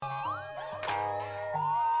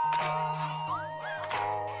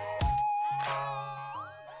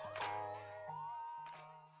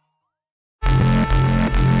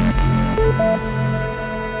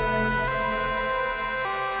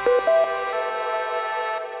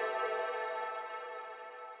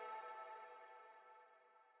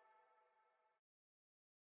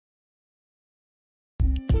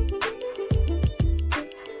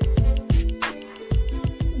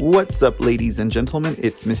What's up, ladies and gentlemen?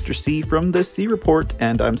 It's Mr. C from The C Report,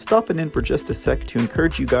 and I'm stopping in for just a sec to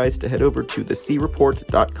encourage you guys to head over to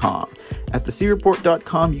thecreport.com. At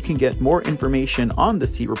thecreport.com, you can get more information on The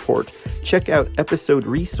C Report, check out episode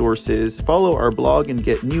resources, follow our blog and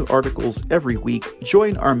get new articles every week,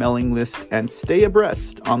 join our mailing list, and stay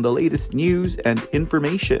abreast on the latest news and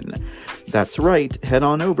information. That's right, head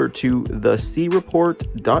on over to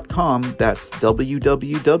thecreport.com, that's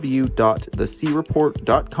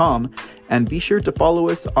www.thecreport.com, and be sure to follow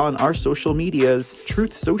us on our social medias,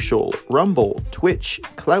 Truth Social, Rumble, Twitch,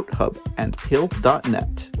 CloutHub, and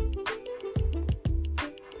Pill.net.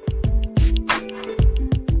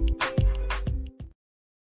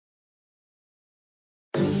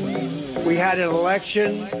 We had an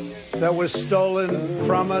election that was stolen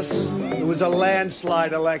from us. It was a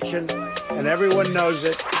landslide election, and everyone knows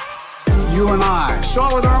it. You and I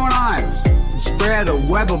saw with our own eyes, spread a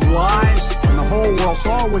web of lies, and the whole world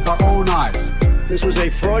saw with our own eyes. This was a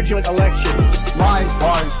fraudulent election. Lies,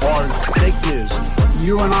 fake news.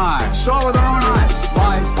 You and I saw with our own eyes,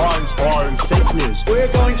 lies, fake news.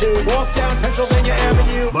 We're going to walk down Pennsylvania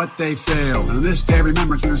Avenue. But they failed. And on this day of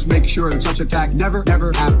remembrance, we must make sure that such attack never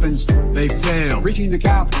happens. They failed. Reaching the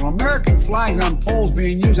Capitol, American flags on poles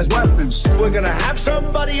being used as weapons. We're going to have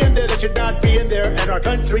somebody in there that should not be in there, and our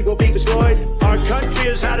country will be destroyed. Our country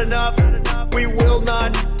has had enough. We will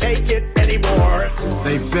not take it anymore.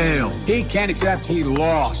 They failed. He can't accept he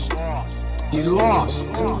lost. He lost.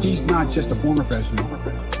 He's not just a former president.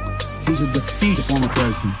 He's a defeated former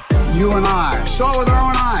president. You and I saw with our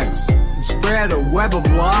own eyes, spread a web of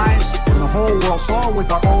lies, and the whole world saw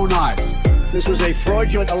with our own eyes. This was a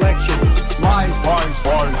fraudulent election. Lies,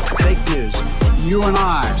 fake news. You and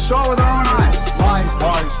I saw with our own eyes, lies,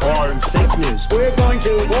 fake news. We're going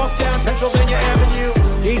to walk down Pennsylvania Avenue.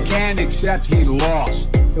 He can't accept he lost.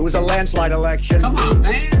 It was a landslide election. Come on,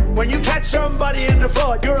 man. When you catch somebody in the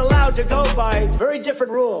fraud, you're allowed to go by very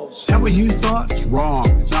different rules. Is that what you thought? It's wrong.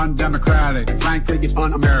 It's undemocratic. And frankly, it's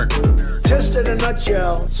un-American. Just in a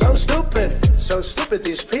nutshell. So stupid,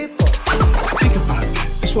 these people. Think about it.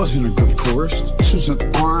 This wasn't a good course. This was an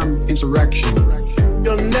armed insurrection.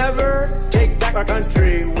 You'll never take back our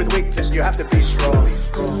country with weakness. You have to be strong.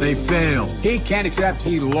 They failed. He can't accept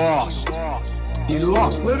he lost. He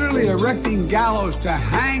lost, literally erecting gallows to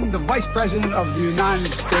hang the Vice President of the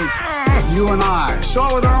United States. You and I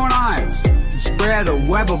saw with our own eyes, spread a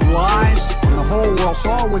web of lies, and the whole world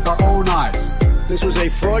saw with our own eyes. This was a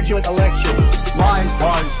fraudulent election. Lies,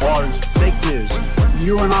 fake news.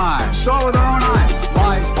 You and I saw with our own eyes,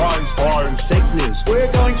 lies, fake news.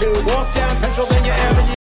 We're going to walk down Pennsylvania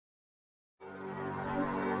Avenue.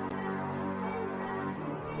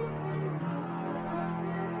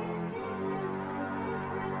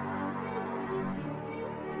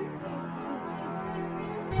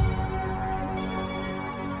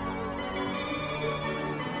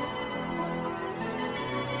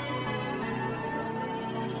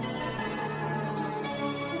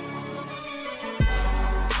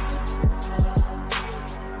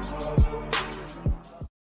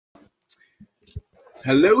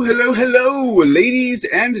 Hello, ladies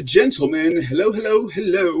and gentlemen. Hello,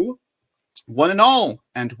 one and all,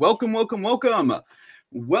 and welcome.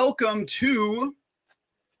 Welcome to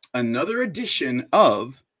another edition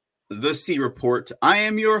of The C Report. I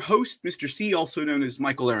am your host, Mr. C, also known as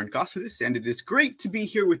Michael Aaron Gossidis, and it is great to be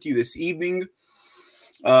here with you this evening.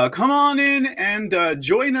 Come on in and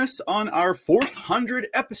join us on our 400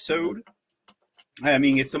 episode. I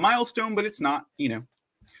mean, it's a milestone, but it's not,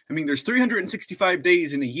 there's 365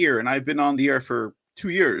 days in a year, and I've been on the air for 2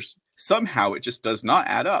 years. Somehow, it just does not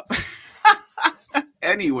add up.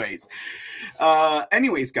 Anyways,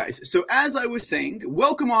 guys, so as I was saying,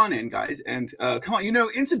 welcome on in, guys, and come on,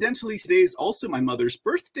 incidentally, today is also my mother's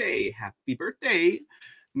birthday. Happy birthday,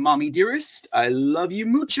 mommy dearest. I love you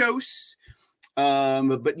muchos.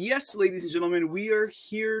 But yes, ladies and gentlemen, we are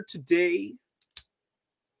here today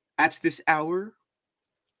at this hour,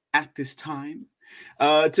 at this time,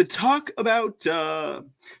 to talk about we're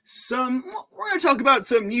going to talk about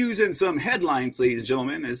some news and some headlines, ladies and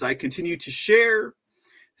gentlemen, as I continue to share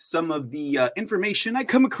some of the information I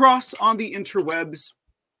come across on the interwebs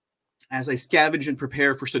as I scavenge and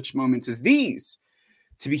prepare for such moments as these,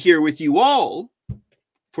 to be here with you all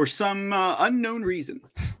for some unknown reason.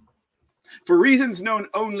 For reasons known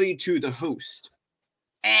only to the host.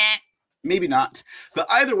 Maybe not.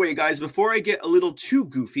 But either way, guys, before I get a little too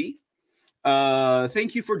goofy,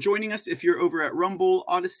 thank you for joining us if you're over at Rumble,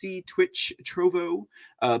 Odyssey, Twitch, Trovo,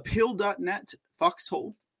 Pill.net,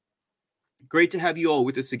 Foxhole. Great to have you all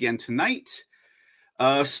with us again tonight.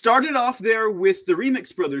 Started off there with the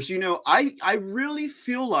Remix Brothers. You know, I really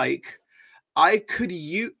feel like I could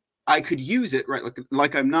use it, right?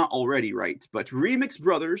 Like I'm not already, right? But Remix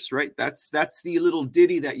Brothers, right? That's the little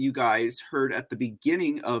ditty that you guys heard at the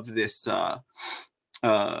beginning of this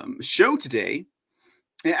show today.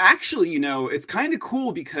 And actually, you know, it's kind of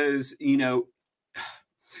cool because, you know,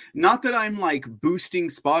 not that I'm like boosting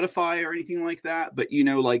Spotify or anything like that, but you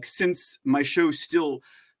know, like since my show still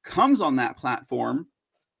comes on that platform,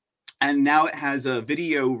 and now it has a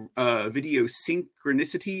video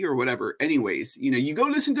synchronicity or whatever. Anyways, you know, you go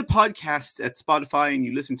listen to podcasts at Spotify and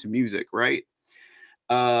you listen to music, right?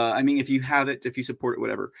 I mean, if you have it, if you support it,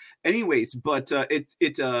 whatever. Anyways, but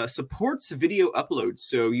it supports video uploads.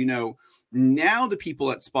 So, you know, now the people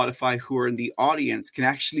at Spotify who are in the audience can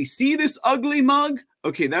actually see this ugly mug.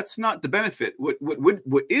 Okay, that's not the benefit.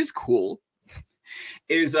 What is cool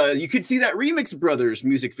is you could see that Remix Brothers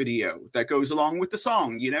music video that goes along with the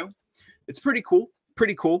song, you know? It's pretty cool.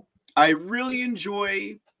 Pretty cool. I really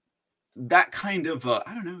enjoy that kind of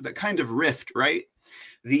I don't know, that kind of rift, right?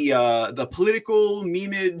 The political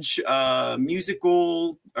memeage,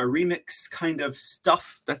 musical remix kind of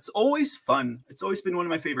stuff. That's always fun. It's always been one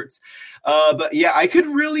of my favorites. But yeah, I could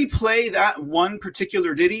really play that one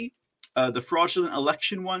particular ditty, the fraudulent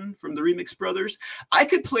election one from the Remix Brothers. I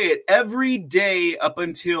could play it every day up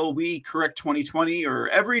until we correct 2020, or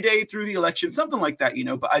every day through the election, something like that, you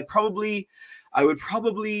know. But I would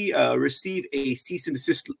probably receive a cease and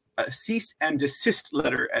desist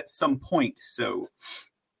letter at some point. So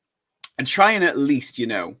I'm trying at least, you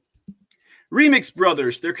know. Remix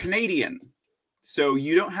Brothers, they're Canadian, so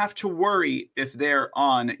you don't have to worry if they're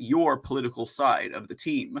on your political side of the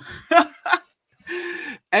team.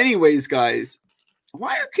 Anyways, guys,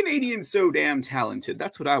 why are Canadians so damn talented?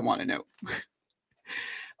 That's what I want to know.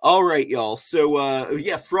 All right, y'all. So,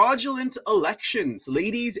 yeah, fraudulent elections,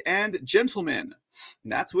 ladies and gentlemen.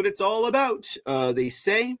 That's what it's all about, they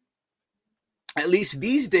say. At least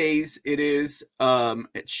these days, it is.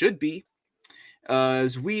 It should be.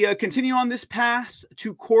 As we continue on this path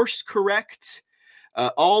to course correct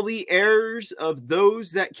all the errors of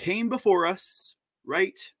those that came before us,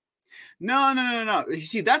 right? No. You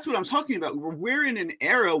see, that's what I'm talking about. We're in an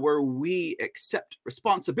era where we accept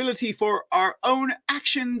responsibility for our own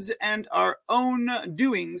actions and our own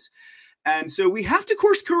doings. And so we have to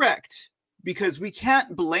course correct, because we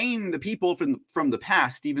can't blame the people from the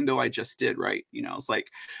past, even though I just did, right? You know, it's like,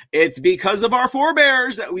 it's because of our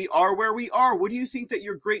forebears that we are where we are. What do you think that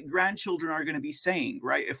your great-grandchildren are going to be saying,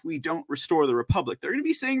 right? If we don't restore the republic, they're going to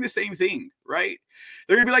be saying the same thing, right?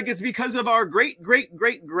 They're going to be like, it's because of our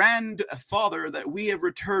great-great-great-grandfather that we have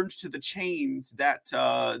returned to the chains that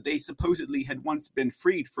they supposedly had once been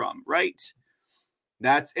freed from, right?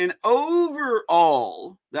 That's an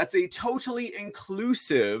overall, that's a totally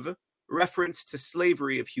inclusive reference to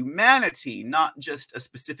slavery of humanity, not just a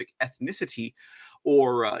specific ethnicity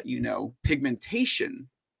or, you know, pigmentation.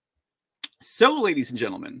 So, ladies and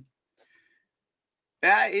gentlemen,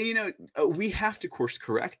 you know, we have to course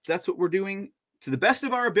correct. That's what we're doing to the best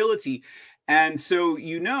of our ability. And so,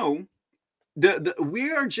 you know,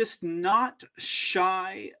 we are just not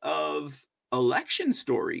shy of election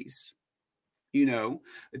stories, you know,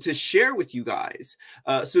 to share with you guys,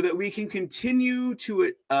 so that we can continue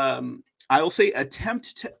to, I will say,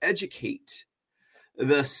 attempt to educate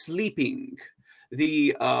the sleeping,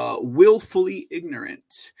 the willfully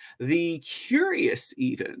ignorant, the curious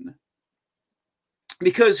even.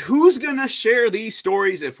 Because who's going to share these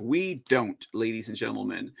stories if we don't, ladies and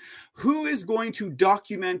gentlemen? Who is going to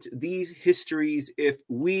document these histories if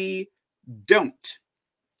we don't?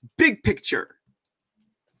 Big picture.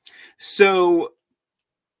 So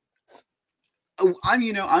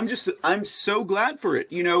I'm so glad for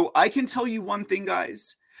it. You know, I can tell you one thing,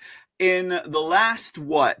 guys. In the last,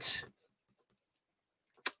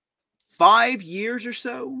 5 years or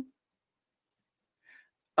so,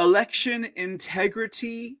 election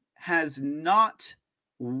integrity has not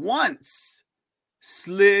once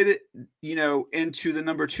slid, you know, into the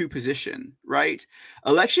number 2 position, right?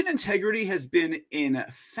 Election integrity has been in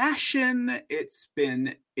fashion. It's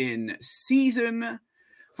been in season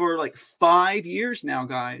for like 5 years now,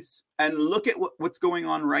 guys. And look at what's going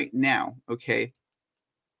on right now, okay?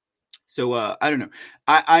 So, I don't know.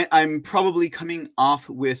 I'm probably coming off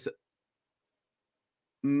with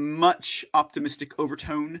much optimistic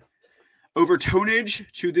overtonage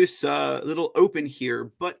to this little open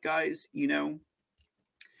here. But, guys, you know,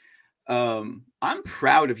 I'm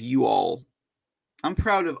proud of you all. I'm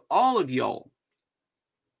proud of all of y'all.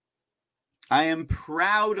 I am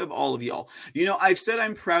proud of all of y'all. You know, I've said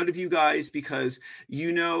I'm proud of you guys because,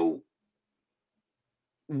 you know,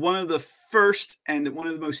 one of the first and one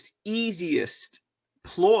of the most easiest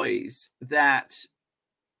ploys that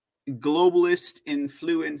globalist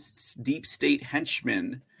influenced deep state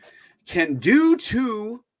henchmen can do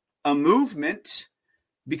to a movement,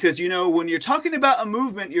 because when you're talking about a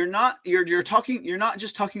movement, you're not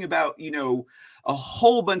just talking about a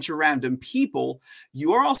whole bunch of random people.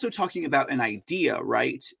 You are also talking about an idea,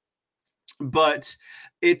 right? But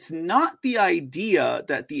it's not the idea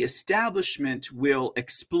that the establishment will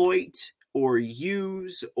exploit or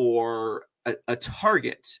use or a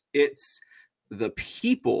target. It's the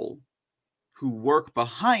people who work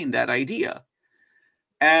behind that idea.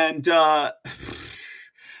 And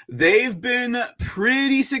they've been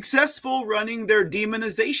pretty successful running their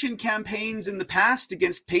demonization campaigns in the past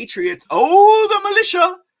against patriots. Oh, the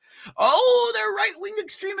militia. Oh, they're right-wing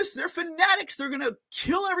extremists. They're fanatics. They're going to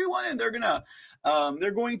kill everyone, and they're going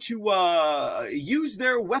to use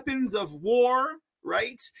their weapons of war,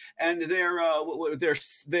 right? And their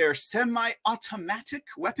semi-automatic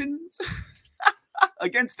weapons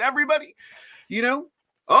against everybody,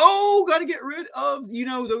 Oh, got to get rid of,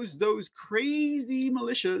 those crazy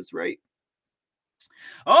militias, right?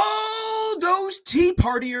 Oh, those Tea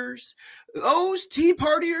Partiers. Those Tea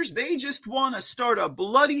Partiers, they just want to start a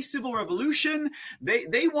bloody civil revolution.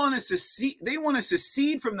 They want to secede. They want to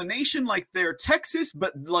secede from the nation like they're Texas,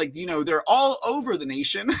 but they're all over the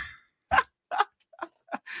nation.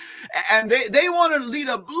 And they want to lead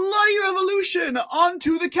a bloody revolution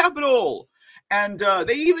onto the Capitol. And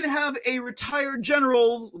they even have a retired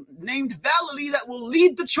general named Vallely that will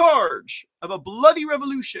lead the charge of a bloody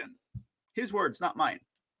revolution. His words, not mine.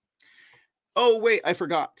 Oh, wait, I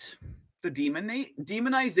forgot. The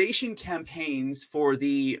demonization campaigns for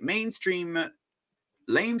the mainstream,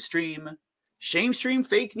 lamestream, shamestream,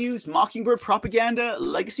 fake news, mockingbird propaganda,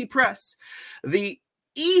 legacy press. The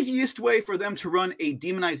easiest way for them to run a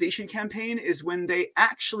demonization campaign is when they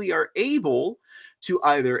actually are able to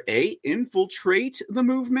either infiltrate the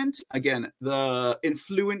movement, again, the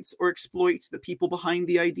influence or exploit the people behind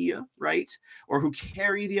the idea, right? Or who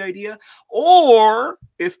carry the idea. Or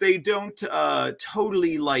if they don't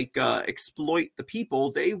totally exploit the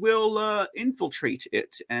people, they will infiltrate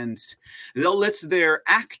it, and they'll let their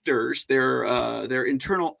actors, their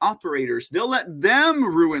internal operators, they'll let them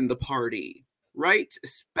ruin the party, right?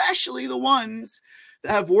 Especially the ones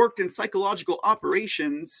that have worked in psychological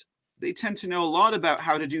operations. They tend to know a lot about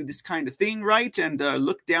how to do this kind of thing, right? And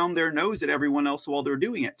look down their nose at everyone else while they're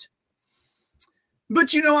doing it.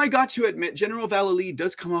 But, I got to admit, General Vallely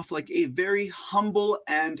does come off like a very humble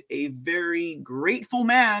and a very grateful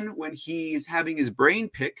man when he's having his brain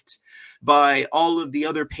picked by all of the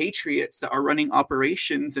other patriots that are running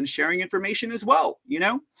operations and sharing information as well,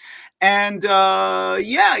 And,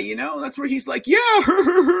 that's where he's like, yeah,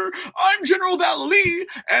 I'm General Vallely,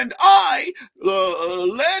 and I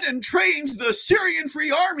led and trained the Syrian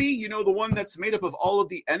Free Army, the one that's made up of all of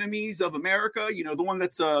the enemies of America, the one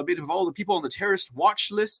that's made up of all the people on the terrorist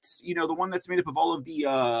watch lists, the one that's made up of all of the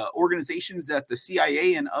organizations that the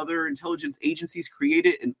CIA and other intelligence agencies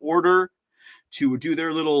created in order to do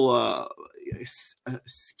their little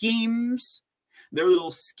schemes. Their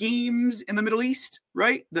little schemes in the Middle East,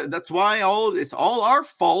 right? That's why it's all our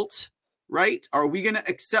fault, right? Are we going to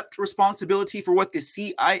accept responsibility for what the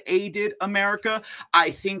CIA did, America?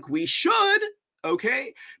 I think we should,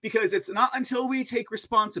 okay? Because it's not until we take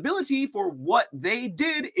responsibility for what they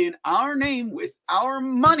did in our name with our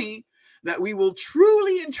money that we will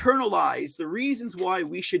truly internalize the reasons why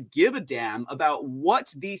we should give a damn about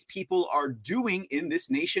what these people are doing in this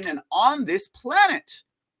nation and on this planet.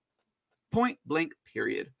 Point blank,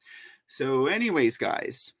 period. So anyways,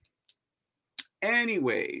 guys.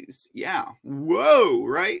 Yeah. Whoa,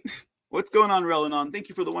 right? What's going on, Relanon? Thank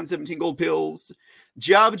you for the 117 gold pills.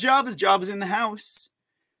 Java's in the house.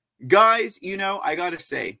 Guys, I gotta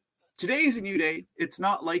say, today is a new day. It's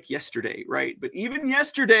not like yesterday, right? But even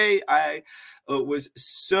yesterday, I was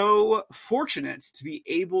so fortunate to be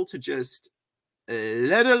able to just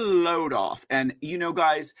let a load off. And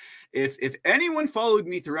guys, if anyone followed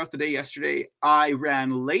me throughout the day yesterday, I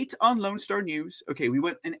ran late on Lone Star News. Okay, we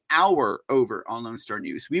went an hour over on Lone Star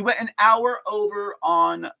News. We went an hour over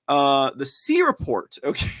on the C Report.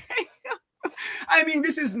 Okay. I mean,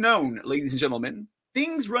 this is known, ladies and gentlemen.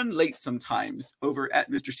 Things run late sometimes over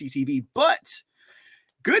at Mr. CTV, but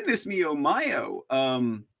goodness me, oh my,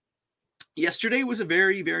 yesterday was a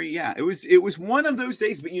very, very, it was one of those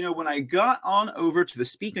days. But when I got on over to the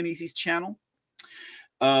Speak Uneasy's channel,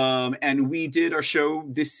 and we did our show,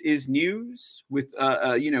 This Is News, with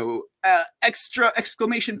extra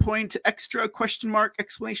exclamation point, extra question mark,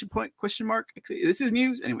 exclamation point, question mark, This Is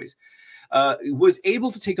News. Anyways, was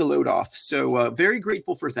able to take a load off. So very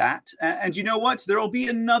grateful for that. And you know what? There'll be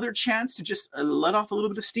another chance to just let off a little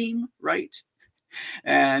bit of steam, right?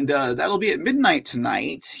 And that'll be at midnight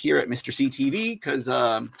tonight here at Mr. CTV, because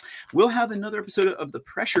we'll have another episode of The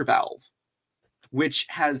Pressure Valve, which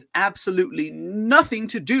has absolutely nothing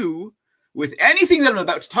to do with anything that I'm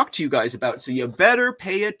about to talk to you guys about. So you better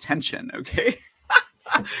pay attention, okay?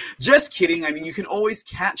 Just kidding. I mean, you can always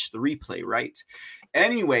catch the replay, right?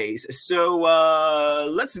 Anyways, so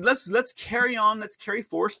let's carry on. Let's carry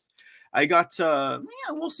forth. I got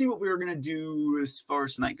we'll see what we're gonna do as far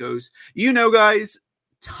as tonight goes. You know, guys,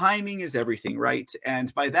 timing is everything, right?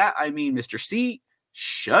 And by that I mean, Mr. C,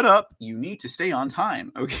 shut up. You need to stay on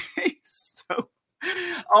time, okay? So,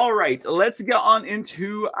 all right, let's get on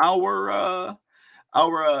into our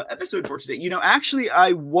episode for today. You know, actually,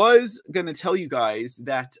 I was gonna tell you guys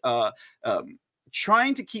that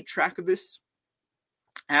trying to keep track of this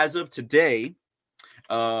as of today,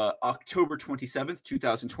 October 27th,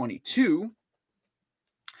 2022,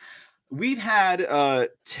 we've had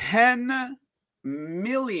 10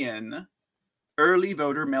 million early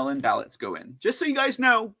voter mail-in ballots go in. Just so you guys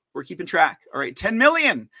know, we're keeping track. All right, 10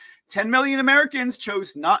 million. 10 million Americans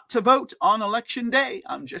chose not to vote on election day.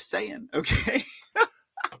 I'm just saying, okay?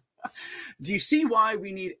 Do you see why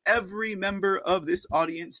we need every member of this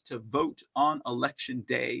audience to vote on election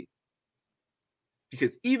day?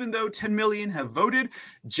 Because even though 10 million have voted,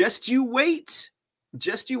 just you wait.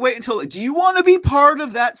 Just you wait until, do you want to be part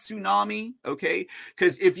of that tsunami? Okay.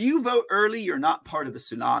 Because if you vote early, you're not part of the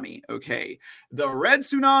tsunami. Okay. The red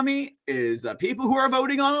tsunami is people who are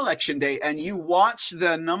voting on election day, and you watch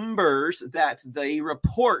the numbers that they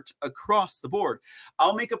report across the board.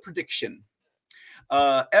 I'll make a prediction.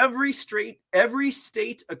 Every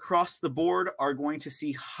state across the board are going to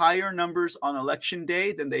see higher numbers on election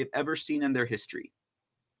day than they've ever seen in their history.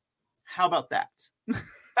 How about that?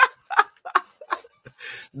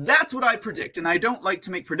 That's what I predict. And I don't like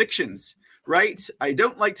to make predictions, right? I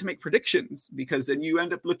don't like to make predictions because then you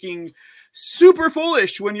end up looking super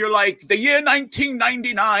foolish when you're like, the year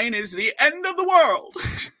 1999 is the end of the world.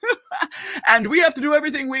 And we have to do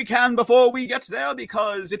everything we can before we get there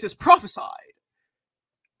because it is prophesied.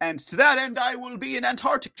 And to that end, I will be in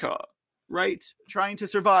Antarctica, right? Trying to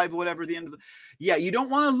survive whatever the end of the... Yeah, you don't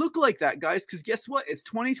want to look like that, guys, because guess what? It's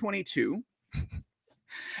 2022.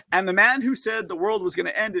 And the man who said the world was going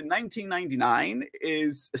to end in 1999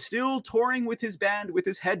 is still touring with his band with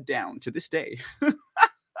his head down to this day.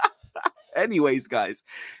 Anyways, guys.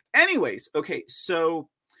 Anyways, okay, so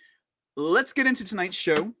let's get into tonight's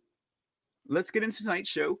show.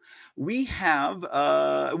 We have,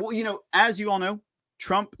 well, you know, as you all know,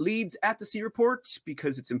 Trump leads at the C Report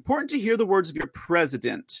because it's important to hear the words of your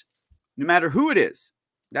president, no matter who it is.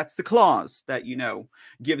 That's the clause that, you know,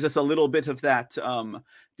 gives us a little bit of that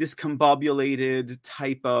discombobulated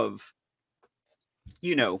type of,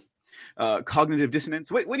 you know, cognitive dissonance.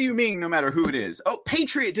 Wait, what do you mean no matter who it is? Oh,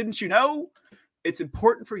 patriot, didn't you know? It's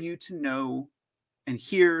important for you to know and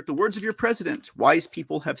hear the words of your president, wise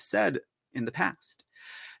people have said in the past.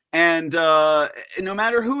 And no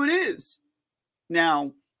matter who it is.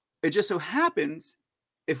 Now, it just so happens,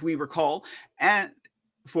 if we recall, and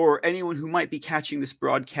for anyone who might be catching this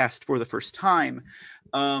broadcast for the first time,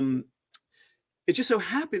 it just so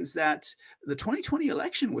happens that the 2020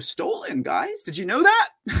 election was stolen, guys. Did you know that?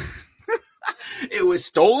 It was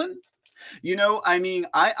stolen. You know, I mean,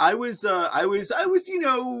 I was, you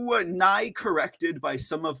know, nigh corrected by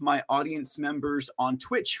some of my audience members on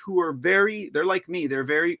Twitch who are they're like me. They're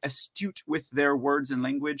very astute with their words and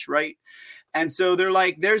language, right? And so they're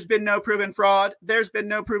like, there's been no proven fraud. There's been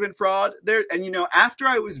no proven fraud there. And, you know, after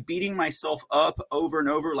I was beating myself up over and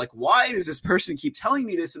over, like, why does this person keep telling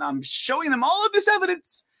me this? And I'm showing them all of this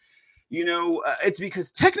evidence. You know, it's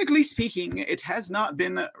because technically speaking, it has not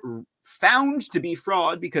been found to be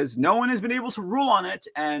fraud because no one has been able to rule on it.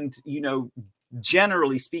 And, you know,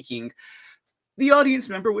 generally speaking, the audience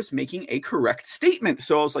member was making a correct statement.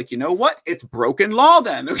 So I was like, you know what? It's broken law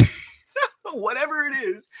then. Whatever it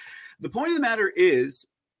is. The point of the matter is,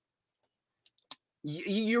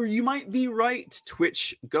 you might be right,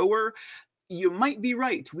 Twitch goer. You might be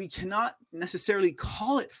right. We cannot necessarily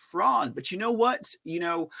call it fraud, but you know what? You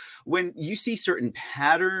know, when you see certain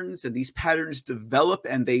patterns and these patterns develop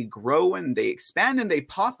and they grow and they expand and they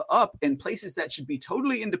pop up in places that should be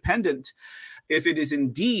totally independent, if it is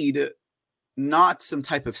indeed not some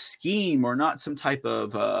type of scheme or not some type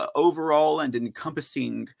of overall and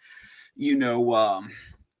encompassing, you know,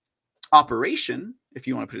 operation, if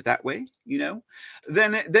you want to put it that way, you know,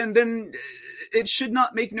 then it should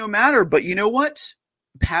not make no matter. But you know what?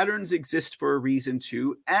 patterns exist for a reason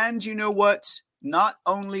too. And you know what? Not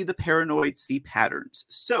only the paranoid see patterns.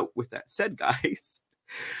 So with that said, guys,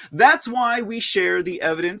 that's why we share the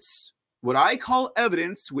evidence, what I call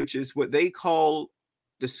evidence, which is what they call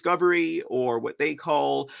discovery, or what they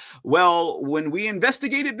call, well, when we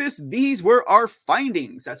investigated this, these were our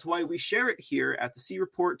findings. That's why we share it here at the C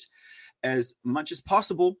Report as much as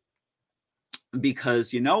possible,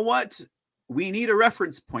 because you know what? We need a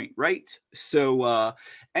reference point, right? So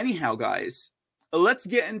anyhow, guys, let's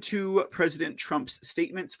get into President Trump's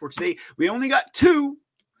statements for today. We only got two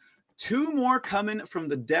more coming from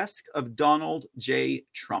the desk of Donald J.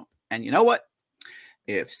 Trump. And you know what?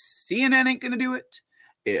 If CNN ain't going to do it,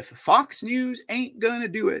 if Fox News ain't going to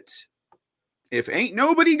do it, if ain't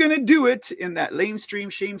nobody going to do it in that lame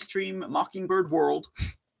stream, shame stream, mockingbird world,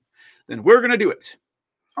 then we're going to do it.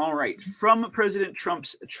 All right. From President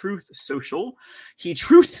Trump's Truth Social, he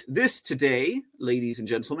truthed this today, ladies and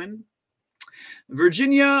gentlemen.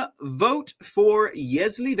 Virginia, vote for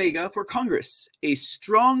Yesli Vega for Congress, a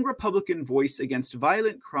strong Republican voice against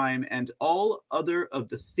violent crime and all other of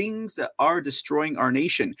the things that are destroying our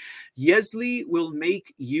nation. Yesli will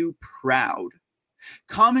make you proud.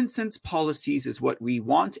 Common sense policies is what we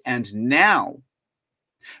want, and now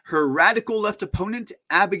her radical left opponent,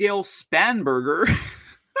 Abigail Spanberger.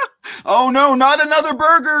 Oh no, not another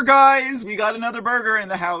burger, guys. We got another burger in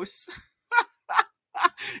the house.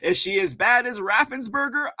 Is she as bad as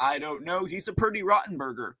Raffensperger? I don't know. He's a pretty rotten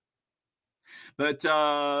burger. But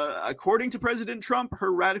according to President Trump,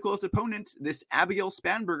 her radical left opponent, this Abigail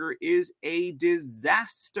Spanberger, is a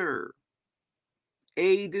disaster.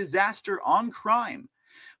 A disaster on crime.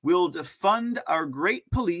 Will defund our great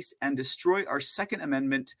police and destroy our Second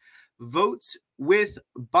Amendment. Votes with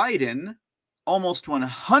Biden almost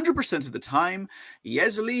 100% of the time.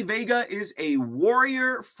 Yesli Vega is a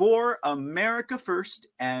warrior for America first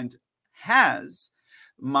and has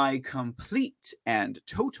my complete and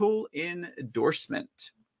total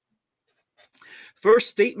endorsement.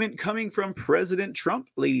 First statement coming from President Trump,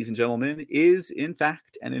 ladies and gentlemen, is in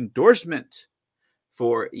fact an endorsement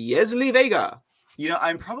for Yesli Vega. You know,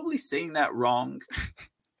 I'm probably saying that wrong,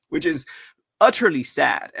 which is utterly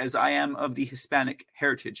sad, as I am of the Hispanic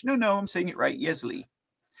heritage. No, I'm saying it right, Yesli.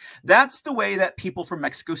 That's the way that people from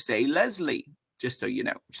Mexico say Leslie, just so you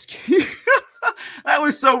know. Just kidding. That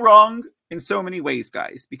was so wrong in so many ways,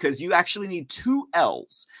 guys, because you actually need two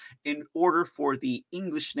L's in order for the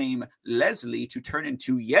English name Leslie to turn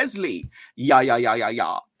into Yesli.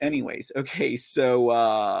 Yeah. Anyways, okay, so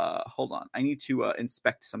hold on. I need to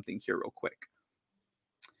inspect something here real quick.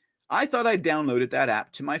 I thought I downloaded that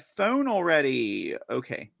app to my phone already.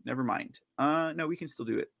 Okay, never mind. No, we can still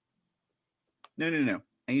do it. No.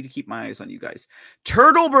 I need to keep my eyes on you guys.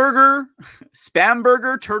 Turtle Burger, Spam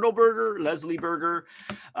Burger, Turtle Burger, Leslie Burger.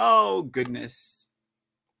 Oh, goodness.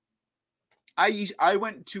 I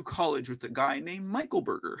went to college with a guy named Michael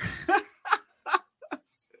Burger.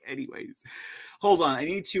 Anyways, hold on. I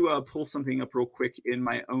need to pull something up real quick in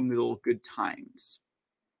my own little good times.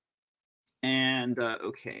 And,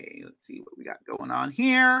 okay, let's see what we got going on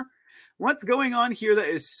here. What's going on here that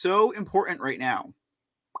is so important right now?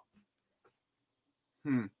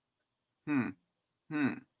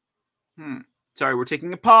 Sorry, we're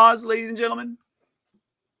taking a pause, ladies and gentlemen.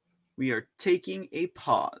 We are taking a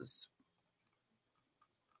pause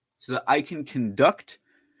so that I can conduct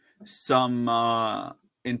some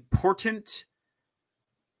important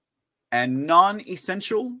and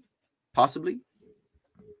non-essential, possibly,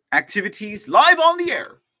 activities live on the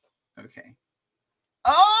air. Okay.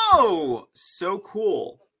 Oh, so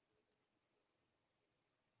cool.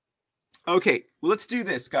 Okay, well, let's do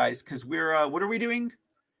this, guys, because we're, what are we doing?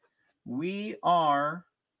 We are,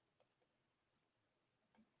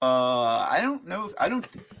 I don't know if,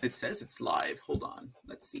 it says it's live. Hold on.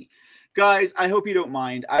 Let's see. Guys, I hope you don't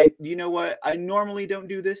mind. You know what? I normally don't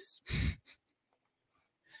do this.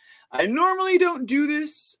 I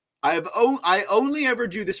only ever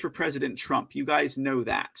do this for President Trump. You guys know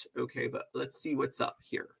that. Okay, but let's see what's up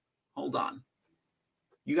here. Hold on.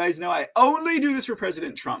 You guys know I only do this for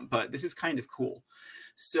President Trump, but this is kind of cool.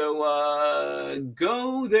 So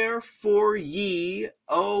go therefore ye,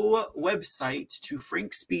 website to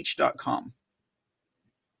frankspeech.com.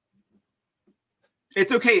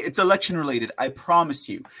 It's okay. It's election related. I promise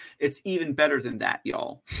you. It's even better than that,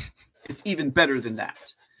 y'all. It's even better than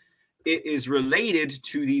that. It is related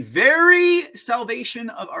to the very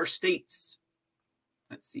salvation of our states.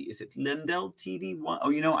 Let's see. Is it Lindel TV1? Oh,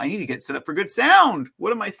 you know, I need to get set up for good sound.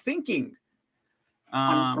 What am I thinking?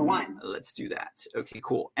 For one. Let's do that. Okay,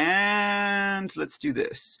 cool. And let's do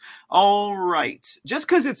this. All right. Just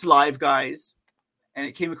because it's live, guys, and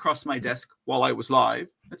it came across my desk while I was live.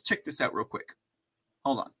 Let's check this out real quick.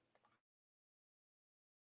 Hold on.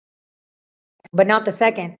 But not the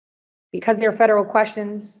second. Because they're federal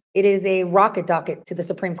questions, it is a rocket docket to the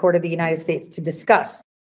Supreme Court of the United States to discuss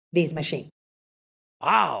these machines.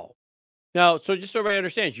 Wow. Now, so just so everybody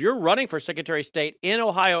understands, you're running for Secretary of State in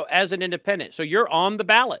Ohio as an independent. So you're on the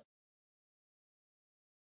ballot.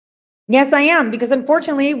 Yes, I am, because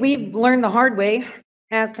unfortunately, we've learned the hard way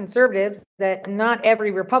as conservatives that not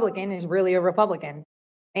every Republican is really a Republican.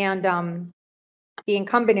 And the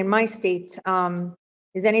incumbent in my state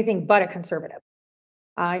is anything but a conservative.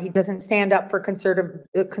 He doesn't stand up for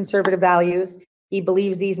conservative values. He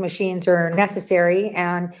believes these machines are necessary.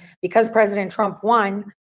 And because President Trump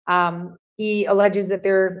won, he alleges that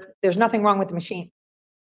there's nothing wrong with the machine.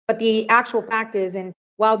 But the actual fact is, and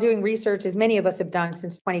while doing research, as many of us have done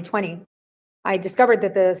since 2020, I discovered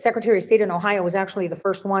that the Secretary of State in Ohio was actually the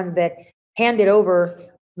first one that handed over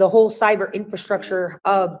the whole cyber infrastructure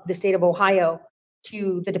of the state of Ohio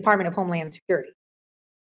to the Department of Homeland Security.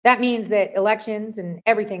 That means that elections and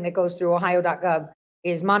everything that goes through ohio.gov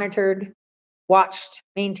is monitored, watched,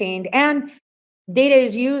 maintained, and data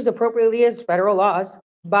is used appropriately as federal laws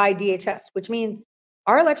by DHS, which means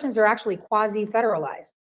our elections are actually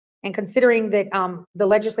quasi-federalized. And considering that the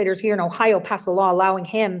legislators here in Ohio passed a law allowing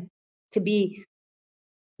him to be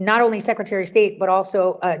not only Secretary of State, but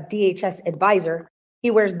also a DHS advisor,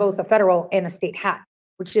 he wears both a federal and a state hat,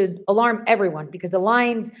 which should alarm everyone because the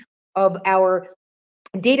lines of our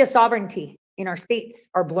data sovereignty in our states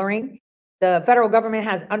are blurring. The federal government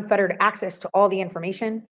has unfettered access to all the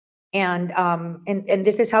information, and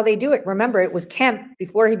this is how they do it. Remember, it was Kemp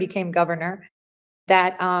before he became governor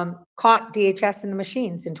that caught DHS in the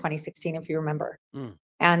machines in 2016, if you remember.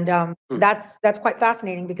 And that's quite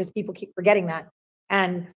fascinating because people keep forgetting that.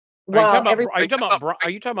 And are you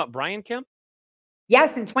talking about Brian Kemp?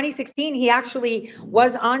 Yes, in 2016, he actually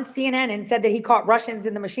was on CNN and said that he caught Russians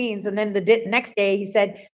in the machines. And then the next day he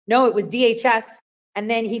said, no, it was DHS. And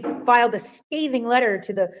then he filed a scathing letter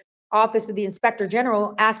to the Office of the Inspector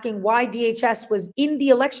General asking why DHS was in the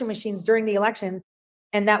election machines during the elections.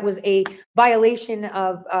 And that was a violation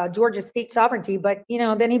of Georgia state sovereignty. But,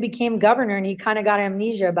 then he became governor and he kind of got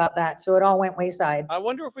amnesia about that. So it all went wayside. I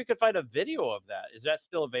wonder if we could find a video of that. Is that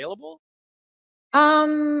still available?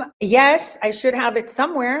 Yes, I should have it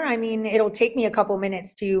somewhere. I mean, it'll take me a couple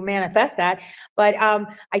minutes to manifest that. But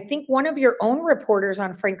I think one of your own reporters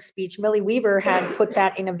on Frank's Speech, Millie Weaver, had put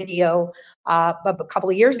that in a video a couple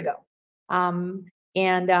of years ago.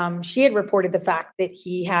 And she had reported the fact that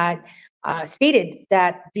he had stated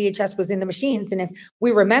that DHS was in the machines. And if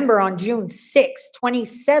we remember on June 6,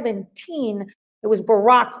 2017, it was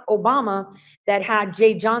Barack Obama that had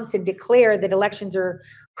Jay Johnson declare that elections are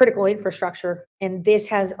critical infrastructure. And this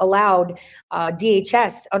has allowed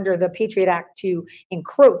DHS under the Patriot Act to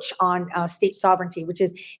encroach on state sovereignty, which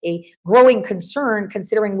is a growing concern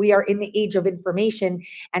considering we are in the age of information.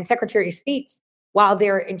 And Secretary of States, while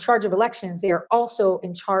they're in charge of elections, they are also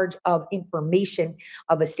in charge of information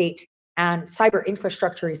of a state. And cyber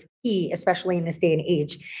infrastructure is key, especially in this day and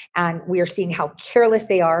age. And we are seeing how careless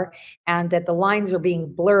they are and that the lines are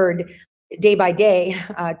being blurred day by day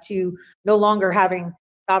to no longer having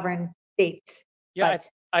sovereign states. Yeah,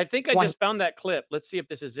 I think I just found that clip. Let's see if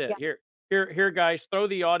this is it. Yeah. Here, guys, throw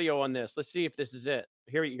the audio on this. Let's see if this is it.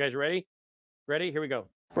 Here, you guys ready? Ready? Here we go.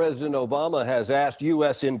 President Obama has asked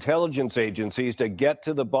U.S. intelligence agencies to get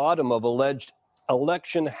to the bottom of alleged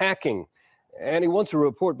election hacking, and he wants a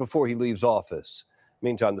report before he leaves office.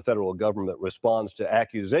 Meantime, the federal government responds to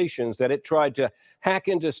accusations that it tried to hack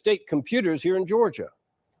into state computers here in Georgia.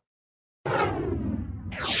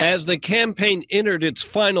 As the campaign entered its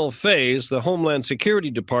final phase, the Homeland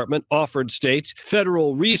Security Department offered states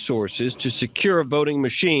federal resources to secure voting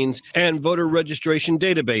machines and voter registration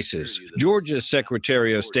databases. Georgia's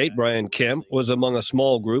Secretary of State, Brian Kemp, was among a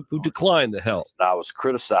small group who declined the help. I was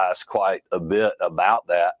criticized quite a bit about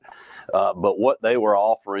that, but what they were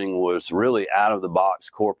offering was really out-of-the-box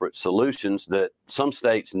corporate solutions that some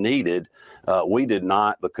states needed. We did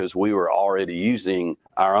not because we were already using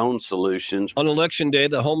our own solutions. On Election Day,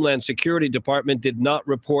 the Homeland Security Department did not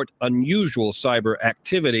report unusual cyber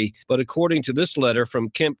activity, but according to this letter from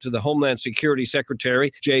Kemp to the Homeland Security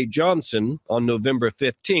Secretary, Jay Johnson, on November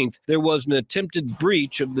 15th, there was an attempted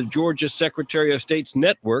breach of the Georgia Secretary of State's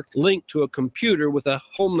network linked to a computer with a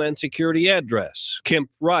Homeland Security address. Kemp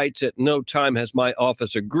writes, at no time has my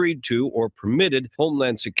office agreed to or permitted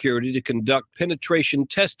Homeland Security to conduct penetration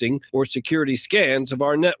testing or security scans of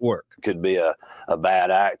our network. Could be a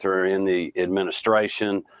bad actor in the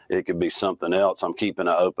administration election. It could be something else. I'm keeping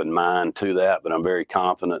an open mind to that, but I'm very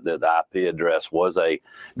confident that the IP address was a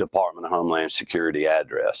Department of Homeland Security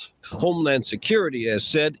address. Homeland Security has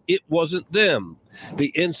said it wasn't them. The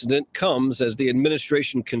incident comes as the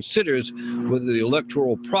administration considers whether the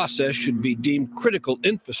electoral process should be deemed critical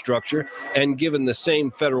infrastructure and given the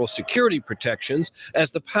same federal security protections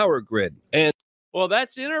as the power grid. And well,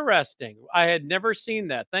 that's interesting. I had never seen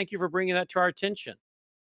that. Thank you for bringing that to our attention.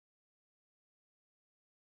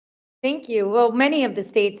 Thank you. Well, many of the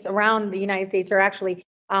states around the United States are actually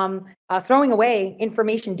throwing away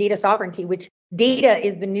information data sovereignty, which data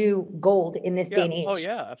is the new gold in this day and age. Oh,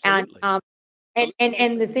 yeah, absolutely.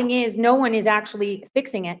 And the thing is, no one is actually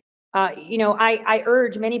fixing it. I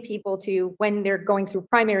urge many people to, when they're going through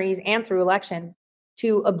primaries and through elections,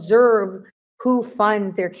 to observe who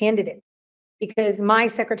funds their candidate. Because my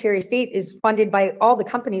Secretary of State is funded by all the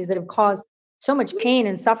companies that have caused so much pain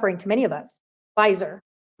and suffering to many of us. Pfizer,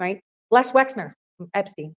 right? Les Wexner,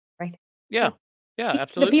 Epstein, right? Yeah,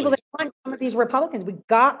 absolutely. The people that fund some of these Republicans, we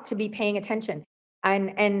got to be paying attention.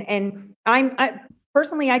 And I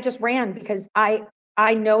personally, I just ran because I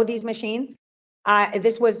know these machines.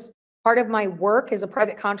 This was part of my work as a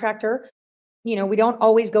private contractor. We don't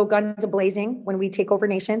always go guns a-blazing when we take over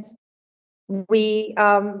nations. We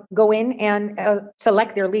go in and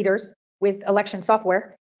select their leaders with election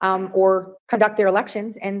software or conduct their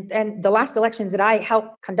elections. And the last elections that I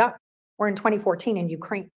helped conduct were in 2014 in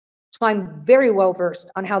Ukraine. So I'm very well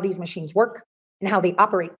versed on how these machines work and how they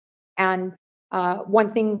operate. And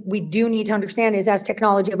one thing we do need to understand is as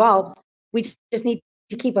technology evolves, we just need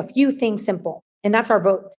to keep a few things simple. And that's our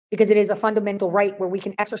vote, because it is a fundamental right where we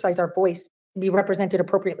can exercise our voice and be represented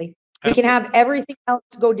appropriately. We can have everything else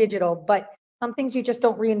go digital, but some things you just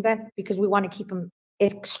don't reinvent because we want to keep them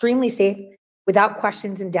extremely safe without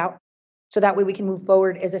questions and doubt. So that way we can move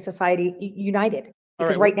forward as a society united.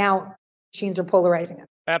 Because right now, machines are polarizing us.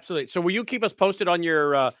 Absolutely. So will you keep us posted on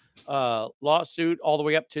your lawsuit all the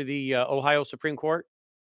way up to the Ohio Supreme Court?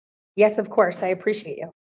 Yes, of course. I appreciate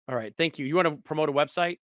you. All right. Thank you. You want to promote a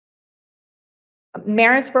website?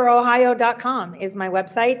 Marisforohio.com is my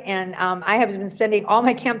website. And I have been spending all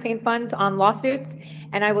my campaign funds on lawsuits.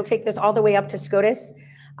 And I will take this all the way up to SCOTUS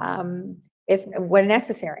when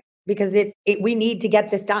necessary, because we need to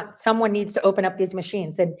get this done. Someone needs to open up these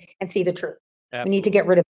machines and see the truth. Absolutely. We need to get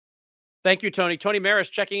rid of it. Thank you, Tony. Tony Maris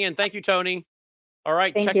checking in. Thank you, Tony. All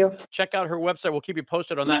right. Thank you. Check out her website. We'll keep you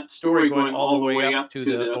posted on that story going all the way up to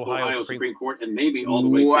the Ohio Supreme Court and maybe all the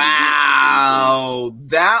way. Wow.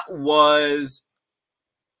 That was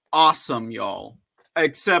awesome, y'all.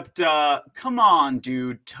 Except, come on,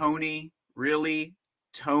 dude. Tony, really?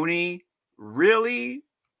 Tony, really?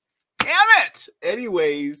 Damn it!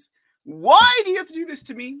 Anyways, why do you have to do this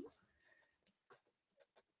to me?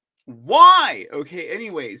 Why? Okay,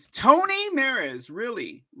 anyways. Tony Maris,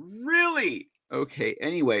 really? Really? Okay,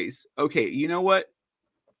 anyways. Okay, you know what?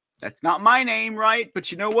 That's not my name, right?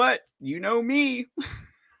 But you know what? You know me.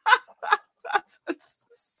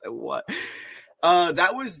 So what?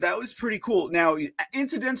 That was pretty cool. Now,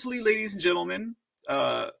 incidentally, ladies and gentlemen,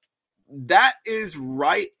 that is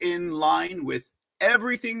right in line with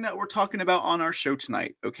everything that we're talking about on our show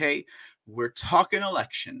tonight, okay? We're talking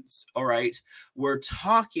elections, all right? We're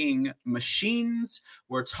talking machines.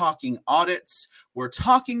 We're talking audits. We're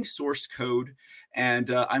talking source code.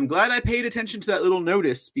 And I'm glad I paid attention to that little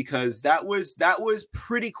notice, because that was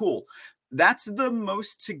pretty cool. That's the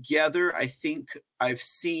most together I think I've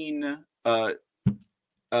seen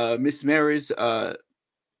Miss Maris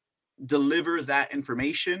deliver that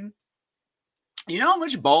information. You know how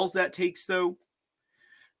much balls that takes, though?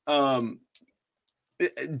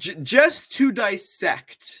 Just to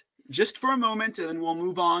dissect, just for a moment, and then we'll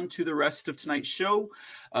move on to the rest of tonight's show.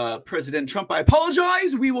 President Trump, I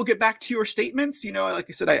apologize. We will get back to your statements. You know, like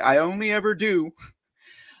I said, I only ever do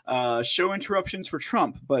show interruptions for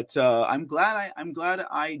Trump, but I'm glad I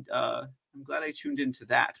tuned into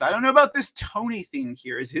that. But I don't know about this Tony thing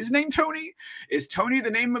here. Is his name Tony? Is Tony the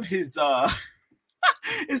name of his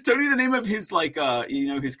is Tony the name of his, like,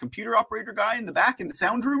 his computer operator guy in the back in the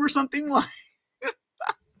sound room or something? Like,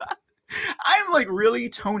 I'm like, really,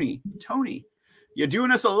 Tony, you're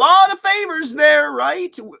doing us a lot of favors there,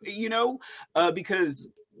 right? Because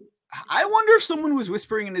I wonder if someone was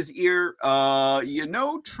whispering in his ear,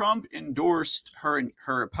 Trump endorsed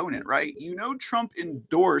her opponent, right? Trump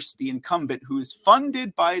endorsed the incumbent who is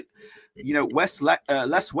funded by, Les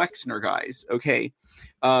Wexner guys, okay?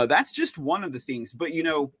 That's just one of the things. But,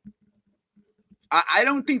 I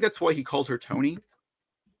don't think that's why he called her Tony.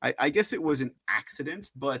 I guess it was an accident,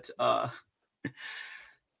 but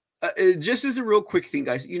just as a real quick thing,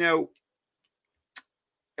 guys,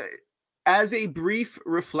 as a brief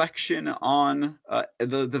reflection on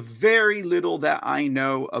the very little that I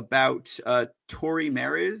know about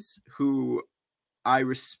Torrance, who I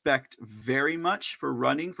respect very much for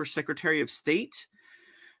running for Secretary of State,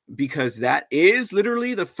 because that is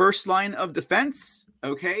literally the first line of defense.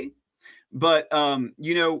 Okay. But,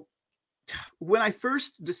 you know, when I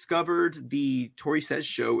first discovered the Tori Says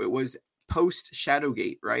show, it was post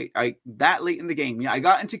Shadowgate, right? That late in the game. Yeah, I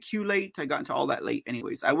got into Q late. I got into all that late.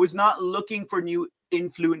 Anyways, I was not looking for new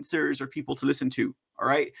influencers or people to listen to. All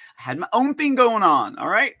right. I had my own thing going on. All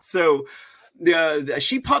right. So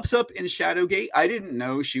she pops up in Shadowgate. I didn't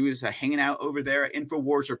know she was hanging out over there at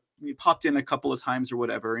InfoWars, or popped in a couple of times or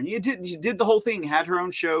whatever. And she did the whole thing, had her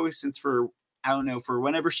own show since for, I don't know, for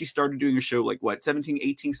whenever she started doing a show, like what, 17,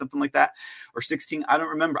 18, something like that, or 16. I don't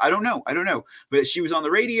remember. I don't know. But she was on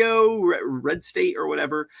the radio, Red State or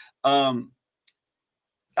whatever. You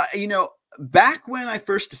know, back when I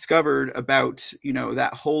first discovered about, you know,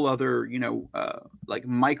 that whole other, you know, like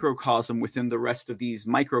microcosm within the rest of these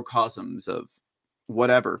microcosms of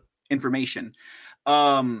whatever information,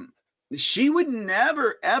 she would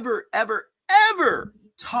never, ever, ever, ever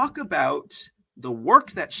talk about the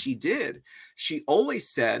work that she did. She always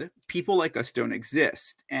said people like us don't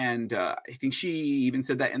exist. And I think she even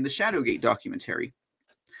said that in the Shadowgate documentary.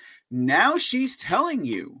 Now she's telling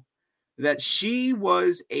you that she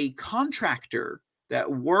was a contractor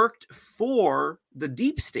that worked for the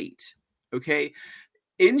deep state. Okay.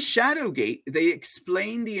 In Shadowgate, they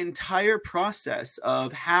explain the entire process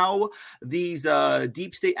of how these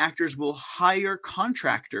deep state actors will hire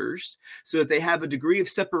contractors so that they have a degree of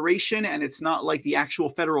separation, and it's not like the actual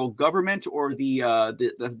federal government or the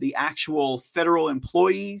actual federal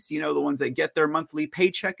employees, you know, the ones that get their monthly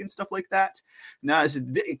paycheck and stuff like that. Now, as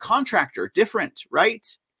a contractor, different, right?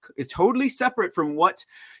 It's totally separate from what,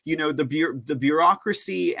 you know, the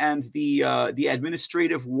bureaucracy and the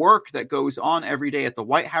administrative work that goes on every day at the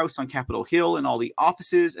White House, on Capitol Hill, and all the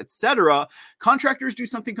offices, etc. Contractors do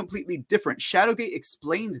something completely different. Shadowgate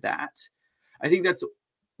explained that. I think that's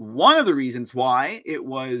one of the reasons why it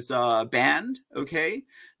was banned. Okay,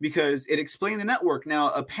 because it explained the network. Now,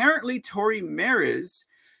 apparently, Torrance,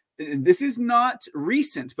 this is not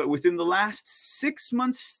recent, but within the last 6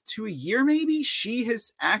 months to a year, maybe, she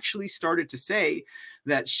has actually started to say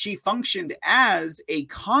that she functioned as a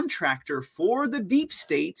contractor for the deep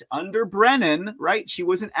state under Brennan, right? She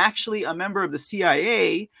wasn't actually a member of the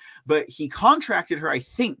CIA, but he contracted her, I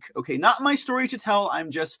think. Okay, not my story to tell.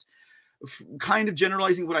 I'm just kind of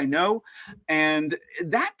generalizing what I know. And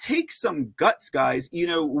that takes some guts, guys. You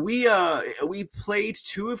know, we played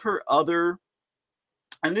two of her other...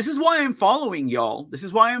 And this is why I'm following y'all.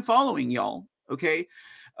 Okay.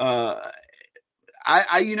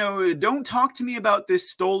 You know, don't talk to me about this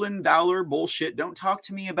stolen valor bullshit. Don't talk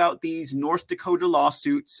to me about these North Dakota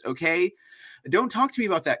lawsuits. Okay. Don't talk to me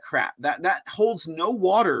about that crap. That holds no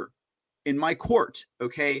water in my court.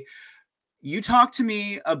 Okay. You talk to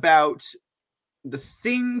me about the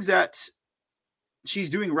things that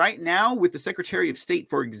she's doing right now with the Secretary of State,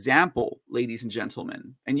 for example, ladies and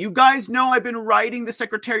gentlemen. And you guys know I've been writing the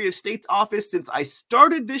Secretary of State's office since I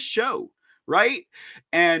started this show, right?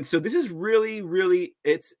 And so this is really, really,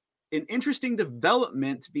 it's an interesting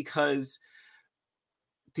development, because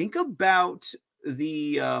think about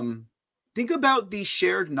the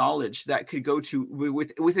shared knowledge that could go to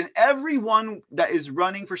within everyone that is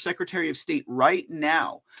running for Secretary of State right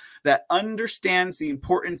now, that understands the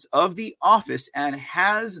importance of the office and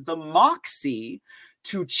has the moxie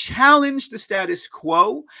to challenge the status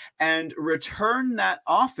quo and return that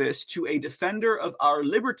office to a defender of our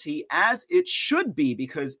liberty, as it should be,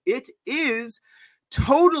 because it is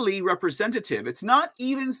totally representative. It's not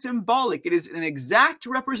even symbolic. It is an exact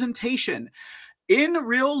representation in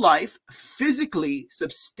real life, physically,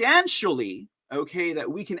 substantially, okay,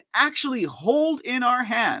 that we can actually hold in our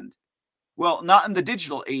hand. Well, not in the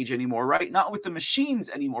digital age anymore, right? Not with the machines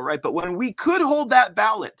anymore, right? But when we could hold that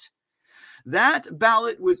ballot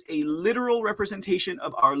was a literal representation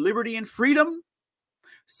of our liberty and freedom,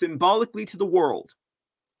 symbolically to the world,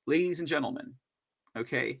 ladies and gentlemen.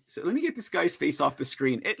 Okay, so let me get this guy's face off the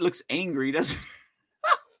screen. It looks angry, doesn't it?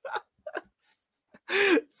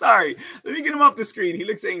 Sorry, let me get him off the screen. He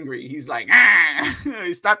looks angry. He's like,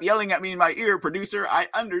 stop yelling at me in my ear, producer. I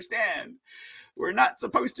understand. We're not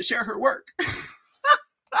supposed to share her work.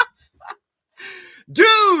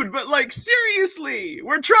 Dude, but like, seriously,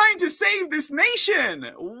 we're trying to save this nation.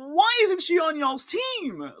 Why isn't she on y'all's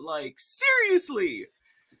team? Like, seriously.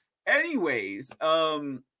 Anyways,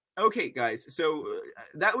 Okay, guys. So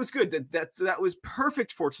that was good. That was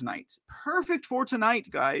perfect for tonight. Perfect for tonight,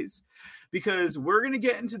 guys, because we're gonna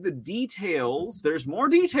get into the details. There's more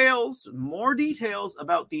details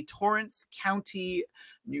about the Torrance County,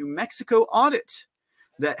 New Mexico audit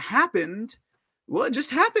that happened. Well, it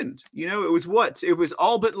just happened. You know, it was what? It was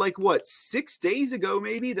all but like what, 6 days ago,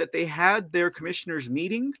 maybe, that they had their commissioners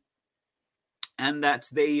meeting. And that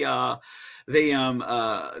they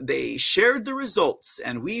shared the results,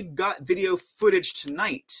 and we've got video footage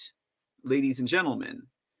tonight, ladies and gentlemen.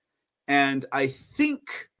 And I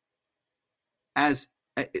think,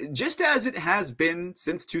 just as it has been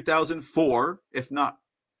since 2004, if not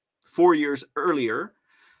 4 years earlier,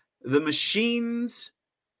 the machines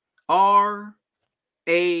are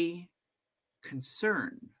a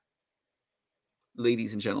concern,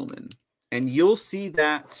 ladies and gentlemen, and you'll see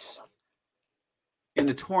that in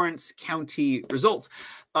the Torrance County results.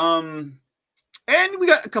 And we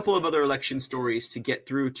got a couple of other election stories to get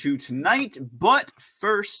through to tonight. But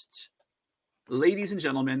first, ladies and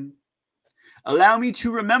gentlemen, allow me to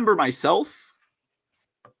remember myself.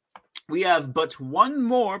 We have but one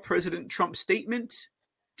more President Trump statement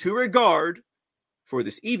to regard for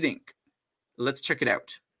this evening. Let's check it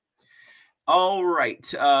out. All right.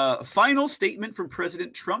 Final statement from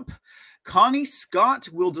President Trump. Connie Scott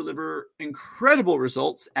will deliver incredible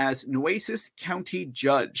results as Nueces County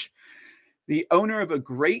judge. The owner of a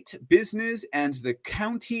great business and the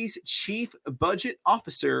county's chief budget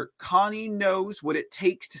officer, Connie knows what it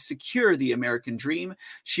takes to secure the American dream.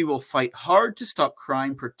 She will fight hard to stop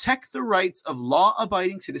crime, protect the rights of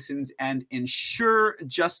law-abiding citizens, and ensure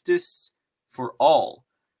justice for all.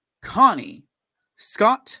 Connie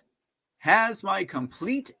Scott has my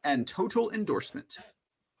complete and total endorsement.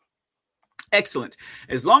 Excellent.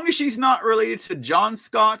 As long as she's not related to John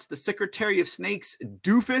Scott, the Secretary of Snake's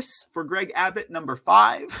doofus for Greg Abbott, number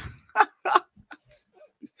 5.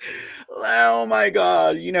 Oh my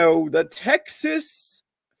God. You know, the Texas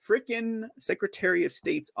freaking Secretary of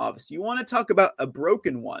State's office. You want to talk about a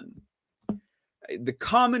broken one? The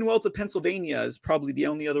Commonwealth of Pennsylvania is probably the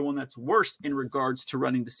only other one that's worse in regards to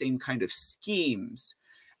running the same kind of schemes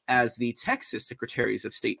as the Texas Secretaries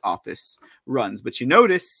of State office runs. But you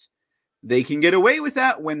notice they can get away with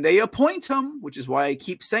that when they appoint them, which is why I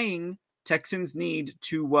keep saying Texans need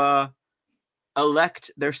to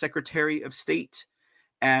elect their Secretary of State.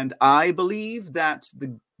 And I believe that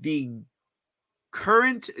the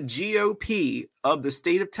current GOP of the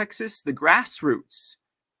state of Texas, the grassroots,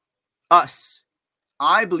 us,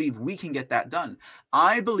 I believe we can get that done.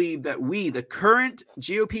 I believe that we, the current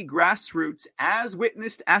GOP grassroots, as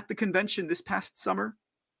witnessed at the convention this past summer,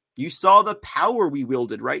 you saw the power we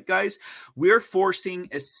wielded, right, guys? We're forcing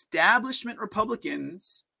establishment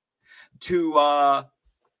Republicans to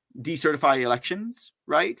decertify elections,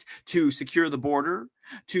 right? To secure the border,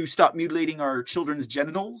 to stop mutilating our children's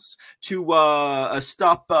genitals, to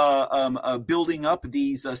stop building up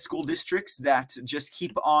these school districts that just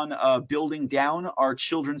keep on building down our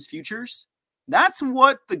children's futures. That's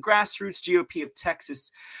what the grassroots GOP of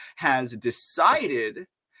Texas has decided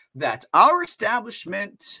that our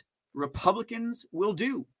establishment Republicans will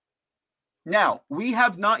do. Now, we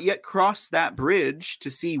have not yet crossed that bridge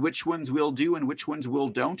to see which ones will do and which ones will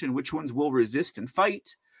don't and which ones will resist and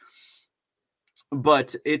fight.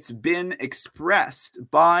 But it's been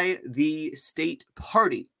expressed by the state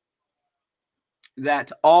party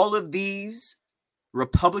that all of these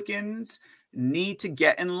Republicans need to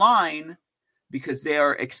get in line because they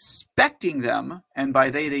are expecting them, and by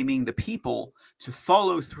they mean the people, to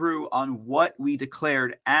follow through on what we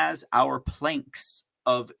declared as our planks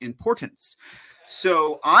of importance.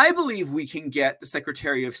 So I believe we can get the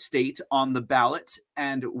Secretary of State on the ballot,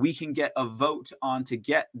 and we can get a vote on to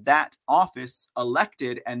get that office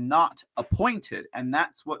elected and not appointed. And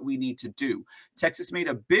that's what we need to do. Texas made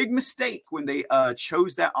a big mistake when they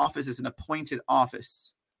chose that office as an appointed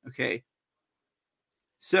office. Okay.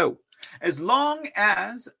 So as long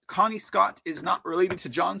as Connie Scott is not related to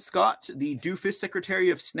John Scott, the doofus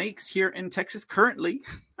Secretary of Snakes here in Texas currently,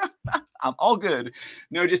 I'm all good.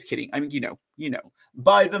 No, just kidding. I mean, you know,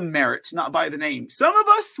 by the merit, not by the name. Some of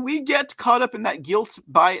us, we get caught up in that guilt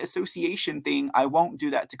by association thing. I won't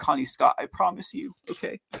do that to Connie Scott. I promise you.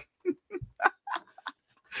 Okay.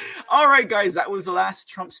 All right, guys, that was the last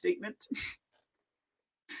Trump statement.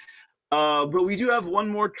 But we do have one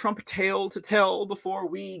more Trump tale to tell before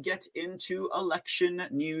we get into election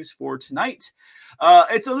news for tonight.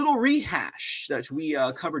 It's a little rehash that we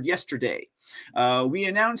covered yesterday. We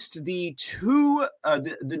announced the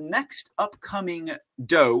next upcoming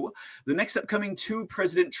the next upcoming 2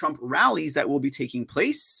 President Trump rallies that will be taking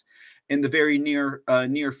place. in the very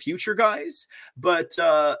near future, guys. But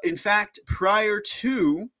in fact, prior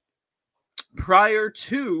to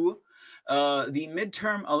the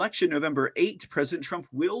midterm election, November 8th, President Trump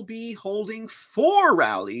will be holding 4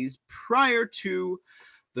 rallies prior to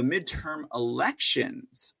the midterm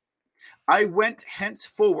elections. I went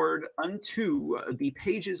henceforward unto the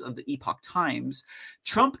pages of the Epoch Times,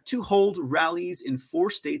 Trump to hold rallies in 4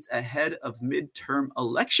 states ahead of midterm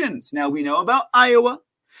elections. Now we know about Iowa,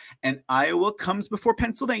 and Iowa comes before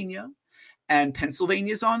Pennsylvania, and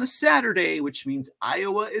Pennsylvania is on a Saturday, which means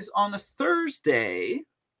Iowa is on a Thursday.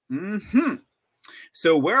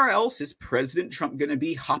 So where else is President Trump going to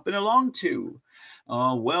be hopping along to?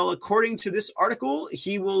 Well, according to this article,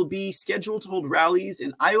 he will be scheduled to hold rallies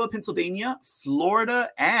in Iowa, Pennsylvania, Florida,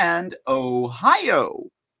 and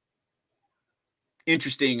Ohio.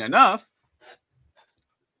 Interesting enough,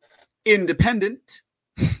 independent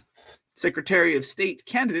Secretary of State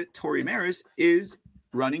candidate Tory Maris is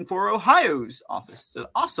running for Ohio's office. So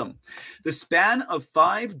awesome. The span of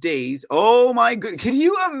 5 days. Oh my goodness. Can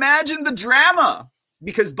you imagine the drama?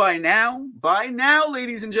 Because by now,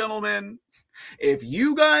 ladies and gentlemen, if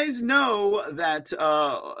you guys know that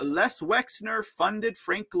Les Wexner funded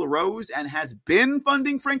Frank LaRose and has been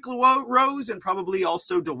funding Frank LaRose and probably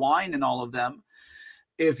also DeWine and all of them,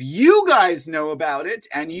 if you guys know about it,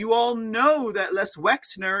 and you all know that Les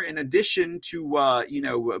Wexner, in addition to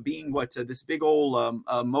being this big old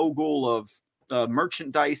mogul of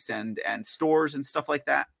merchandise and stores and stuff like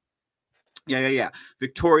that. Yeah.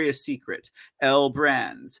 Victoria's Secret, L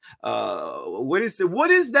Brands. What is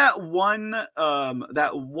that one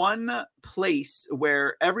place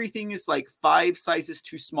where everything is like 5 sizes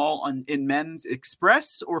too small in men's?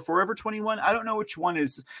 Express or Forever 21? I don't know which one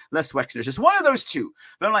is Les Wexner. Just one of those two.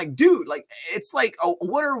 But I'm like, dude, like it's like, oh,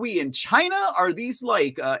 what are we in China? Are these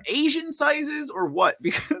like Asian sizes or what?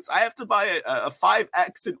 Because I have to buy a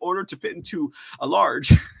 5X in order to fit into a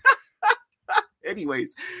large.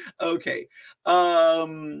 Anyways, okay. Are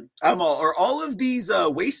all of these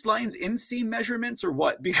waistlines inseam measurements or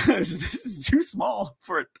what? Because this is too small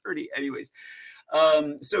for a 30. Anyways,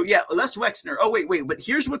 so yeah, Les Wexner. Oh wait. But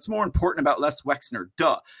here's what's more important about Les Wexner.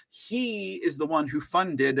 Duh. He is the one who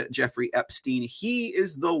funded Jeffrey Epstein. He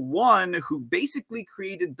is the one who basically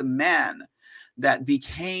created the man that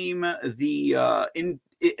became the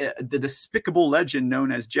despicable legend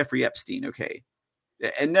known as Jeffrey Epstein. Okay.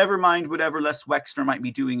 And never mind whatever Les Wexner might be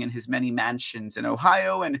doing in his many mansions in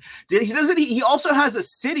Ohio. And he also has a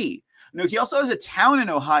city. No, he also has a town in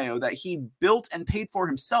Ohio that he built and paid for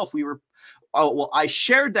himself. I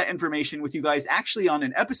shared that information with you guys actually on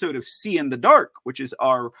an episode of See in the Dark, which is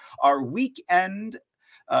our weekend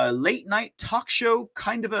late night talk show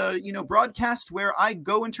kind of a broadcast where I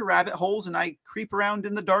go into rabbit holes and I creep around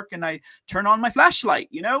in the dark and I turn on my flashlight.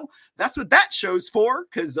 That's what that show's for,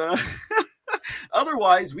 because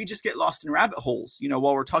otherwise, we just get lost in rabbit holes,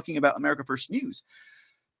 while we're talking about America First News.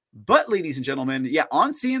 But ladies and gentlemen, yeah,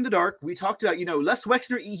 on See in the Dark, we talked about, Les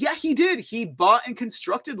Wexner. Yeah, he did. He bought and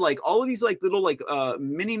constructed like all of these like little like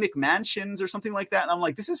mini McMansions or something like that. And I'm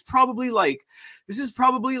like, this is probably like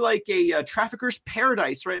a trafficker's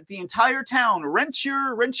paradise, right? The entire town, rent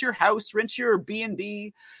your house, rent your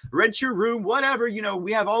B&B, rent your room, whatever.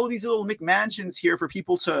 We have all of these little McMansions here for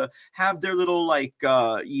people to have their little like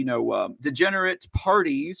degenerate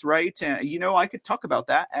parties, right? And I could talk about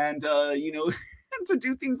that and to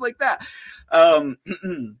do things like that.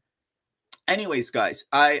 Anyways, guys,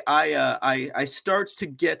 I start to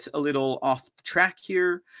get a little off the track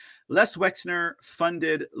here. Les Wexner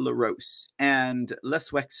funded LaRose, and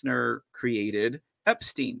Les Wexner created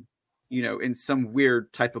Epstein, in some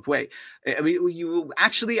weird type of way. I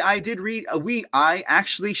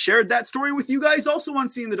actually shared that story with you guys also on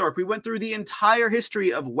See in the Dark. We went through the entire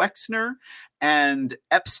history of Wexner and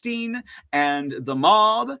Epstein and the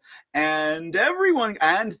mob and everyone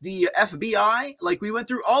and the FBI. Like, we went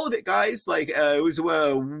through all of it, guys. Like, it was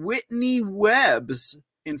Whitney Webb's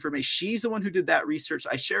information. She's the one who did that research.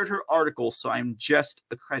 I shared her article, so I'm just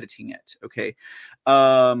accrediting it. Okay.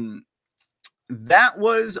 That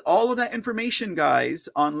was all of that information, guys,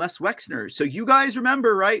 on Les Wexner. So you guys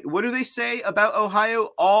remember, right? What do they say about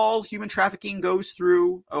Ohio? All human trafficking goes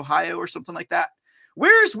through Ohio or something like that.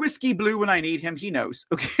 Where's Whiskey Blue when I need him? He knows.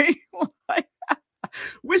 Okay.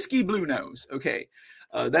 Whiskey Blue knows. Okay.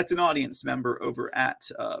 That's an audience member over at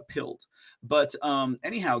Pilled. But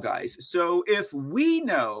anyhow, guys, so if we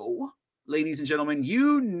know, ladies and gentlemen,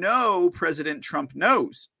 President Trump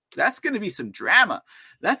knows. That's going to be some drama.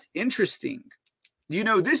 That's interesting. You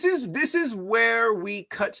know, this is where we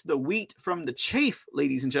cut the wheat from the chaff,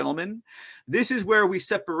 ladies and gentlemen. This is where we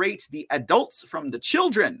separate the adults from the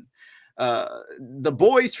children, the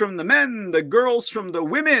boys from the men, the girls from the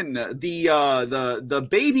women, the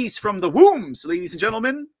babies from the wombs, ladies and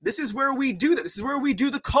gentlemen. This is where we do that. This is where we do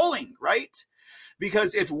the culling, right?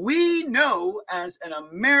 Because if we know as an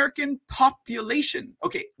American population,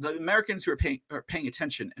 okay, the Americans who are paying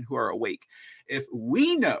attention and who are awake, if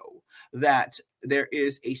we know that there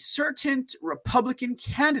is a certain Republican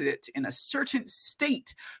candidate in a certain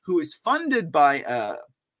state who is funded by a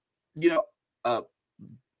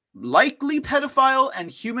likely pedophile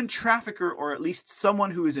and human trafficker, or at least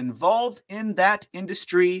someone who is involved in that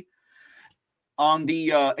industry on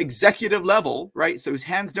the executive level, right? So his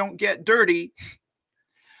hands don't get dirty.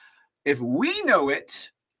 If we know it,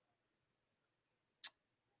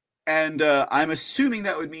 and I'm assuming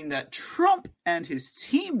that would mean that Trump and his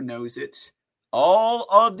team knows it, all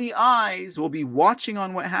of the eyes will be watching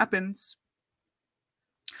on what happens.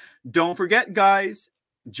 Don't forget, guys,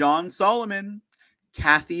 John Solomon,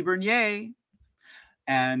 Kathy Bernier,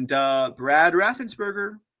 and Brad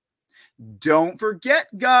Raffensperger. Don't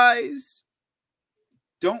forget, guys.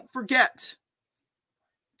 Don't forget.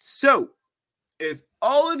 So, if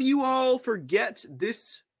all of you all forget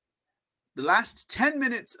this, the last 10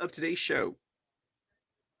 minutes of today's show,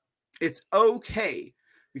 it's okay,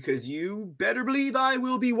 because you better believe I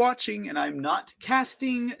will be watching, and I'm not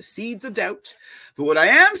casting seeds of doubt. But what I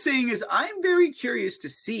am saying is I'm very curious to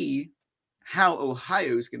see how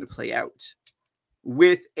Ohio is going to play out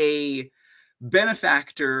with a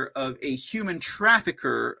benefactor of a human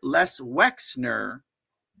trafficker, Les Wexner,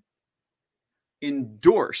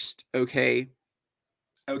 endorsed, okay?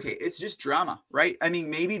 Okay, it's just drama, right? I mean,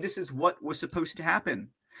 maybe this is what was supposed to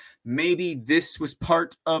happen. Maybe this was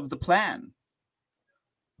part of the plan.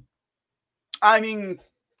 I mean,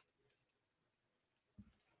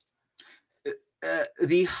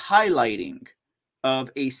 the highlighting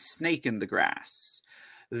of a snake in the grass,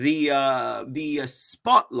 the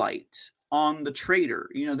spotlight on the traitor,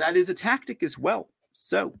 you know, that is a tactic as well.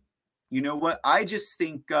 So, you know what? I just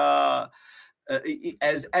think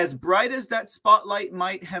as bright as that spotlight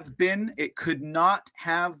might have been, it could not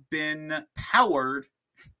have been powered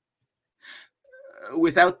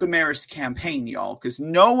without the Maris campaign, y'all, because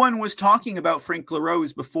no one was talking about Frank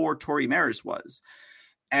LaRose before Tory Maris was.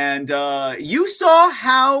 And you saw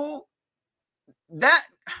how that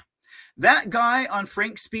guy on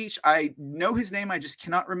Frank's speech, I know his name, I just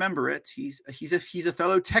cannot remember it. He's a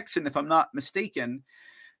fellow Texan, if I'm not mistaken.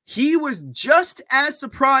 He was just as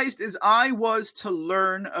surprised as I was to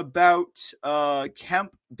learn about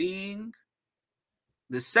Kemp being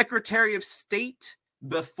the Secretary of State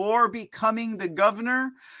before becoming the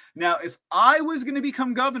governor. Now, if I was going to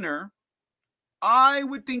become governor, I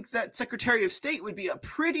would think that Secretary of State would be a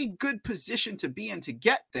pretty good position to be in to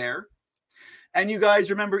get there. And you guys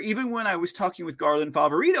remember, even when I was talking with Garland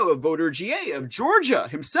Favorito, a voter GA of Georgia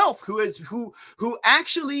himself, who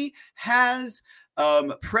actually has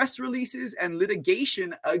press releases and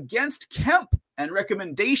litigation against Kemp and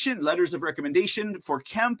letters of recommendation for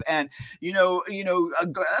Kemp. And,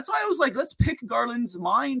 that's why I was like, let's pick Garland's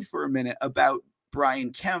mind for a minute about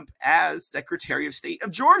Brian Kemp as Secretary of State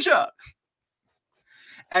of Georgia.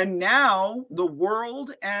 And now the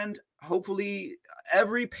world, and hopefully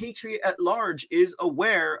every patriot at large, is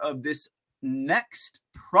aware of this next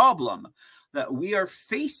problem that we are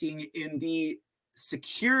facing in the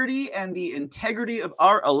security and the integrity of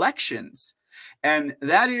our elections. And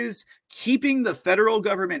that is keeping the federal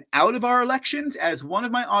government out of our elections. As one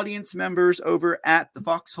of my audience members over at the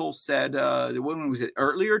Foxhole said, when was it,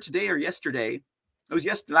 earlier today or yesterday? It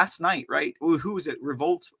was last night, right? Who was it?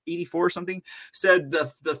 Revolt 84 or something said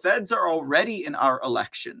the feds are already in our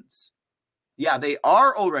elections. Yeah, they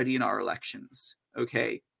are already in our elections.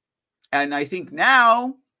 Okay. And I think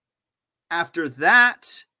now, after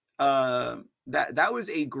that, that was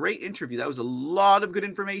a great interview. That was a lot of good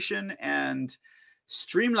information and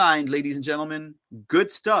streamlined, ladies and gentlemen.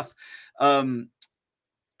 Good stuff.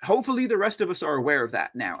 Hopefully the rest of us are aware of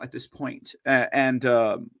that now at this point. And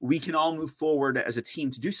we can all move forward as a team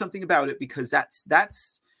to do something about it, because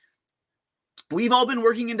that's we've all been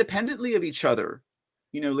working independently of each other,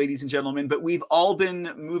 ladies and gentlemen, but we've all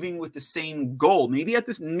been moving with the same goal. Maybe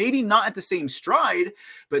not at the same stride,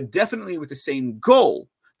 but definitely with the same goal.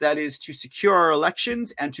 That is to secure our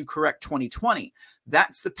elections and to correct 2020.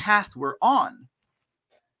 That's the path we're on.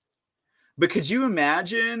 But could you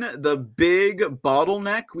imagine the big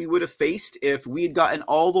bottleneck we would have faced if we had gotten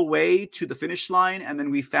all the way to the finish line and then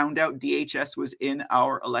we found out DHS was in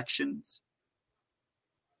our elections?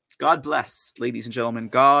 God bless, ladies and gentlemen.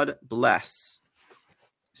 God bless.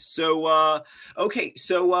 So, okay,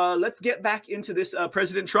 so let's get back into this.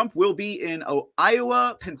 President Trump will be in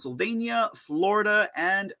Iowa, Pennsylvania, Florida,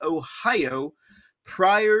 and Ohio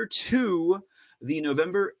prior to the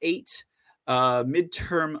November 8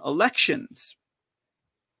 midterm elections.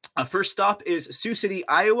 First stop is Sioux City,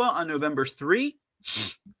 Iowa on November 3.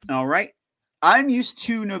 All right. I'm used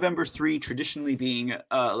to November 3 traditionally being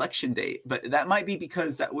election day, but that might be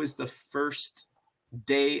because that was the first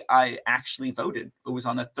day I actually voted. It was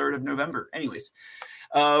on the 3rd of November. Anyways,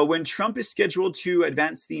 when Trump is scheduled to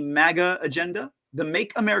advance the MAGA agenda, the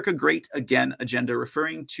Make America Great Again agenda,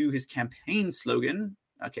 referring to his campaign slogan.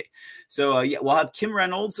 Okay, so yeah, we'll have Kim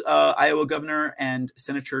Reynolds, Iowa Governor, and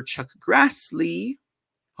Senator Chuck Grassley.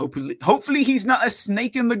 Hopefully he's not a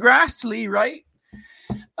snake in the Grassley, right?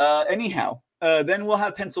 Anyhow, then we'll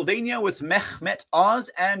have Pennsylvania with Mehmet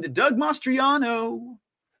Oz and Doug Mastriano.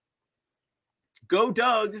 Go,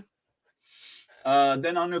 Doug.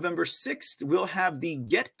 Then on November 6th, we'll have the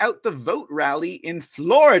Get Out the Vote rally in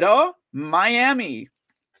Florida, Miami.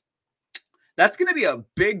 That's going to be a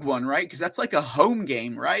big one, right? Because that's like a home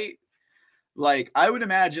game, right? Like, I would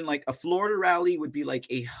imagine like a Florida rally would be like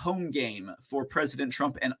a home game for President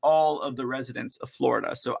Trump and all of the residents of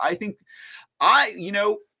Florida. So I think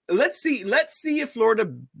let's see if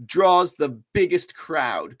Florida draws the biggest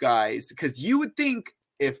crowd, guys, because you would think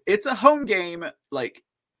if it's a home game, like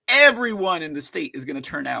everyone in the state is going to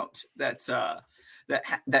turn out. That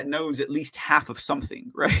knows at least half of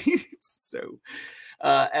something, right? So,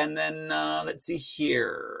 and then let's see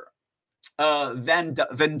here,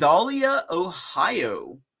 Vandalia,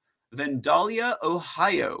 Ohio. Vandalia,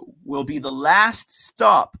 Ohio will be the last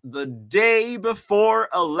stop the day before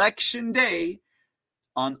Election Day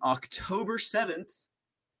on October 7th.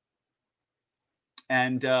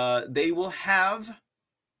 And they will have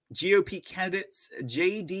GOP candidates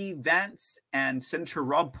J.D. Vance and Senator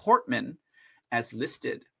Rob Portman as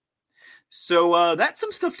listed. So that's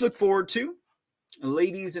some stuff to look forward to.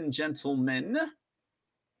 Ladies and gentlemen,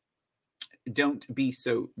 don't be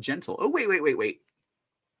so gentle. Oh, wait.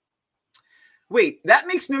 Wait, that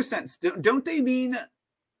makes no sense. Don't they mean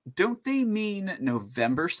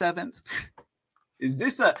November 7th? Is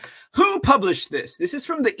this who published this? This is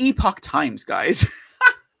from the Epoch Times, guys.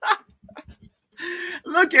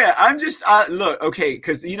 Look, okay,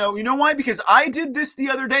 because you know why? Because I did this the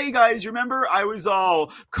other day, guys. Remember, I was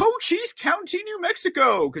all Cochise County, New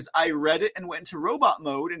Mexico, because I read it and went into robot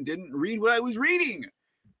mode and didn't read what I was reading.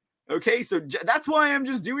 Okay, so that's why I'm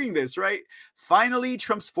just doing this, right? Finally,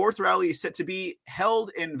 Trump's fourth rally is set to be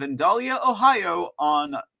held in Vandalia, Ohio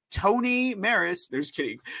on Tony Maris. There's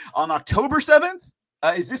kidding. On October 7th?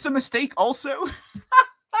 Is this a mistake also?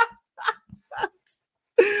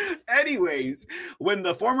 Anyways, when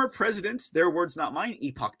the former president, their words not mine,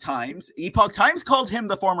 Epoch Times called him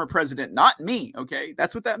the former president, not me, okay?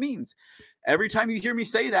 That's what that means. Every time you hear me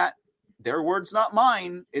say that, their words not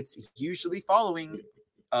mine, it's usually following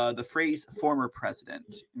the phrase former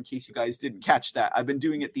president, in case you guys didn't catch that. I've been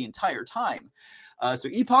doing it the entire time. So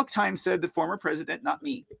Epoch Times said the former president, not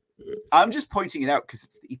me. I'm just pointing it out because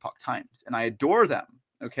it's the Epoch Times, and I adore them,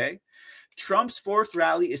 okay? Trump's fourth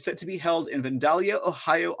rally is set to be held in Vandalia,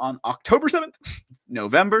 Ohio on October 7th,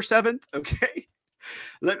 November 7th, okay?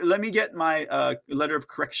 Let me get my letter of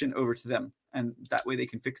correction over to them, and that way they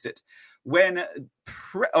can fix it. And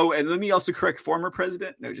let me also correct former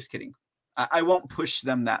president. No, just kidding. I won't push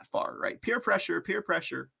them that far, right? Peer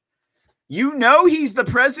pressure. You know he's the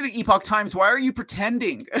president, Epoch Times. Why are you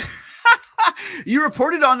pretending? You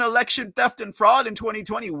reported on election theft and fraud in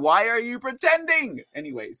 2020. Why are you pretending?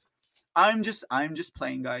 Anyways, I'm just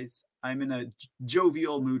playing, guys. I'm in a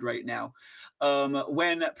jovial mood right now.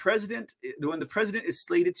 When the president is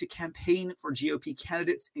slated to campaign for GOP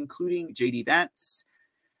candidates, including J.D. Vance,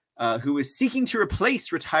 who is seeking to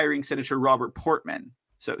replace retiring Senator Robert Portman.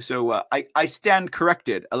 So I stand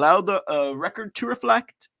corrected. Allow the record to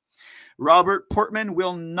reflect. Robert Portman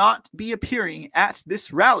will not be appearing at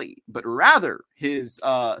this rally, but rather his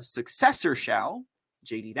successor shall,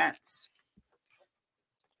 J.D. Vance.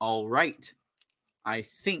 All right. I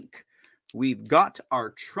think we've got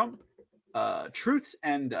our Trump truths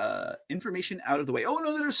and information out of the way. Oh,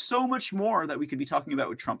 no, there's so much more that we could be talking about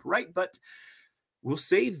with Trump, right? But we'll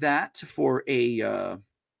save that for an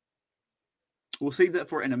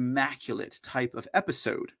immaculate type of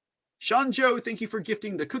episode. Sean Joe, thank you for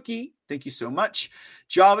gifting the cookie. Thank you so much.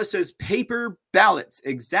 Java says paper ballots.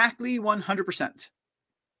 Exactly 100%.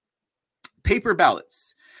 Paper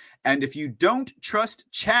ballots. And if you don't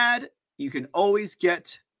trust Chad, you can always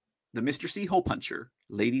get the Mr. C hole puncher,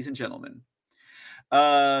 ladies and gentlemen.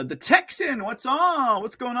 The Texan, what's on?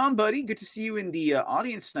 What's going on, buddy? Good to see you in the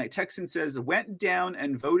audience tonight. Texan says, went down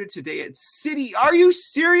and voted today at City. Are you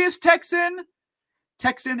serious, Texan?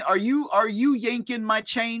 Texan, are you yanking my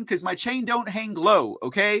chain? Because my chain don't hang low,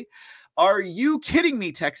 okay? Are you kidding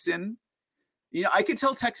me, Texan? You know, I can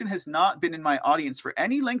tell Texan has not been in my audience for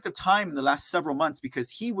any length of time in the last several months because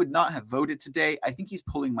he would not have voted today. I think he's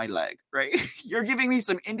pulling my leg, right? You're giving me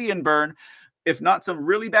some Indian burn, if not some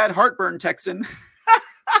really bad heartburn, Texan.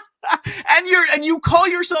 and you call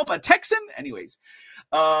yourself a Texan? Anyways,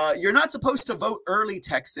 you're not supposed to vote early,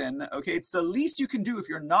 Texan. Okay, it's the least you can do if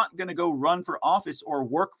you're not going to go run for office or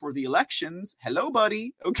work for the elections. Hello,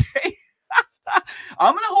 buddy. Okay,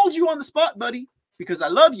 I'm going to hold you on the spot, buddy, because I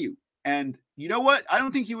love you. And you know what? I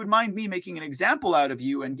don't think you would mind me making an example out of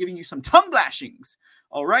you and giving you some tongue lashings.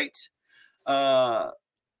 All right?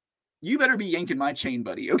 You better be yanking my chain,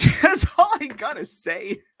 buddy. Okay, that's all I gotta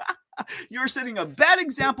say. You're setting a bad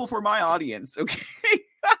example for my audience. Okay.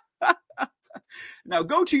 Now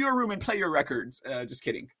go to your room and play your records. Just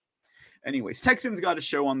kidding. Anyways, Texan's got a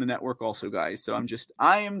show on the network also, guys. So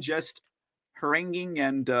I am just haranguing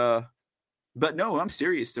and but no, I'm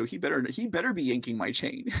serious though. He better be yanking my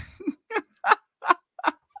chain.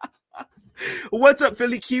 What's up,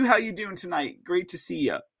 Philly Q? How you doing tonight? Great to see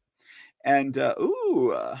you. And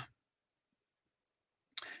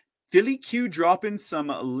Philly Q dropping some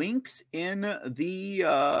links in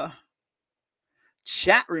the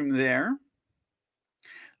chat room there.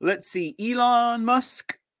 Let's see. Elon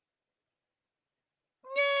Musk.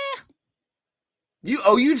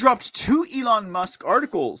 You dropped 2 Elon Musk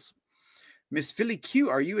articles. Miss Philly Q,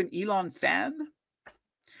 are you an Elon fan?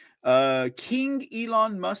 King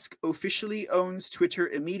Elon Musk officially owns Twitter,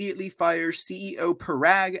 immediately fires CEO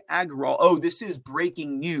Parag Agrawal. Oh, this is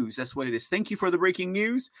breaking news. That's what it is. Thank you for the breaking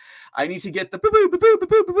news. I need to get the boo boo boo boo boo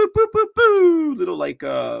boo boo boo boo boo little like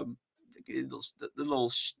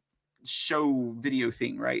little show video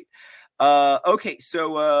thing, right? Okay,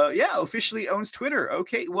 so yeah, officially owns Twitter.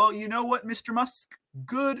 Okay, well, you know what, Mr. Musk?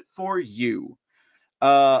 Good for you.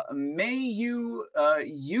 May you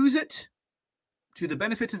use it to the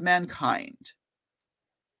benefit of mankind.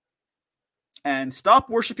 And stop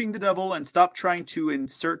worshiping the devil and stop trying to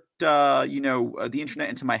insert, the internet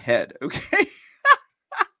into my head, okay?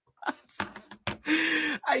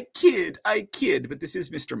 I kid, but this is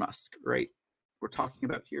Mr. Musk, right? We're talking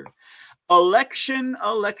about here. Election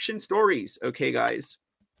stories, okay, guys?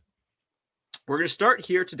 We're going to start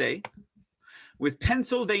here today with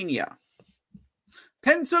Pennsylvania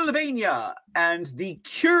and the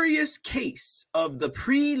curious case of the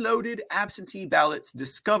preloaded absentee ballots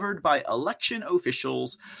discovered by election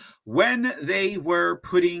officials when they were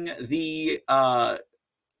putting the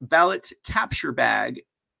ballot capture bag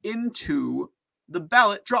into the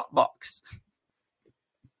ballot drop box.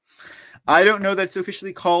 I don't know that it's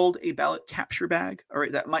officially called a ballot capture bag. All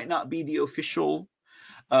right, that might not be the official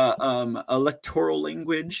electoral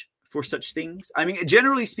language for such things. I mean,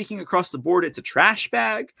 generally speaking, across the board, it's a trash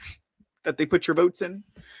bag that they put your votes in.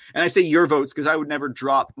 And I say your votes because I would never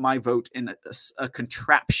drop my vote in a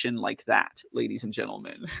contraption like that, ladies and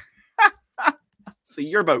gentlemen. So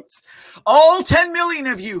your votes. All 10 million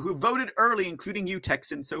of you who voted early, including you,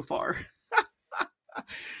 Texan, so far.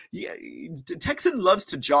 Yeah, Texan loves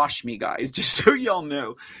to josh me, guys, just so y'all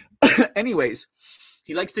know. Anyways,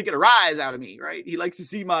 he likes to get a rise out of me, right? He likes to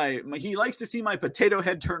see my potato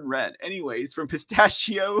head turn red. Anyways, from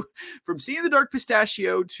seeing the dark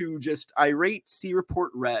pistachio to just irate C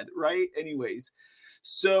report red, right? Anyways,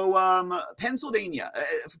 so Pennsylvania,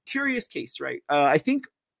 curious case, right? I think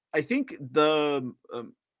the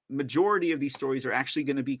majority of these stories are actually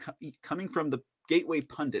going to be coming from the Gateway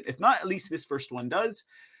Pundit. If not, at least this first one does.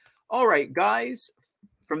 All right, guys,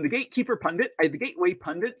 from the Gateway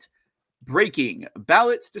Pundit. Breaking: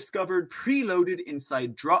 ballots discovered preloaded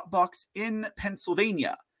inside Dropbox in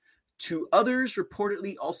Pennsylvania. 2 others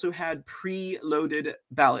reportedly also had preloaded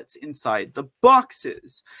ballots inside the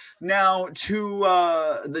boxes. Now, to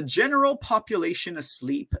the general population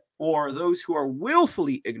asleep or those who are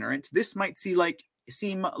willfully ignorant, this might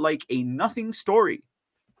seem like a nothing story.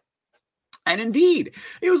 And indeed,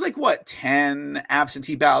 it was like, what, 10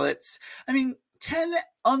 absentee ballots? I mean, 10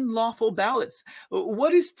 unlawful ballots.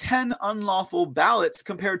 What is 10 unlawful ballots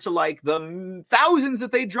compared to like the thousands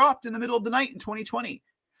that they dropped in the middle of the night in 2020?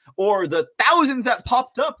 Or the thousands that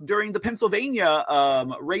popped up during the Pennsylvania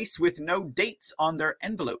race with no dates on their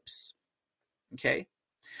envelopes? Okay.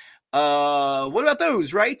 What about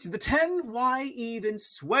those, right? The 10, why even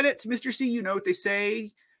sweat it? Mr. C, you know what they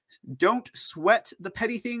say. Don't sweat the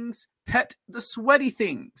petty things, pet the sweaty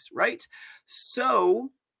things, right?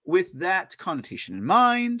 So with that connotation in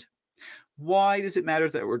mind, why does it matter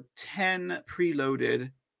that there were 10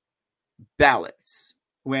 preloaded ballots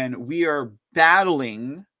when we are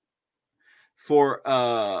battling for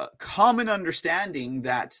a common understanding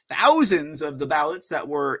that thousands of the ballots that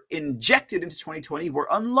were injected into 2020 were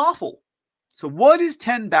unlawful? So what is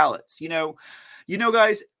 10 ballots? You know,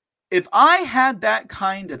 guys, if I had that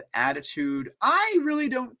kind of attitude, I really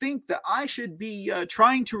don't think that I should be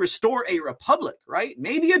trying to restore a republic, right?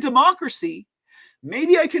 Maybe a democracy.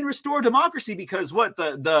 Maybe I can restore democracy because what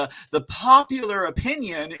the popular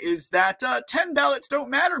opinion is that 10 ballots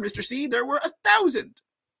don't matter, Mr. C. There were 1,000.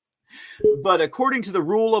 But according to the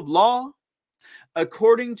rule of law,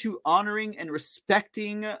 according to honoring and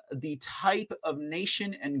respecting the type of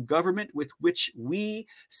nation and government with which we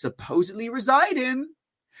supposedly reside in,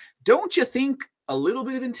 don't you think a little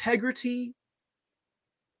bit of integrity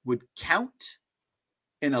would count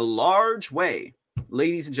in a large way?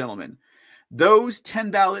 Ladies and gentlemen, those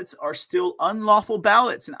 10 ballots are still unlawful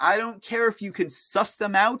ballots, and I don't care if you can suss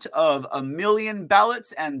them out of 1 million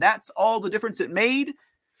ballots, and that's all the difference it made.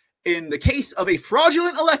 In the case of a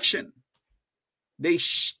fraudulent election, they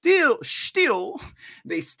still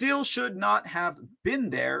should not have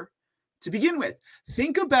been there to begin with.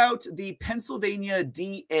 Think about the Pennsylvania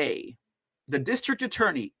DA, the district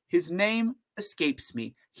attorney. His name escapes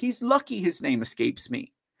me. He's lucky his name escapes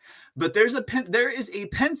me. But there is a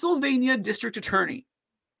Pennsylvania district attorney,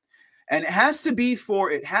 and it has to be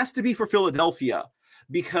for Philadelphia,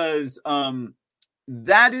 because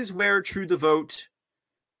that is where True the Vote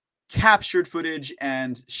captured footage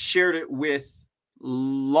and shared it with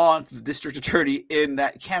the district attorney in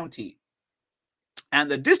that county. And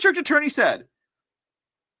the district attorney said,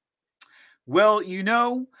 well, you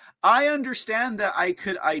know, I understand that I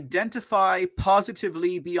could identify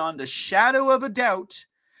positively beyond a shadow of a doubt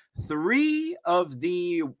 3 of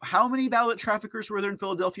the, how many ballot traffickers were there in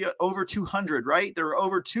Philadelphia? Over 200, right? There were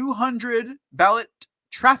over 200 ballot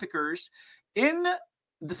traffickers in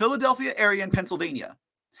the Philadelphia area in Pennsylvania.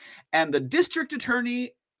 And the district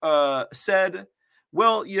attorney said,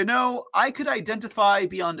 well, you know, I could identify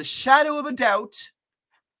beyond a shadow of a doubt,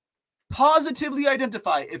 positively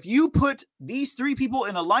identify. If you put these 3 people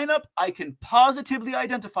in a lineup, I can positively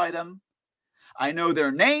identify them. I know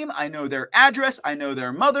their name, I know their address, I know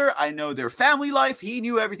their mother, I know their family life. He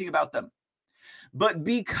knew everything about them. But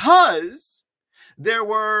because there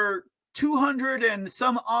were 200 and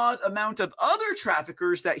some odd amount of other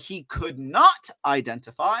traffickers that he could not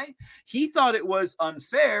identify, he thought it was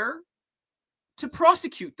unfair to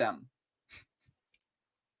prosecute them.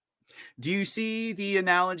 Do you see the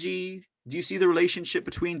analogy? Do you see the relationship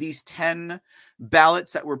between these 10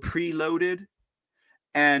 ballots that were preloaded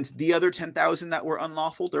and the other 10,000 that were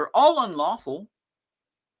unlawful? They're all unlawful.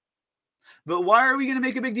 But why are we going to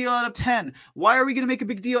make a big deal out of 10? Why are we going to make a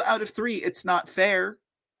big deal out of 3? It's not fair.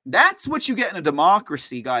 That's what you get in a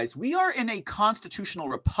democracy, guys. We are in a constitutional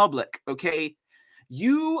republic, okay?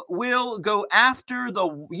 You will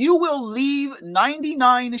leave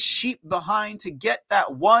 99 sheep behind to get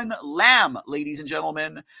that one lamb, ladies and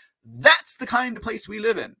gentlemen. That's the kind of place we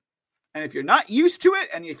live in. And if you're not used to it,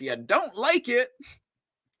 and if you don't like it,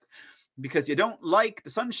 because you don't like the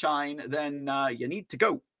sunshine, then you need to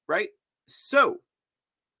go, right? So,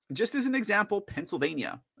 just as an example,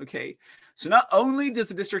 Pennsylvania, okay? So not only does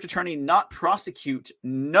the district attorney not prosecute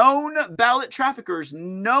known ballot traffickers,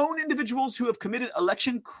 known individuals who have committed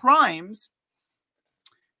election crimes,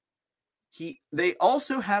 they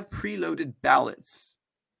also have preloaded ballots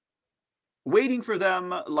waiting for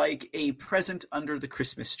them like a present under the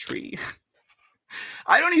Christmas tree.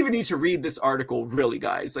 I don't even need to read this article, really,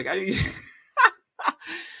 guys. Like,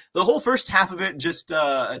 the whole first half of it just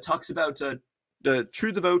talks about the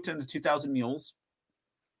True the Vote and the 2,000 Mules.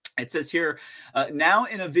 It says here, now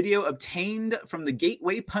in a video obtained from the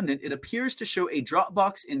Gateway Pundit, it appears to show a drop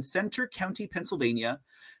box in Center County, Pennsylvania,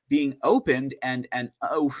 being opened and an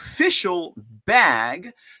official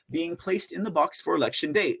bag being placed in the box for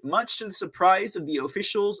election day. Much to the surprise of the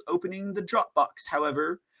officials opening the drop box,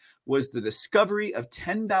 however, was the discovery of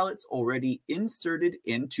 10 ballots already inserted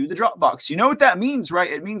into the drop box. You know what that means,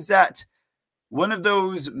 right? It means that one of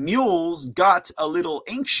those mules got a little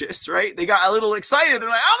anxious, right? They got a little excited. They're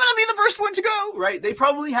like, I'm going to be the first one to go, right? They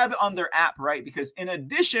probably have it on their app, right? Because in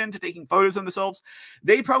addition to taking photos of themselves,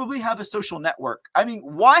 they probably have a social network. I mean,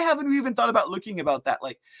 why haven't we even thought about looking about that?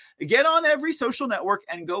 Like, get on every social network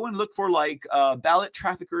and go and look for like Ballot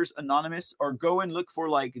Traffickers Anonymous, or go and look for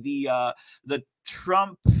like the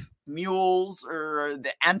Trump mules or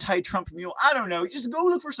the anti-Trump mule. I don't know. Just go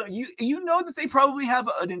look for some. You know that they probably have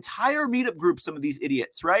an entire meetup group, some of these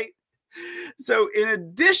idiots, right? So in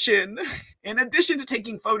addition to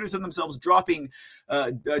taking photos of themselves dropping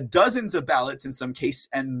dozens of ballots in some case,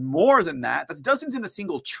 and more than that, that's dozens in a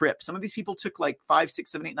single trip. Some of these people took like 5,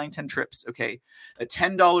 6, 7, 8, 9, 10 trips. Okay.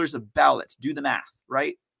 $10 a ballot. Do the math,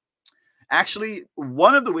 right? Actually,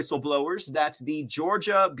 one of the whistleblowers that the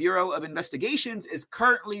Georgia Bureau of Investigations is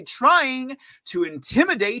currently trying to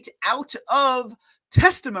intimidate out of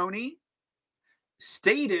testimony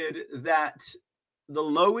stated that the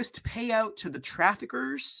lowest payout to the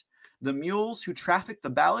traffickers, the mules who trafficked the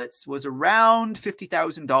ballots, was around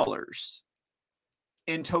 $50,000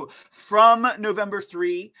 in total from November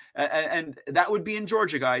 3. And that would be in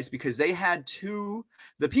Georgia, guys, because they had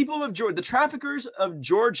the people of Georgia, the traffickers of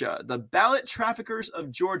Georgia, the ballot traffickers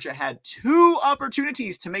of Georgia had 2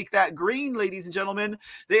 opportunities to make that green, ladies and gentlemen.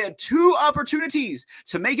 They had 2 opportunities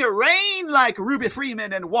to make it rain like Ruby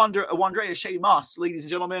Freeman and Wandrea Shea Moss, ladies and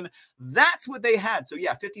gentlemen. That's what they had. So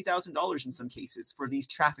yeah, $50,000 in some cases for these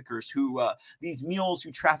traffickers these mules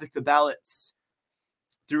who traffic the ballots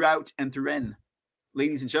throughout and through in.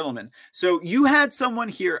 Ladies and gentlemen. So you had someone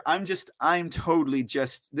here. I'm totally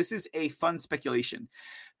just, this is a fun speculation.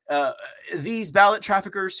 These ballot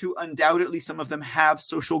traffickers who undoubtedly some of them have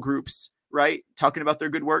social groups, right? Talking about their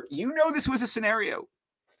good work. You know, this was a scenario.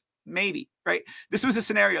 Maybe, right? This was a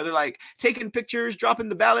scenario. They're like taking pictures, dropping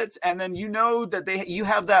the ballots, and then you know that you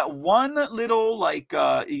have that one little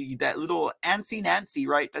that little antsy Nancy,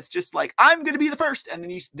 right? That's just like, I'm going to be the first, and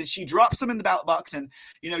then she drops them in the ballot box, and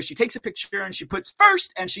she takes a picture and she puts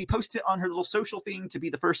first, and she posts it on her little social thing to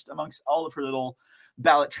be the first amongst all of her little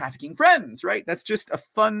ballot trafficking friends, right? That's just a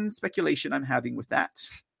fun speculation I'm having with that.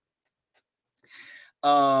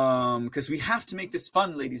 Because we have to make this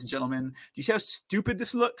fun, ladies and gentlemen. Do you see how stupid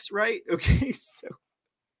this looks, right? Okay, so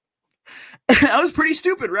that was pretty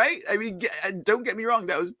stupid, right? I mean, don't get me wrong,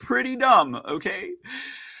 that was pretty dumb, okay?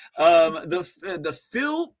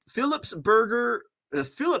 The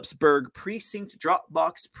Phillipsburg precinct drop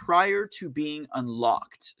box prior to being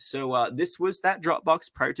unlocked. So this was that drop box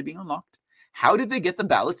prior to being unlocked. How did they get the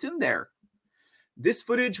ballots in there? This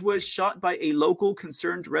footage was shot by a local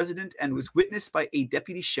concerned resident and was witnessed by a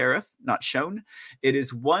deputy sheriff, not shown. It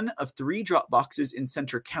is one of 3 drop boxes in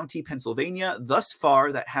Centre County, Pennsylvania, thus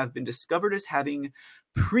far that have been discovered as having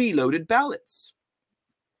preloaded ballots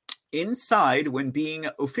inside when being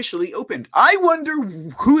officially opened. I wonder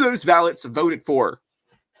who those ballots voted for,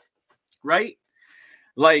 right?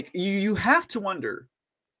 Like, you have to wonder.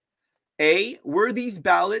 A, were these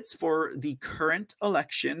ballots for the current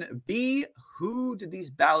election? B, who did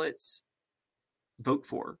these ballots vote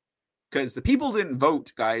for? Because the people didn't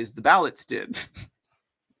vote, guys. The ballots did.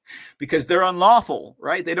 Because they're unlawful,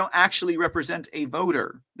 right? They don't actually represent a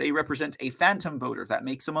voter. They represent a phantom voter. That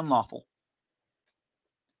makes them unlawful.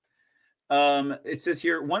 It says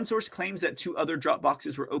here, one source claims that 2 other drop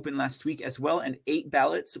boxes were opened last week as well, and 8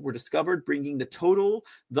 ballots were discovered, bringing the total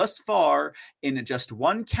thus far in just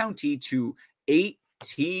one county to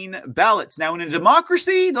 18 ballots. Now, in a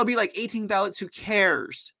democracy, there'll be like 18 ballots. Who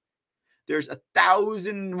cares? There's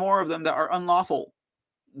 1,000 more of them that are unlawful.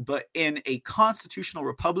 But in a constitutional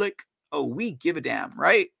republic, oh, we give a damn,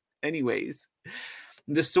 right? Anyways,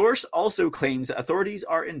 the source also claims that authorities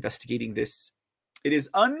are investigating this. It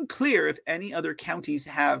is unclear if any other counties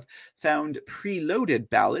have found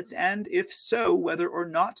preloaded ballots, and if so, whether or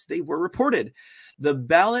not they were reported. The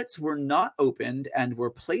ballots were not opened and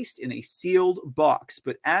were placed in a sealed box,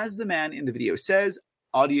 but as the man in the video says,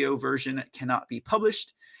 audio version cannot be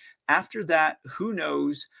published. After that, who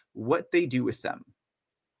knows what they do with them.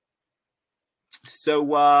 So,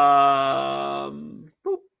 boop.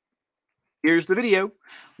 Here's the video.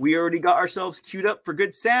 We already got ourselves queued up for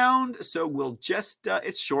good sound, so we'll just,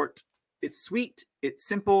 it's short, it's sweet, it's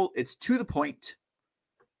simple, it's to the point.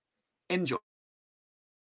 Enjoy.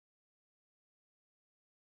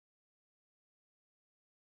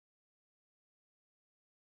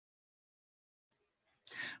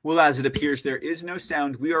 Well, as it appears there is no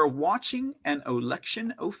sound, we are watching an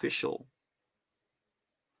election official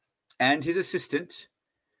and his assistant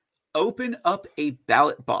open up a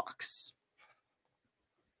ballot box.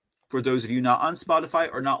 For those of you not on Spotify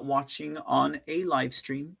or not watching on a live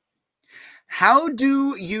stream, how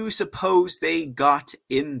do you suppose they got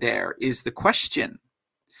in there is the question.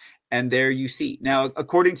 And there you see. Now,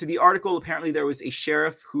 according to the article, apparently there was a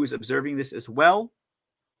sheriff who was observing this as well.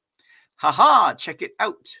 Haha, check it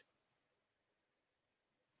out.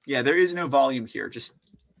 Yeah, there is no volume here, just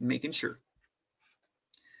making sure.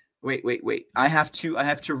 Wait. I have to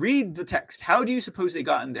read the text. How do you suppose they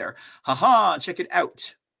got in there? Haha, check it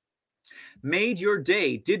out. Made your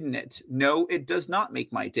day, didn't it? No, it does not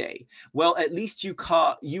make my day. Well, at least you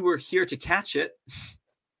were here to catch it.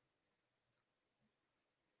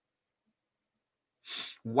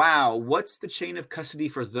 Wow, what's the chain of custody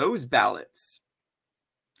for those ballots?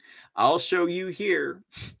 I'll show you here.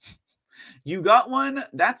 You got one?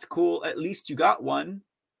 That's cool. At least you got one.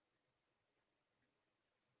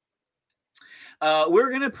 We're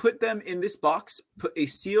going to put them in this box, put a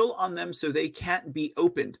seal on them so they can't be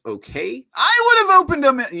opened, okay? I would have opened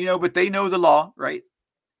them, but they know the law, right?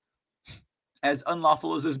 As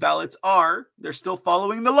unlawful as those ballots are, they're still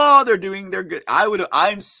following the law. They're doing their good.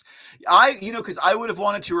 Because I would have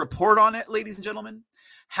wanted to report on it, ladies and gentlemen.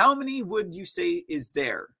 How many would you say is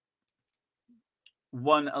there?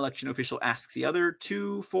 One election official asks the other.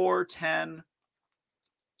 2, 4, 10.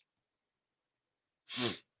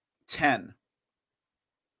 10.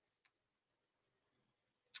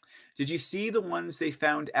 Did you see the ones they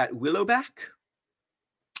found at Willowback?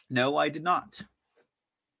 No, I did not.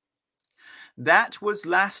 That was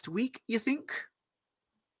last week, you think?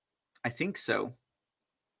 I think so.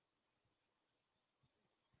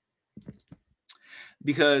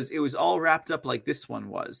 Because it was all wrapped up like this one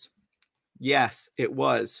was. Yes, it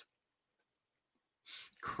was.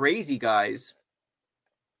 Crazy, guys.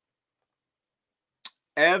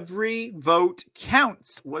 Every vote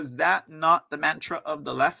counts. Was that not the mantra of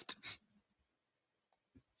the left?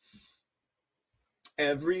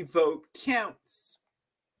 Every vote counts.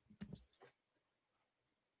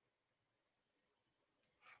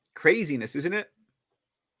 Craziness, isn't it?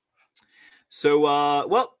 So,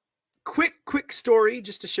 well, quick story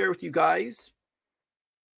just to share with you guys.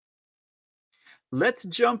 Let's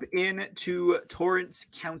jump into Torrance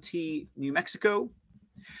County, New Mexico.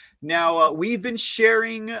 Now, we've been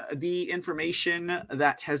sharing the information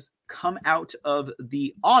that has come out of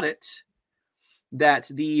the audit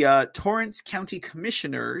that the Torrance County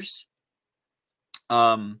commissioners,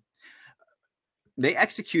 they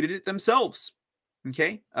executed it themselves.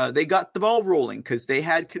 Okay, they got the ball rolling because they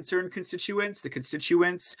had concerned constituents. The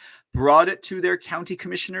constituents brought it to their county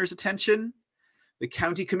commissioners' attention. The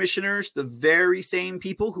county commissioners, the very same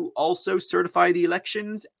people who also certify the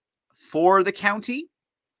elections for the county,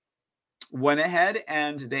 went ahead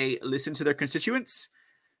and they listened to their constituents.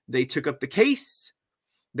 They took up the case.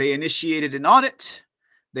 They initiated an audit.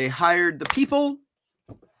 They hired the people.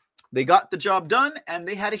 They got the job done, and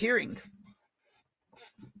they had a hearing.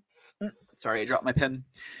 Sorry, I dropped my pen.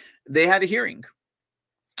 They had a hearing.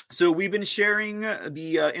 So we've been sharing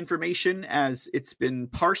the information as it's been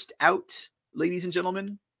parsed out, ladies and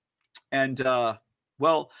gentlemen. And,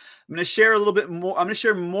 well, I'm going to share a little bit more. I'm going to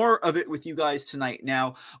share more of it with you guys tonight.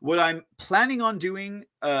 Now, what I'm planning on doing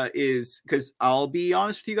is, because I'll be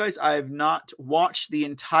honest with you guys, I have not watched the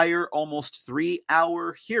entire almost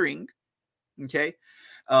 3-hour hearing. Okay.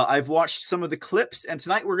 I've watched some of the clips, and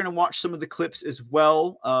tonight we're going to watch some of the clips as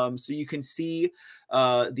well. So you can see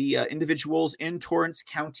the individuals in Torrance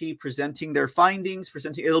County presenting their findings,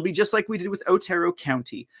 it'll be just like we did with Otero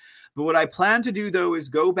County. But what I plan to do, though, is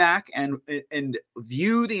go back and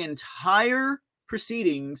view the entire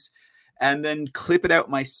proceedings and then clip it out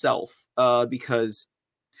myself because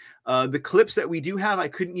the clips that we do have, I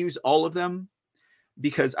couldn't use all of them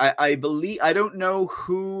because I don't know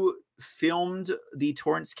who filmed the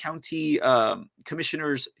Torrance County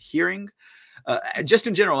commissioners hearing, just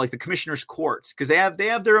in general, like the commissioners court, because they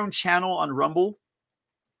have their own channel on Rumble,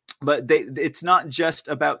 but it's not just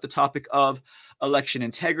about the topic of election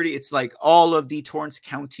integrity. It's like all of the Torrance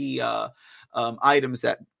County items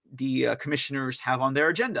that the commissioners have on their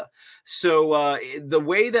agenda. So the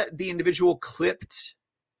way that the individual clipped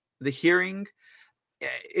the hearing,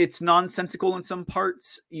 it's nonsensical in some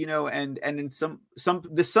parts, and in some of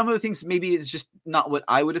the things, maybe it's just not what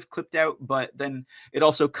I would have clipped out, but then it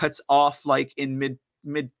also cuts off like in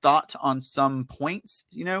mid thought on some points,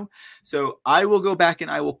 so I will go back and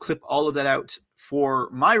I will clip all of that out for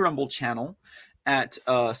my Rumble channel at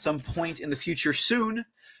some point in the future soon.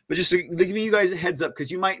 But just to give you guys a heads up, because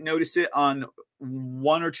you might notice it on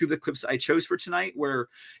one or two of the clips I chose for tonight where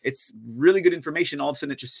it's really good information. All of a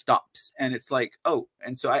sudden it just stops and it's like, oh,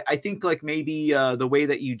 and so I think like maybe the way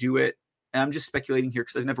that you do it, and I'm just speculating here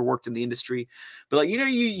because I've never worked in the industry, but like,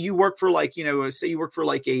 you work for like, say you work for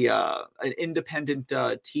like an independent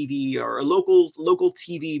TV or a local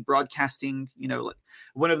TV broadcasting, like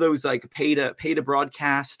one of those like pay to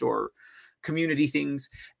broadcast or, community things,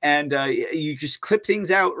 and you just clip things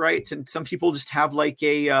out, right? And some people just have like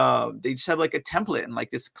a template, and like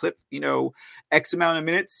this clip, X amount of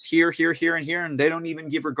minutes here, here, here, and here, and they don't even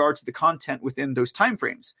give regard to the content within those time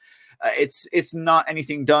frames. It's not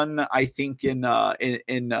anything done, I think, in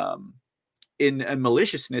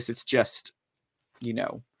maliciousness. It's just,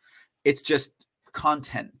 it's just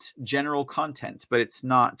content, general content, but it's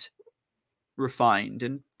not refined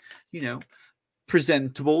and,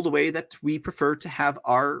 presentable the way that we prefer to have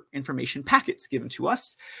our information packets given to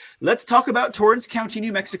us. Let's talk about Torrance County,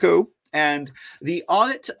 New Mexico, and the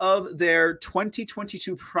audit of their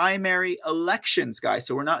 2022 primary elections, guys.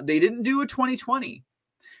 So they didn't do a 2020.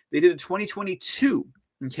 They did a 2022.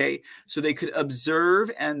 Okay. So they could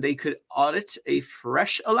observe and they could audit a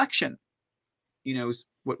fresh election.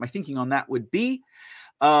 What my thinking on that would be.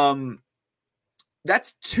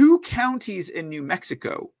 That's 2 counties in New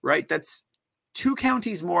Mexico, right? That's 2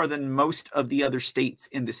 counties more than most of the other states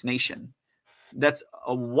in this nation. That's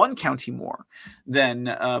 1 county more than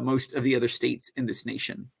most of the other states in this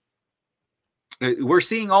nation. We're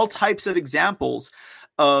seeing all types of examples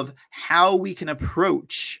of how we can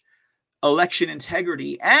approach election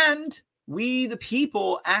integrity, and we, the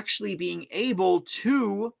people, actually being able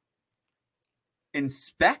to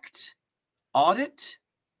inspect, audit,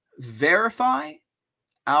 verify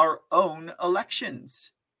our own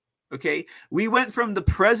elections. Okay, we went from the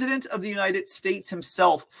President of the United States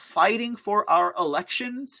himself fighting for our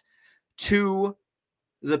elections to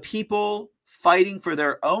the people fighting for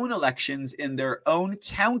their own elections in their own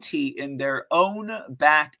county, in their own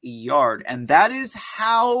backyard. And that is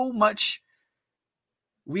how much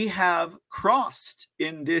we have crossed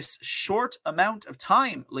in this short amount of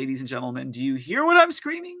time, ladies and gentlemen. Do you hear what I'm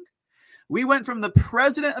screaming? We went from the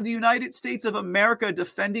President of the United States of America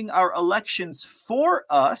defending our elections for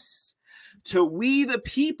us to we, the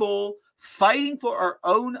people, fighting for our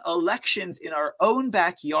own elections in our own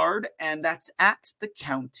backyard, and that's at the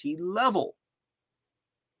county level.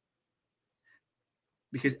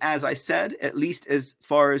 Because as I said, at least as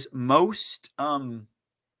far as most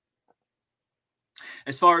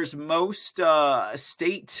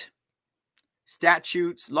state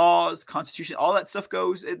statutes, laws, constitution, all that stuff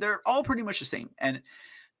goes, they're all pretty much the same. And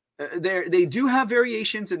they do have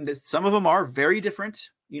variations, and some of them are very different,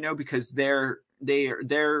 because their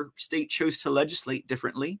state chose to legislate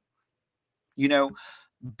differently,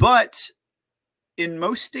 but in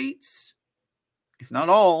most states, if not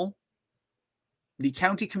all, the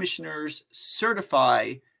county commissioners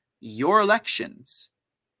certify your elections.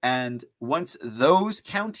 And once the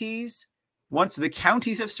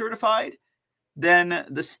counties have certified, then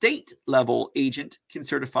the state level agent can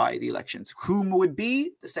certify the elections. Whom would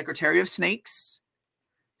be the Secretary of Snakes,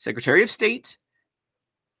 Secretary of State,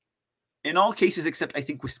 in all cases except, I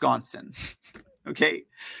think, Wisconsin. Okay.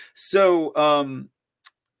 So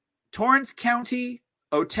Torrance County,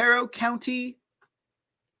 Otero County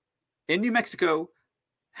in New Mexico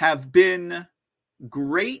have been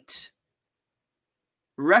great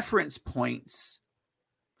reference points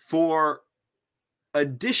for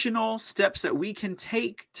additional steps that we can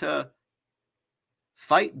take to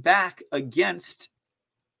fight back against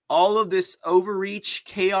all of this overreach,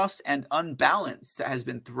 chaos, and unbalance that has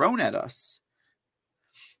been thrown at us.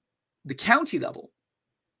 The county level.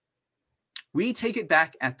 We take it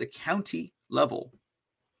back at the county level.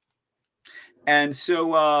 And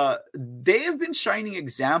so they have been shining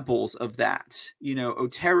examples of that,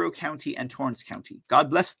 Otero County and Torrance County.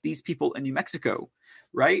 God bless these people in New Mexico,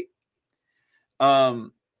 right?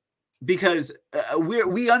 Because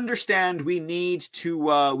we understand we need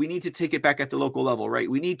to take it back at the local level, right?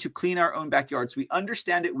 We need to clean our own backyards. We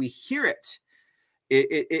understand it. We hear it.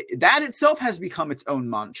 That itself has become its own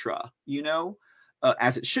mantra,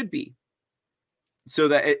 as it should be. So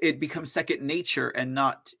that it becomes second nature and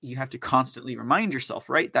not, you have to constantly remind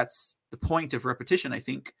yourself, right? That's the point of repetition, I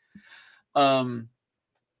think. But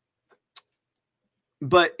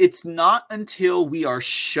it's not until we are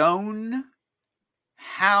shown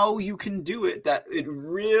how you can do it that it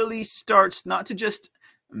really starts not to just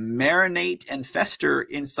marinate and fester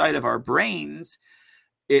inside of our brains.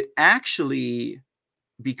 It actually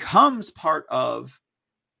becomes part of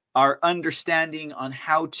our understanding on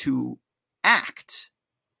how to act.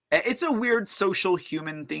 It's a weird social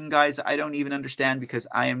human thing, guys. I don't even understand because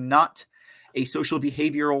I am not a social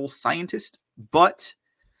behavioral scientist, but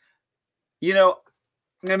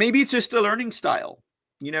maybe it's just a learning style.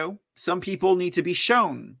 Some people need to be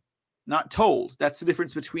shown, not told. That's the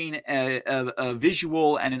difference between a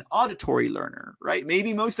visual and an auditory learner, right?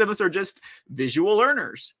 Maybe most of us are just visual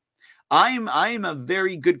learners. I'm a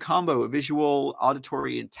very good combo of visual,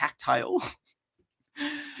 auditory, and tactile.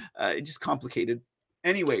 It's just complicated.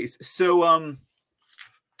 Anyways, so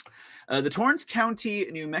the Torrance County,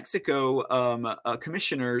 New Mexico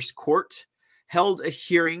Commissioner's Court held a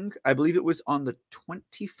hearing. I believe it was on the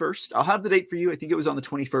 21st. I'll have the date for you. I think it was on the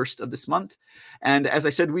 21st of this month. And as I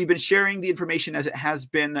said, we've been sharing the information as it has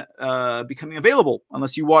been becoming available,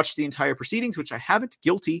 unless you watch the entire proceedings, which I haven't.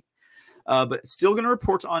 Guilty. But still going to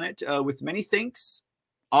report on it with many thanks,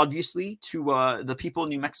 obviously, to the people in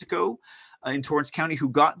New Mexico in Torrance County who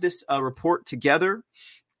got this report together,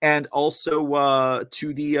 and also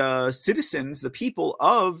to the citizens, the people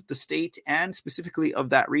of the state, and specifically of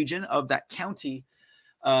that region, of that county,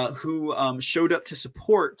 who showed up to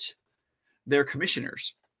support their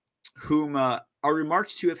commissioners, whom are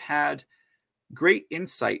remarked to have had great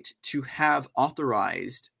insight to have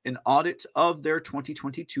authorized an audit of their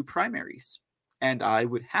 2022 primaries. And I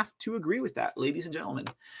would have to agree with that, ladies and gentlemen.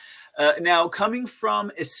 Now, coming from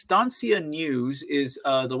Estancia News is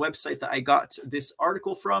the website that I got this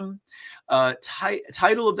article from.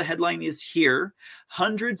 Title of the headline is here: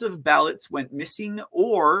 Hundreds of ballots went missing,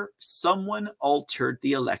 or someone altered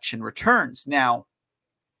the election returns. Now,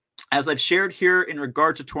 as I've shared here in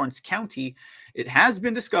regard to Torrance County, it has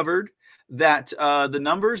been discovered that the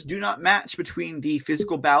numbers do not match between the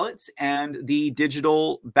physical ballots and the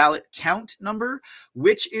digital ballot count number,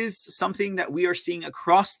 which is something that we are seeing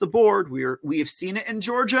across the board. We have seen it in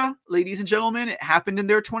Georgia, ladies and gentlemen. It happened in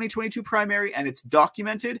their 2022 primary, and it's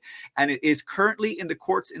documented, and it is currently in the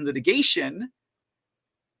courts in litigation,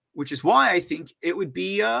 which is why I think it would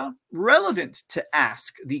be relevant to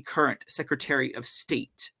ask the current Secretary of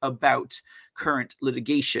State about current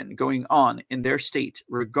litigation going on in their state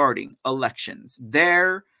regarding elections,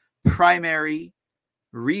 their primary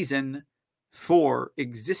reason for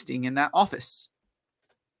existing in that office.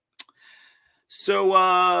 So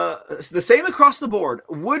the same across the board.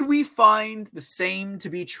 Would we find the same to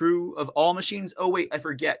be true of all machines? Oh, wait, I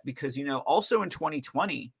forget, because, you know, also in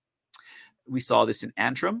 2020, we saw this in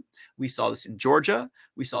Antrim. We saw this in Georgia.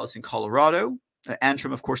 We saw this in Colorado.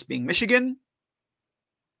 Antrim, of course, being Michigan.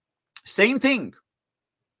 Same thing.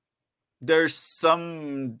 There's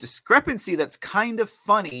some discrepancy that's kind of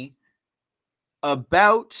funny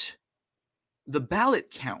about the ballot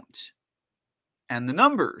count and the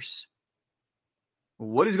numbers.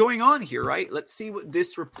 What is going on here, right? Let's see what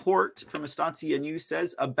this report from Estancia News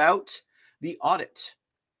says about the audit.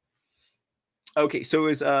 Okay, so it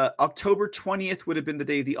was October 20th would have been the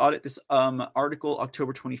day of the audit. This article,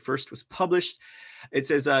 October 21st, was published. It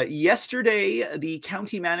says, yesterday, the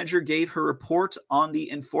county manager gave her report on the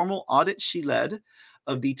informal audit she led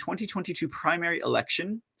of the 2022 primary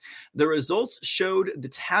election. The results showed the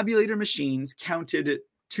tabulator machines counted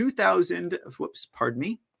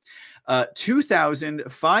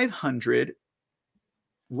 2,500.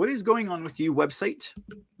 What is going on with you, website?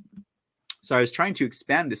 So I was trying to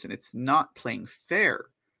expand this, and it's not playing fair.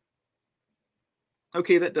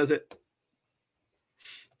 Okay, that does it.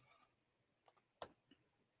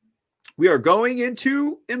 We are going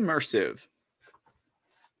into immersive.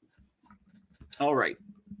 All right.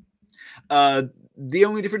 The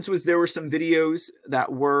only difference was there were some videos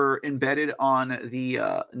that were embedded on the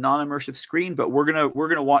non-immersive screen, but we're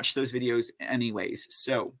gonna watch those videos anyways.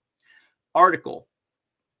 So, article.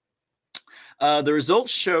 The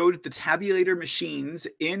results showed the tabulator machines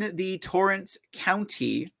in the Torrance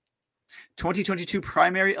County 2022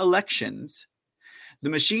 primary elections.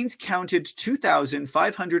 The machines counted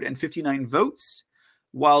 2,559 votes,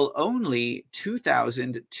 while only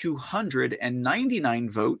 2,299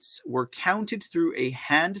 votes were counted through a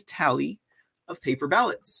hand tally of paper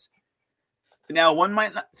ballots. Now, one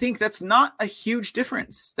might think that's not a huge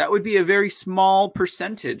difference. That would be a very small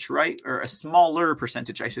percentage, right? Or a smaller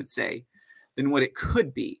percentage, I should say, than what it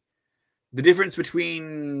could be. The difference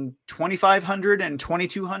between 2,500 and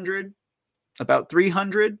 2,200, about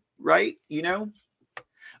 300, right? You know?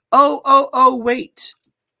 Oh, wait.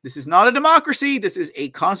 This is not a democracy. This is a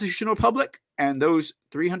constitutional republic, and those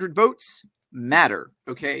 300 votes matter,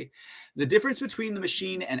 okay? The difference between the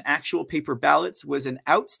machine and actual paper ballots was an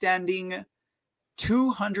outstanding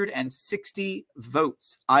 260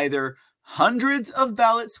 votes. Either hundreds of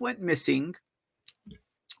ballots went missing,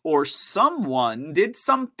 or someone did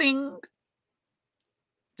something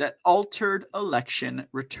that altered election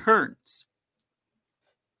returns.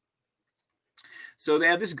 So they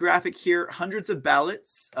have this graphic here, hundreds of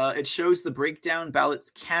ballots. It shows the breakdown: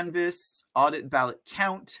 ballots canvass, audit ballot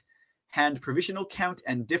count, hand provisional count,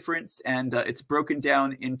 and difference. And it's broken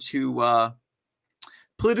down into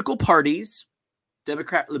political parties: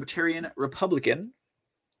 Democrat, Libertarian, Republican.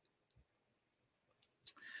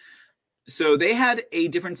 So they had a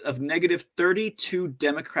difference of negative 32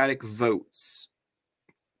 Democratic votes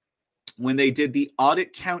when they did the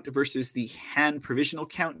audit count versus the hand provisional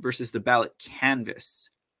count versus the ballot canvass.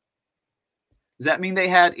 Does that mean they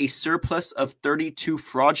had a surplus of 32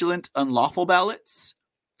 fraudulent, unlawful ballots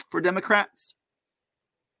for Democrats?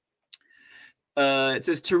 It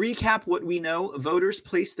says, to recap what we know, voters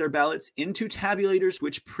placed their ballots into tabulators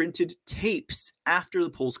which printed tapes after the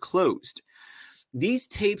polls closed. These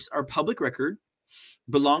tapes are public record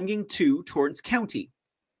belonging to Torrance County.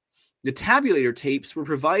 The tabulator tapes were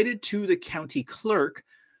provided to the county clerk,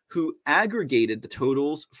 who aggregated the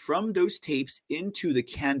totals from those tapes into the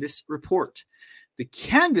canvass report. The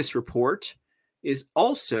canvass report is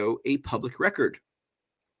also a public record.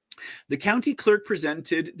 The county clerk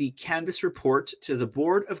presented the canvass report to the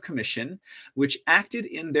Board of Commission, which acted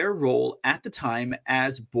in their role at the time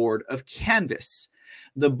as Board of Canvass.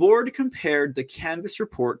 The board compared the canvass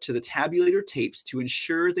report to the tabulator tapes to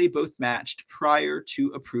ensure they both matched prior to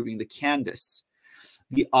approving the canvass.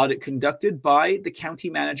 The audit conducted by the county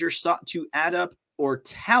manager sought to add up or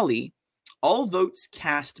tally all votes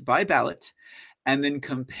cast by ballot and then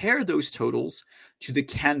compare those totals to the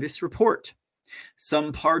canvass report.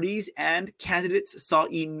 Some parties and candidates saw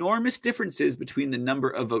enormous differences between the number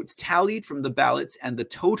of votes tallied from the ballots and the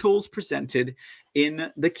totals presented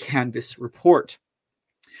in the canvass report.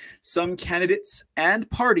 Some candidates and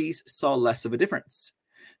parties saw less of a difference.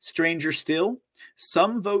 Stranger still,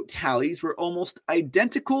 some vote tallies were almost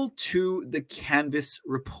identical to the canvass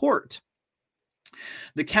report.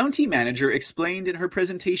 The county manager explained in her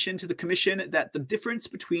presentation to the commission that the difference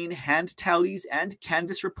between hand tallies and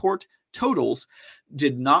canvass report totals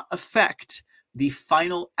did not affect the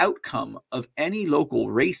final outcome of any local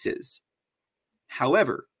races.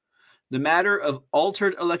 However, the matter of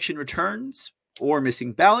altered election returns or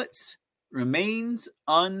missing ballots remains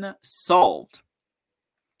unsolved.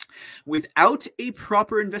 Without a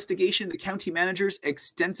proper investigation, the county manager's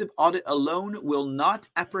extensive audit alone will not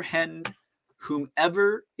apprehend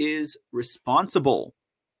whomever is responsible.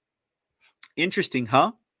 Interesting,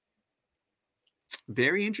 huh?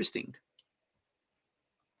 Very interesting.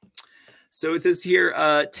 So it says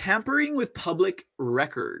here, tampering with public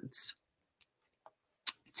records.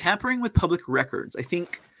 Tampering with public records. I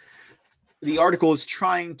think the article is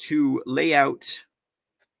trying to lay out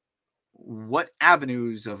what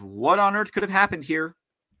avenues of what on earth could have happened here.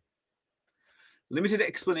 Limited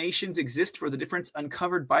explanations exist for the difference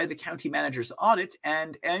uncovered by the county manager's audit,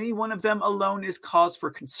 and any one of them alone is cause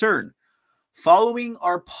for concern. Following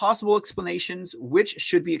are possible explanations which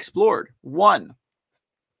should be explored. 1.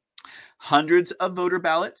 Hundreds of voter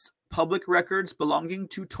ballots, public records belonging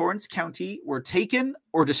to Torrance County, were taken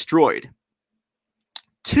or destroyed.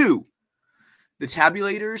 2. The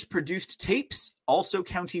tabulators produced tapes, also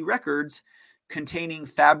county records, containing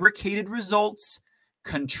fabricated results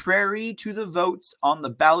contrary to the votes on the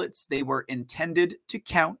ballots they were intended to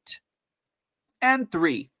count. And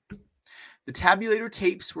 3. The tabulator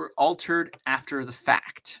tapes were altered after the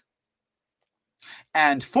fact.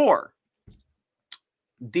 And 4.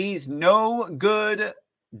 These no good,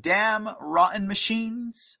 damn rotten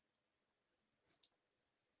machines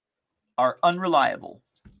are unreliable.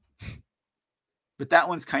 But that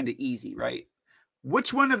one's kind of easy, right?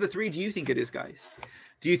 Which one of the 3 do you think it is, guys?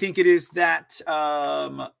 Do you think it is that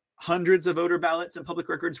hundreds of voter ballots and public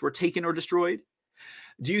records were taken or destroyed?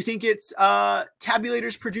 Do you think it's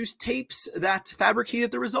tabulators produced tapes that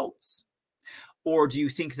fabricated the results? Or do you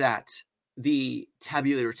think that the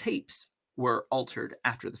tabulator tapes were altered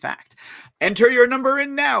after the fact? Enter your number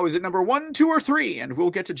in now. Is it number 1, 2, or 3? And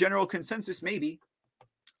we'll get to general consensus maybe.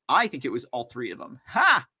 I think it was all 3 of them.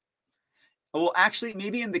 Ha! Well, actually,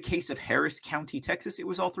 maybe in the case of Harris County, Texas, it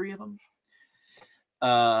was all 3 of them.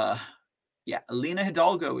 Yeah, Alina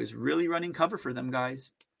Hidalgo is really running cover for them, guys.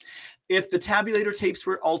 If the tabulator tapes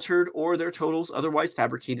were altered or their totals otherwise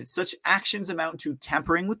fabricated, such actions amount to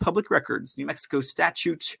tampering with public records. New Mexico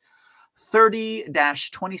Statute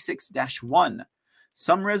 30-26-1.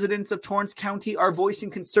 Some residents of Torrance County are voicing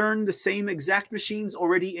concern the same exact machines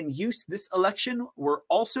already in use this election were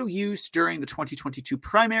also used during the 2022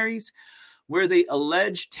 primaries, where they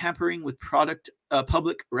allege tampering with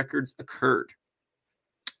public records occurred.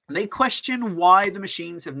 They question why the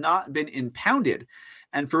machines have not been impounded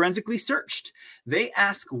and forensically searched. They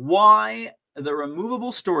ask why the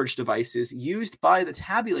removable storage devices used by the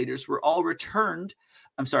tabulators were all turned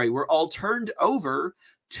over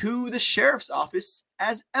to the sheriff's office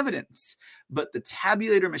as evidence, but the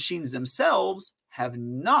tabulator machines themselves have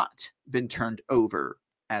not been turned over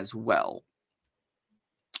as well.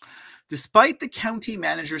 Despite the county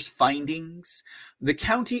manager's findings, the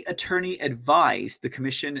county attorney advised the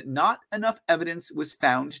commission not enough evidence was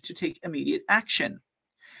found to take immediate action.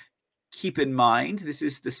 Keep in mind, this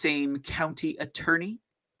is the same county attorney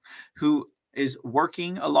who is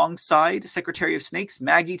working alongside Secretary of Snakes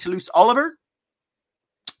Maggie Toulouse Oliver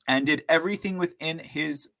and did everything within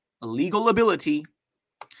his legal ability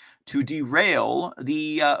to derail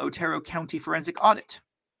the Otero County forensic audit.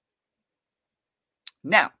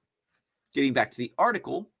 Now, getting back to the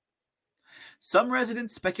article, some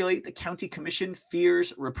residents speculate the county commission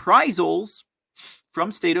fears reprisals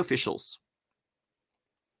from state officials,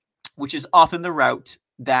 which is often the route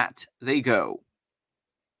that they go.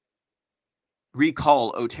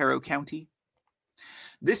 Recall Otero County.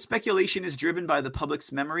 This speculation is driven by the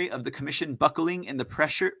public's memory of the commission buckling in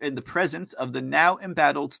the presence of the now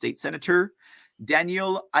embattled state senator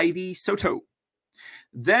Daniel Ivy Soto.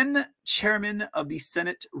 Then chairman of the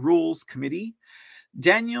Senate Rules Committee,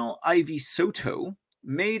 Daniel Ivy Soto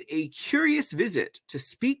made a curious visit to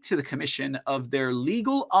speak to the commission of their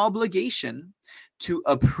legal obligation to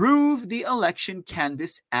approve the election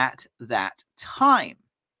canvass at that time.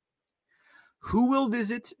 Who will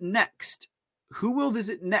visit next? Who will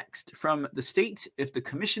visit next from the state if the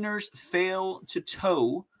commissioners fail to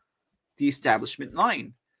toe the establishment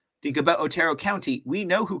line? Think about Otero County. We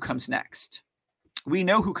know who comes next. We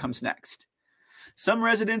know who comes next. Some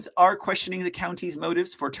residents are questioning the county's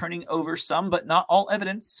motives for turning over some but not all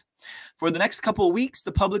evidence. For the next couple of weeks,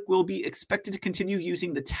 the public will be expected to continue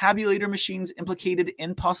using the tabulator machines implicated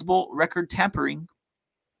in possible record tampering.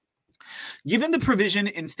 Given the provision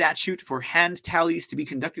in statute for hand tallies to be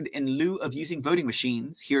conducted in lieu of using voting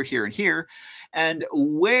machines, here, here, and here, and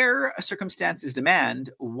where circumstances demand,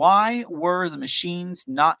 why were the machines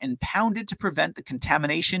not impounded to prevent the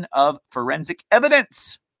contamination of forensic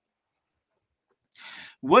evidence?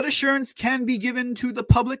 What assurance can be given to the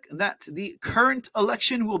public that the current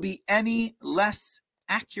election will be any less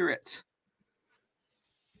accurate?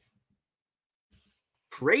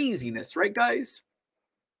 Craziness, right, guys?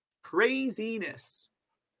 Craziness.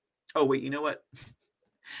 Oh, wait, you know what?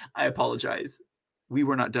 I apologize. We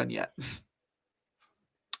were not done yet.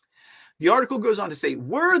 The article goes on to say,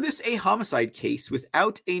 were this a homicide case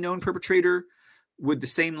without a known perpetrator, would the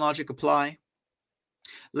same logic apply?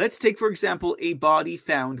 Let's take, for example, a body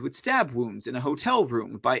found with stab wounds in a hotel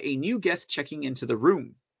room by a new guest checking into the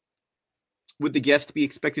room. Would the guest be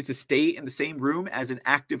expected to stay in the same room as an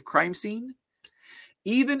active crime scene?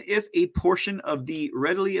 Even if a portion of the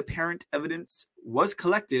readily apparent evidence was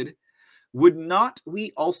collected, would not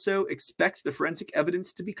we also expect the forensic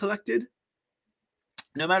evidence to be collected?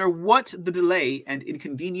 No matter what the delay and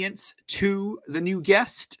inconvenience to the new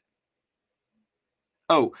guest?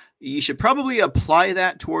 Oh, you should probably apply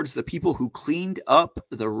that towards the people who cleaned up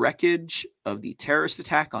the wreckage of the terrorist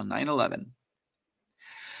attack on 9/11.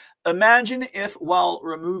 Imagine if, while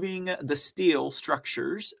removing the steel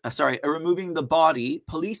structures, removing the body,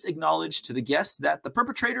 police acknowledged to the guests that the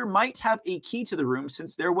perpetrator might have a key to the room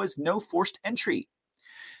since there was no forced entry.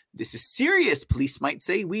 This is serious, police might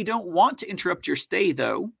say. We don't want to interrupt your stay,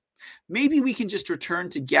 though. Maybe we can just return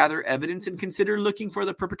to gather evidence and consider looking for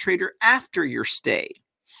the perpetrator after your stay.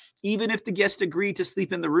 Even if the guest agreed to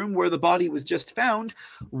sleep in the room where the body was just found,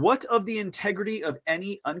 what of the integrity of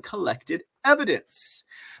any uncollected evidence?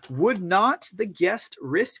 Would not the guest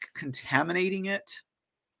risk contaminating it?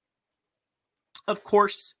 Of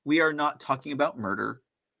course, we are not talking about murder.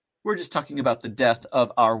 We're just talking about the death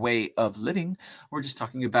of our way of living. We're just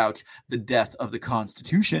talking about the death of the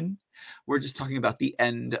Constitution. We're just talking about the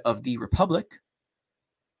end of the Republic.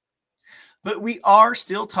 But we are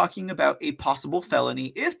still talking about a possible felony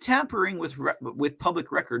if tampering with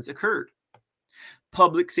public records occurred.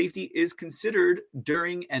 Public safety is considered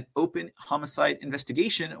during an open homicide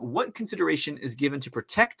investigation. What consideration is given to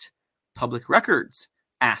protect public records?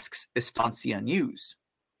 Asks Estancia News.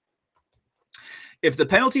 If the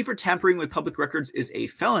penalty for tampering with public records is a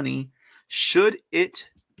felony, should it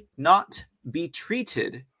not be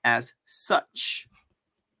treated as such?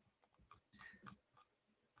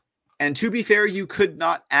 And to be fair, you could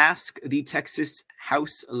not ask the Texas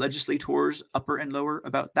House legislators, upper and lower,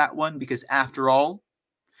 about that one, because after all,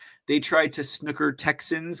 they tried to snooker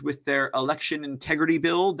Texans with their election integrity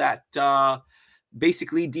bill that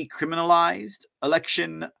basically decriminalized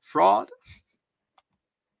election fraud.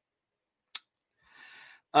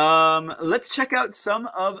 Let's check out some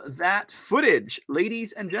of that footage,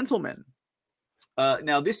 ladies and gentlemen.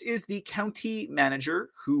 Now, this is the county manager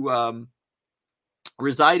who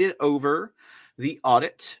resided over the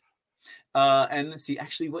audit. And let's see,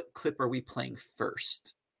 actually, what clip are we playing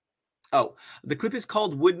first? Oh, the clip is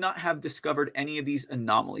called "Would Not Have Discovered Any of These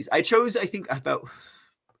Anomalies." I chose, I think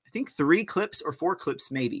 3 clips or 4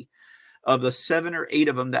 clips maybe of the 7 or 8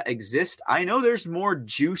 of them that exist. I know there's more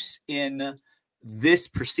juice in this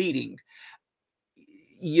proceeding.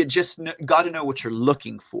 You just got to know what you're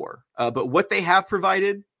looking for. But what they have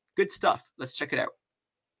provided, good stuff. Let's check it out.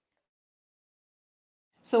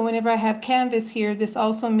 So whenever I have canvas here, this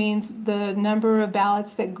also means the number of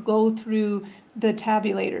ballots that go through the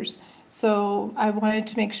tabulators. So I wanted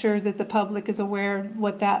to make sure that the public is aware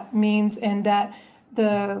what that means, and that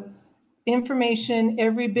the information,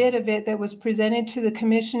 every bit of it that was presented to the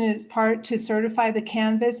commission as part to certify the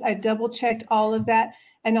canvas, I double checked all of that.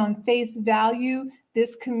 And on face value,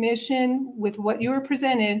 this commission, with what you were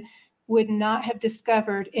presented, would not have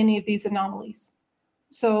discovered any of these anomalies.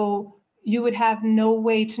 So you would have no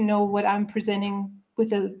way to know what I'm presenting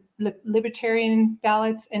with the Libertarian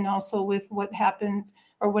ballots, and also with what happens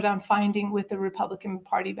or what I'm finding with the Republican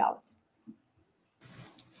Party ballots.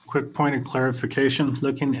 Quick point of clarification,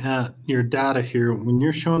 looking at your data here, when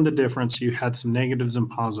you're showing the difference, you had some negatives and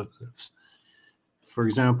positives. For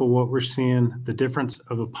example, what we're seeing, the difference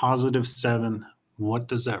of a +7, what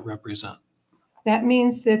does that represent? That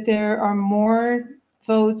means that there are more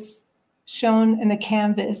votes shown in the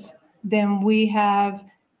canvas than we have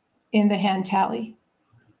in the hand tally.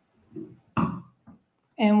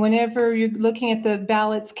 And whenever you're looking at the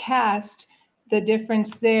ballots cast, the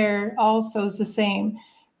difference there also is the same.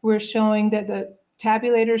 We're showing that the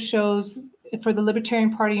tabulator shows, for the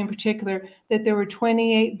Libertarian Party in particular, that there were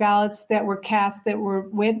 28 ballots that were cast that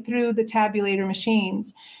went through the tabulator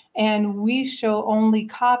machines. And we show only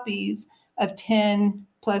copies of 10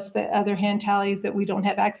 plus the other hand tallies that we don't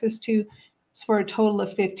have access to, for a total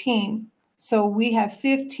of 15. So we have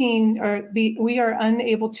 15, or we are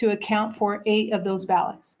unable to account for 8 of those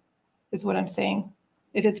ballots, is what I'm saying,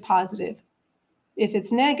 if it's positive. If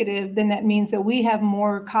it's negative, then that means that we have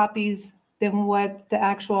more copies than what the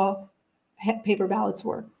actual paper ballots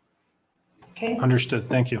were. Okay? Understood.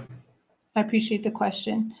 Thank you. I appreciate the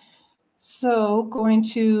question. So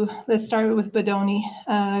let's start with Bedoni.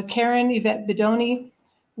 Karen Yvette Bedoni,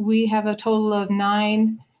 we have a total of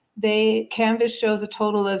 9. Canvas shows a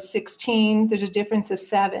total of 16. There's a difference of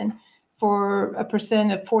 7 for a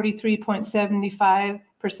percent of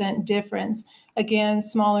 43.75% difference. Again,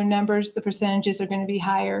 smaller numbers, the percentages are going to be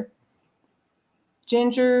higher.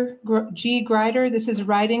 Ginger G. Grider, this is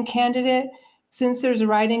write-in candidate. Since there's a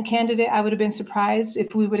write-in candidate, I would have been surprised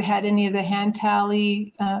if we would have had any of the hand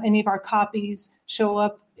tally, any of our copies show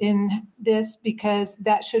up in this, because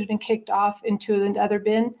that should have been kicked off into the other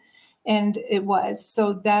bin. And it was.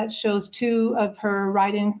 So that shows 2 of her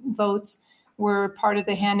write-in votes were part of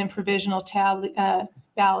the hand and provisional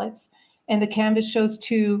ballots. And the canvas shows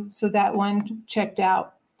 2, so that one checked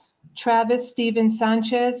out. Travis Steven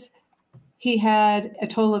Sanchez, he had a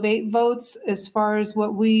total of 8 votes. As far as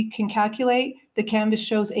what we can calculate, the canvas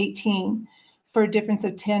shows 18 for a difference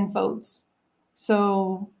of 10 votes.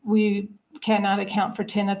 So we cannot account for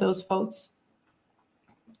 10 of those votes.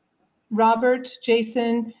 Robert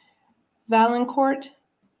Jason Valancourt,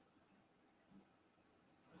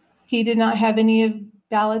 he did not have any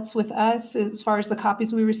ballots with us as far as the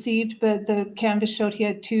copies we received, but the canvas showed he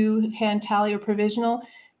had 2 hand tally or provisional.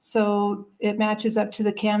 So it matches up to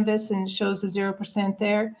the canvas and shows a 0%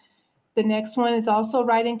 there. The next one is also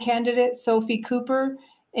write-in candidate, Sophie Cooper.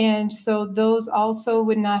 And so those also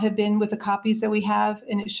would not have been with the copies that we have.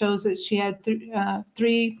 And it shows that she had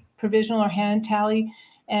 3 provisional or hand tally,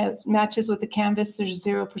 and it matches with the canvas. There's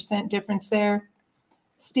 0% difference there.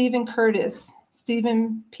 Stephen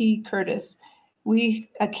P. Curtis. We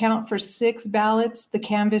account for 6 ballots.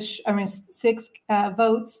 6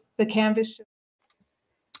 votes. The canvas.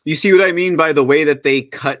 You see what I mean by the way that they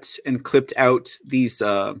cut and clipped out these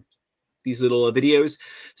little videos.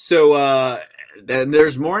 So then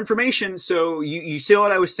there's more information. So you see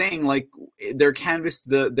what I was saying, like their canvas,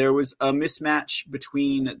 there was a mismatch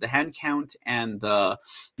between the hand count and the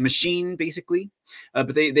machine, basically.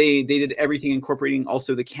 But they did everything incorporating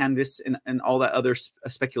also the canvas and all that other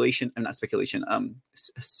specifications,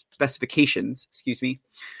 excuse me,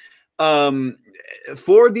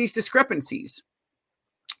 for these discrepancies.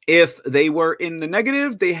 If they were in the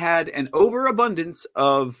negative, they had an overabundance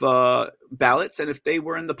of ballots. And if they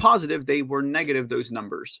were in the positive, they were negative those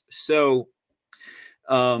numbers. So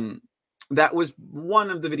that was one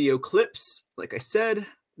of the video clips. Like I said,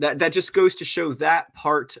 that just goes to show that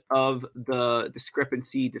part of the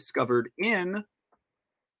discrepancy discovered in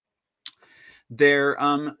their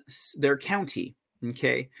county.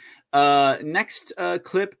 Okay. Next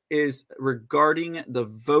clip is regarding the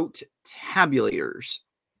vote tabulators.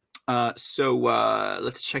 So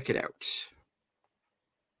let's check it out.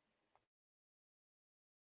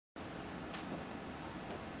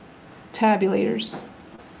 Tabulators.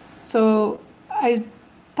 So I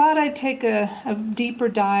thought I'd take a deeper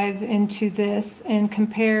dive into this and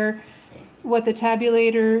compare what the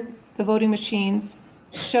tabulator, the voting machines,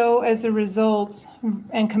 show as the results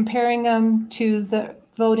and comparing them to the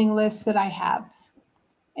voting lists that I have.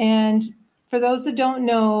 And for those that don't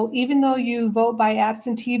know, even though you vote by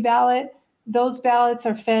absentee ballot, those ballots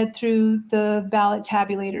are fed through the ballot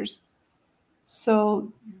tabulators.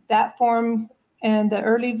 So that form and the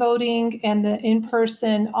early voting and the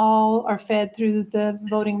in-person all are fed through the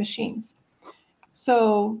voting machines.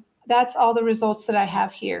 So that's all the results that I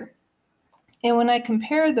have here. And when I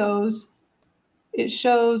compare those, it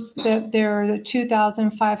shows that there are the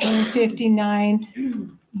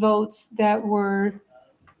 2,559 votes that were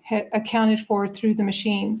accounted for through the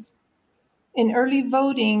machines. In early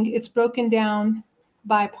voting, it's broken down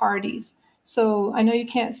by parties. So I know you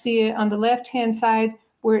can't see it on the left-hand side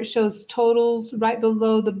where it shows totals right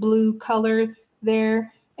below the blue color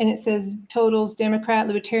there. And it says totals, Democrat,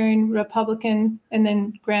 Libertarian, Republican, and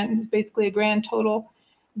then basically a grand total.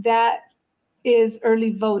 That is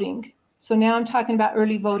early voting. So now I'm talking about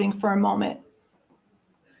early voting for a moment.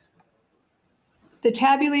 The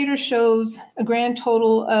tabulator shows a grand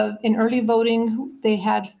total of, in early voting, they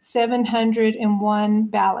had 701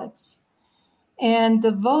 ballots. And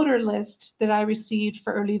the voter list that I received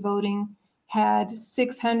for early voting had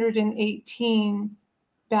 618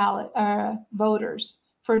 voters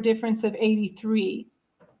for a difference of 83.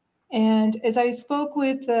 And as I spoke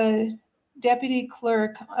with the deputy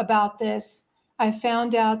clerk about this, I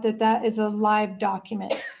found out that that is a live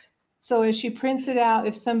document. So as she prints it out,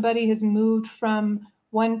 if somebody has moved from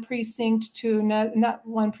one precinct to another, not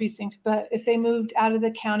one precinct, but if they moved out of the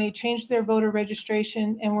county, changed their voter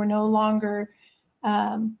registration and were no longer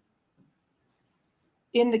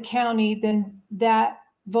in the county, then that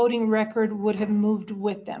voting record would have moved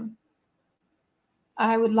with them.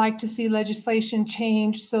 I would like to see legislation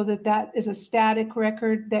change so that that is a static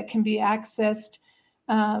record that can be accessed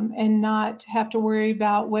and not have to worry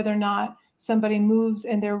about whether or not somebody moves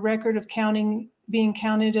and their record of being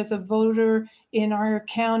counted as a voter in our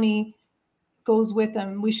county goes with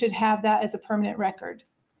them. We should have that as a permanent record.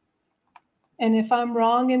 And if I'm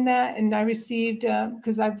wrong in that, and I received,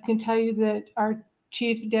 because I can tell you that our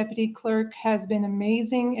chief deputy clerk has been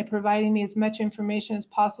amazing at providing me as much information as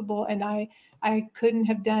possible, and I couldn't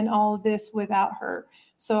have done all of this without her.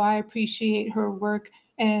 So I appreciate her work,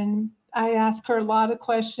 and I ask her a lot of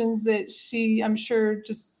questions that she, I'm sure,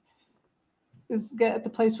 just is at the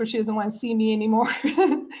place where she doesn't want to see me anymore.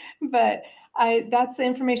 But that's the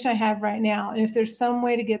information I have right now. And if there's some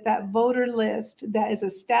way to get that voter list that is a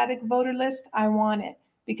static voter list, I want it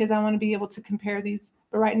because I want to be able to compare these.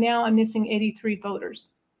 But right now I'm missing 83 voters.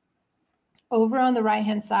 Over on the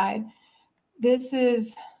right-hand side, this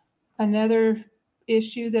is another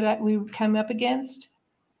issue that we come up against.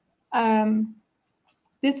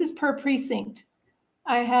 This is per precinct.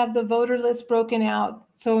 I have the voter list broken out.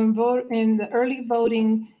 So in the early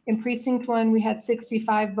voting in precinct 1, we had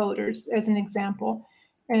 65 voters as an example.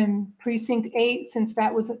 In precinct 8, since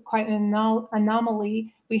that was quite an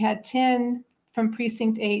anomaly, we had 10 from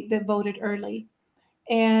precinct 8 that voted early.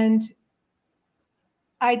 And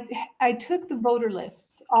I took the voter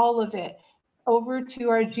lists, all of it, over to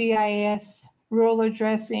our GIS rural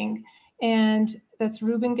addressing, and that's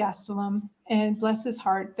Ruben Gastelum, and bless his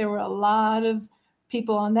heart, there were a lot of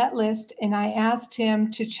people on that list, and I asked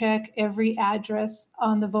him to check every address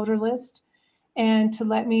on the voter list and to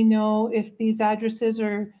let me know if these addresses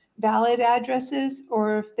are valid addresses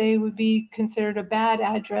or if they would be considered a bad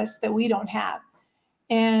address that we don't have.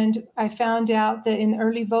 And I found out that in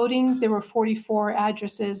early voting, there were 44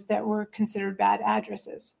 addresses that were considered bad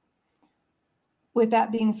addresses. With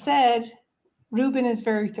that being said, Ruben is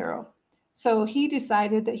very thorough. So he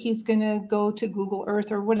decided that he's going to go to Google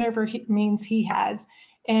Earth or whatever means he has.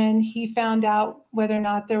 And he found out whether or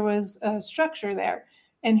not there was a structure there.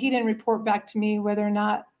 And he didn't report back to me whether or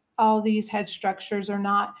not all these had structures or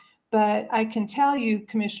not. But I can tell you,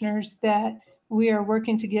 commissioners, that we are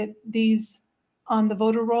working to get these on the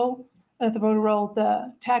voter roll,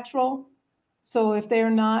 the tax roll. So if they're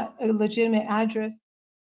not a legitimate address.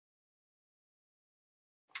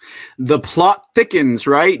 The plot thickens,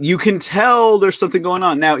 right? You can tell there's something going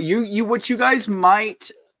on. Now, what you guys might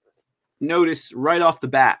notice right off the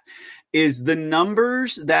bat is the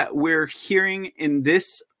numbers that we're hearing in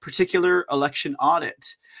this particular election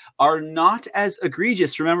audit are not as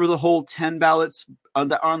egregious. Remember the whole 10 ballots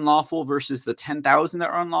that are unlawful versus the 10,000 that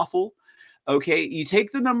are unlawful? Okay, you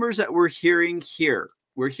take the numbers that we're hearing here.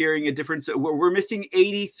 We're hearing a difference. We're missing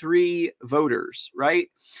 83 voters, right?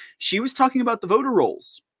 She was talking about the voter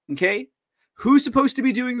rolls. Okay, who's supposed to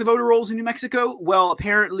be doing the voter rolls in New Mexico? Well,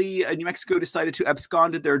 apparently New Mexico decided to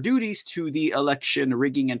abscond their duties to the Election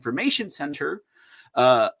Rigging Information Center,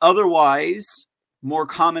 otherwise more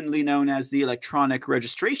commonly known as the Electronic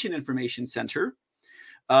Registration Information Center,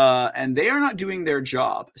 and they are not doing their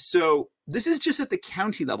job. So this is just at the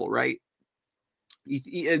county level, right?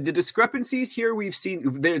 The discrepancies here we've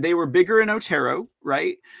seen, they were bigger in Otero,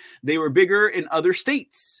 right? They were bigger in other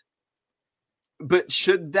states. But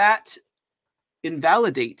should that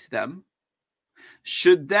invalidate them?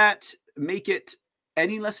 Should that make it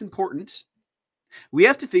any less important? We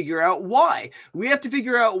have to figure out why. We have to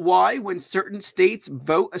figure out why when certain states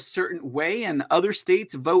vote a certain way and other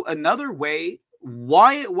states vote another way,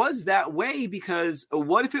 why it was that way. Because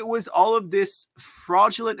what if it was all of this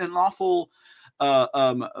fraudulent and lawful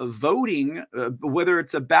voting, whether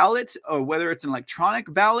it's a ballot or whether it's an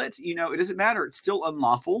electronic ballot, it doesn't matter. It's still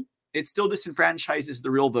unlawful. It still disenfranchises the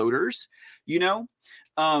real voters,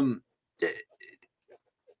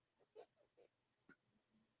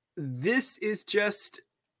 this is just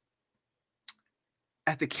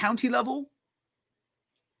at the county level.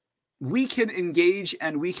 We can engage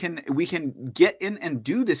and we can get in and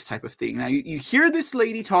do this type of thing. Now you hear this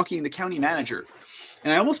lady talking, the county manager,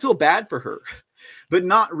 and I almost feel bad for her, but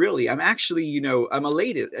not really. I'm actually, I'm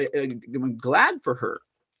elated. I'm glad for her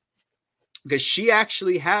because she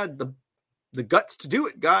actually had the guts to do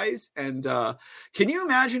it, guys. And can you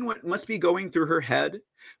imagine what must be going through her head?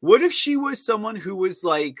 What if she was someone who was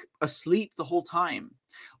like asleep the whole time?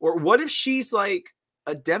 Or what if she's like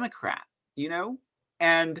a Democrat,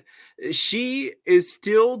 and she is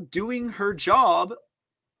still doing her job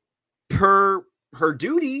per her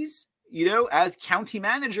duties, as county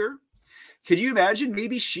manager? Could you imagine?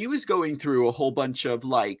 Maybe she was going through a whole bunch of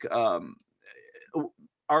like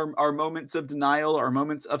our moments of denial, our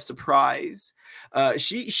moments of surprise.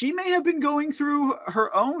 She may have been going through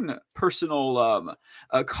her own personal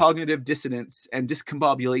cognitive dissonance and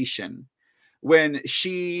discombobulation when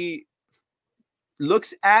she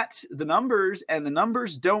looks at the numbers and the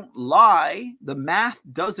numbers don't lie. The math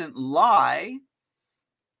doesn't lie.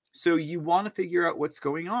 So you want to figure out what's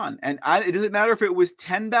going on. And it doesn't matter if it was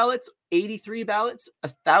 10 ballots, 83 ballots,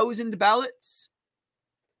 1,000 ballots.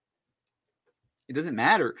 It doesn't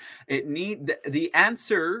matter. The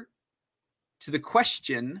answer to the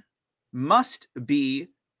question must be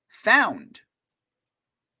found,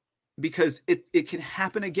 because it can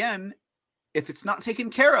happen again if it's not taken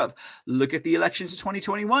care of. Look at the elections of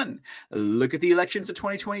 2021. Look at the elections of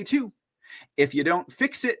 2022. If you don't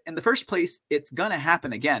fix it in the first place, it's going to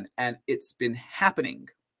happen again. And it's been happening.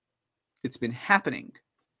 It's been happening.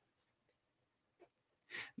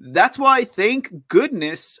 That's why, thank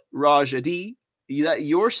goodness, Rajadi, that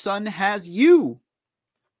your son has you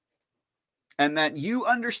and that you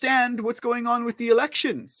understand what's going on with the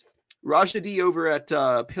elections. Rajadi over at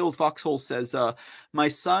Pilled Foxhole says, my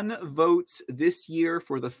son votes this year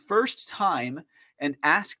for the first time and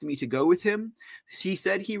asked me to go with him. He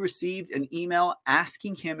said he received an email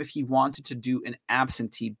asking him if he wanted to do an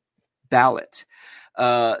absentee ballot.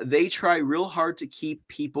 They try real hard to keep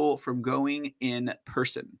people from going in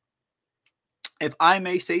person. If I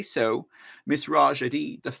may say so, Miss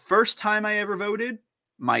Rajadi, the first time I ever voted,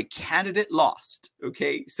 my candidate lost.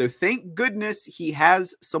 Okay, so thank goodness he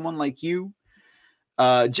has someone like you,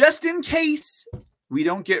 just in case we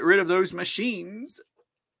don't get rid of those machines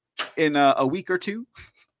in a week or two.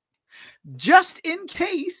 Just in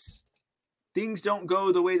case things don't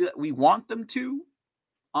go the way that we want them to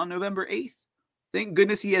on November 8th. Thank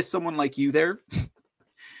goodness he has someone like you there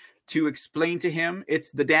to explain to him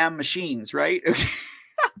it's the damn machines, right?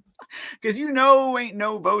 Because ain't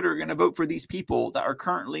no voter going to vote for these people that are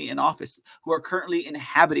currently in office, who are currently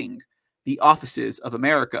inhabiting the offices of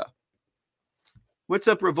America. What's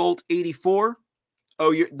up, Revolt 84?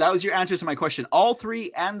 Oh, that was your answer to my question. All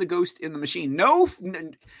three and the ghost in the machine. No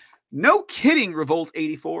kidding, Revolt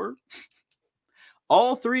 84.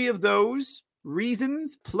 All three of those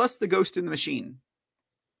reasons plus the ghost in the machine.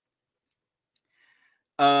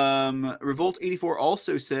 Revolt 84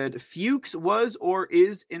 also said Fuchs was or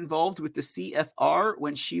is involved with the CFR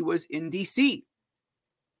when she was in DC.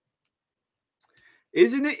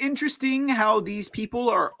 Isn't it interesting how these people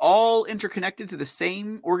are all interconnected to the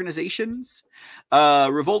same organizations?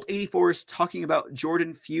 Revolt 84 is talking about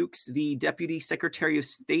Jordan Fuchs, the Deputy Secretary of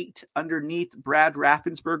State underneath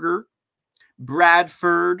Bradford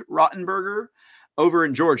Rottenberger over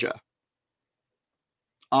in Georgia.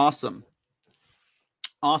 Awesome.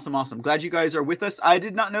 Awesome. Glad you guys are with us. I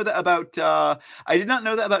did not know that about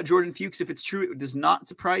Jordan Fuchs. If it's true, it does not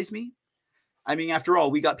surprise me. I mean, after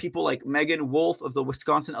all, we got people like Megan Wolf of the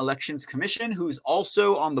Wisconsin Elections Commission, who's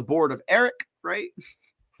also on the board of ERIC, right?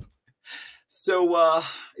 So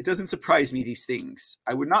it doesn't surprise me, these things.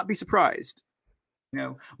 I would not be surprised. You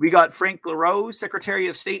know, we got Frank LaRose, Secretary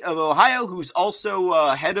of State of Ohio, who's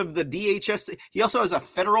also head of the DHS. He also has a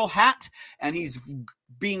federal hat, and he's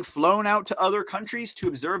being flown out to other countries to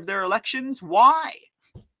observe their elections. Why?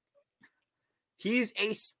 He's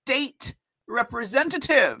a state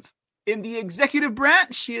representative in the executive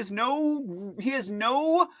branch. He has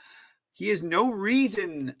no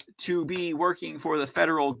reason to be working for the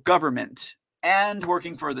federal government and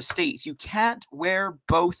working for the states. You can't wear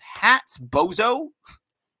both hats, bozo.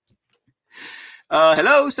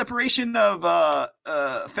 Hello, separation of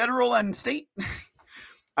federal and state.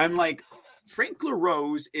 I'm like, Frank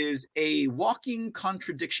LaRose is a walking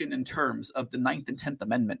contradiction in terms of the 9th and 10th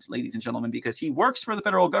Amendment, ladies and gentlemen, because he works for the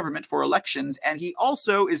federal government for elections, and he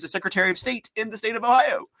also is the Secretary of State in the state of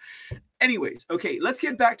Ohio. Anyways, okay, let's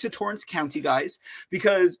get back to Torrance County, guys,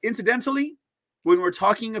 because incidentally, when we're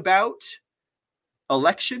talking about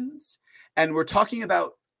elections, and we're talking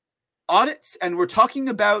about audits, and we're talking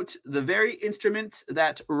about the very instruments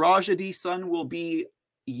that Rajadi Sun will be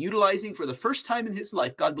utilizing for the first time in his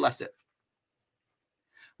life, God bless it.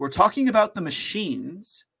 We're talking about the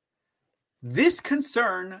machines. This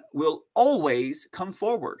concern will always come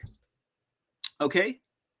forward. Okay?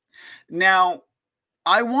 Now,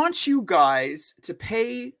 I want you guys to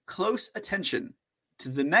pay close attention to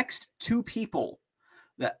the next two people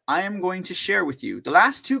that I am going to share with you. The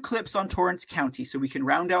last two clips on Torrance County, so we can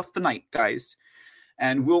round off the night, guys.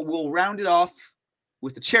 And we'll round it off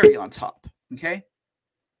with the cherry on top. Okay?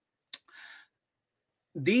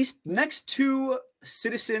 These next two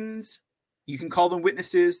citizens, you can call them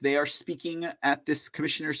witnesses. They are speaking at this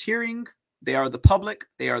commissioner's hearing. They are the public.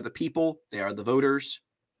 They are the people. They are the voters.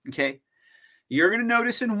 Okay? You're going to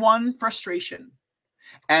notice in one frustration.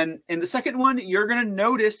 And in the second one, you're going to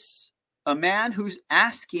notice a man who's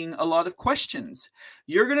asking a lot of questions.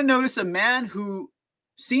 You're going to notice a man who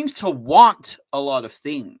seems to want a lot of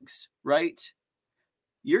things, right?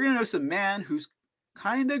 You're going to notice a man who's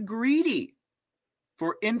kind of greedy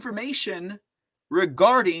for information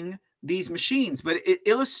regarding these machines, but it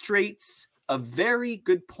illustrates a very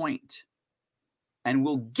good point. And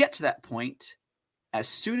we'll get to that point as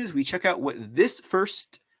soon as we check out what this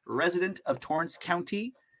first resident of Torrance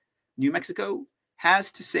County, New Mexico,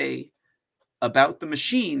 has to say about the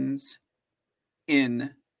machines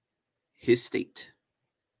in his state.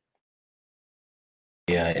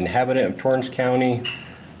 Yeah, inhabitant of Torrance County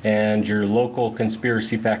and your local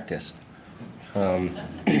conspiracy factist.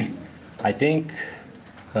 I think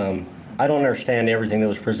I don't understand everything that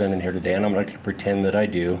was presented here today, and I'm not going to pretend that I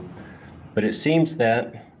do, but it seems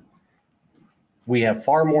that we have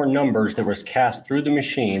far more numbers that was cast through the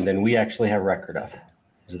machine than we actually have record of.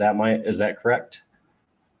 Is that correct?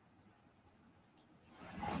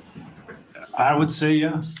 I would say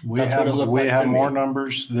yes. We have more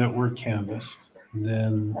numbers that were canvassed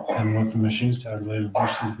than what the machines tabulated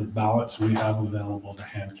versus the ballots we have available to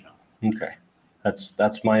hand count. Okay.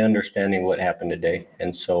 That's my understanding of what happened today.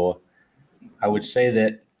 And so I would say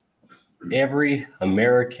that every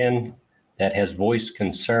American that has voiced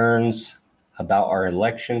concerns about our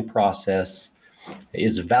election process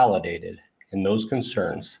is validated in those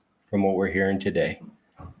concerns from what we're hearing today.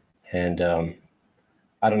 And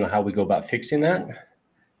I don't know how we go about fixing that,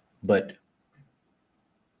 but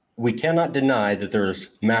we cannot deny that there's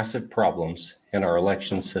massive problems in our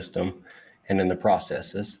election system and in the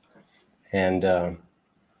processes. And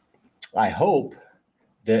I hope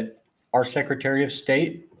that our Secretary of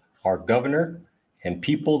State, our governor, and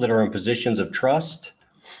people that are in positions of trust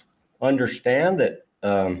understand that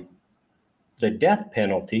the death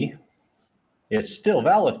penalty is still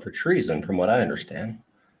valid for treason, from what I understand.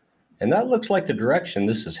 And that looks like the direction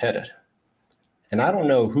this is headed. And I don't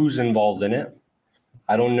know who's involved in it.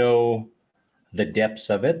 I don't know the depths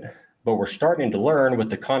of it, but we're starting to learn with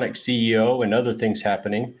the Connick CEO and other things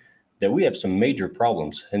happening that we have some major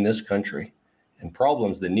problems in this country, and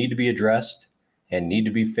problems that need to be addressed and need to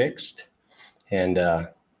be fixed. And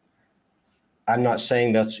I'm not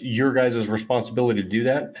saying that's your guys' responsibility to do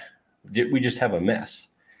that. We just have a mess.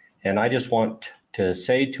 And I just want to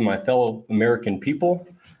say to my fellow American people,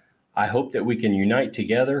 I hope that we can unite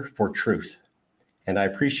together for truth. And I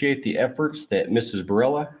appreciate the efforts that Mrs.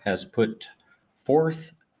 Barella has put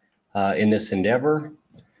forth in this endeavor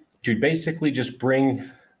to basically just bring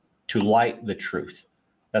to light the truth.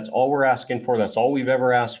 That's all we're asking for. That's all we've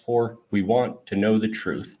ever asked for. We want to know the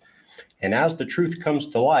truth. And as the truth comes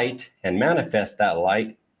to light and manifests that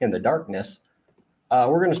light in the darkness,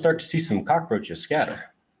 we're going to start to see some cockroaches scatter.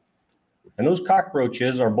 And those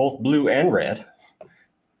cockroaches are both blue and red.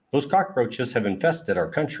 Those cockroaches have infested our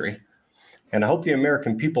country. And I hope the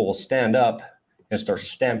American people will stand up and start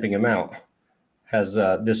stamping them out as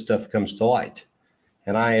this stuff comes to light.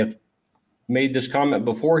 And I have made this comment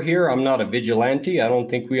before here. I'm not a vigilante. I don't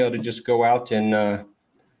think we ought to just go out and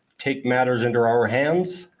take matters into our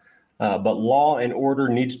hands. But law and order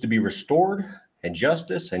needs to be restored, and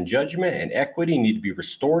justice and judgment and equity need to be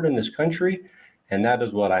restored in this country. And that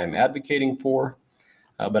is what I am advocating for.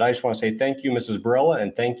 But I just want to say thank you, Mrs. Barella,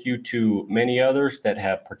 and thank you to many others that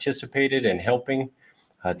have participated in helping.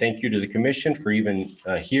 Thank you to the commission for even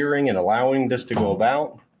hearing and allowing this to go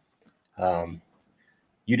about.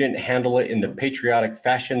 You didn't handle it in the patriotic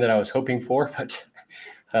fashion that I was hoping for, but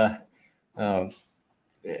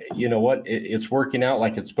you know what? It's working out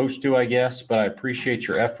like it's supposed to, I guess, but I appreciate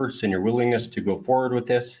your efforts and your willingness to go forward with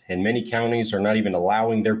this. And many counties are not even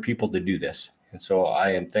allowing their people to do this. And so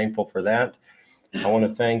I am thankful for that. I want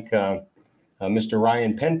to thank Mr.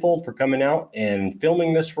 Ryan Penfold for coming out and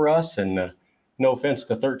filming this for us. And no offense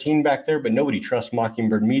to 13 back there, but nobody trusts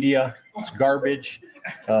Mockingbird Media. It's garbage.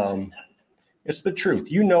 It's the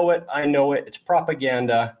truth. You know it. I know it. It's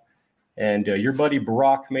propaganda. And your buddy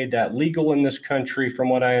Barack made that legal in this country, from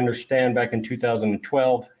what I understand, back in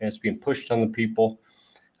 2012. And it's being pushed on the people.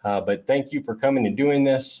 But thank you for coming and doing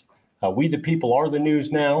this. We, the people, are the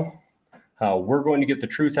news now. We're going to get the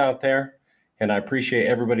truth out there. And I appreciate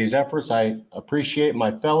everybody's efforts. I appreciate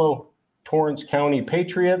my fellow Torrance County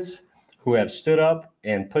patriots who have stood up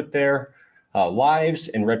and put their lives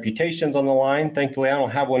and reputations on the line. Thankfully, I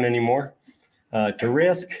don't have one anymore to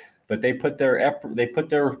risk, but they put their effort, they put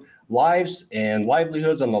their lives and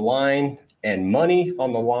livelihoods on the line and money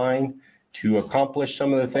on the line to accomplish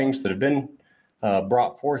some of the things that have been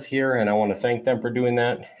brought forth here. And I want to thank them for doing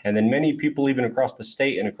that. And then many people, even across the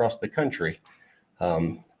state and across the country,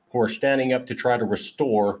 who are standing up to try to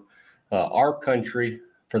restore our country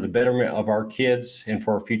for the betterment of our kids and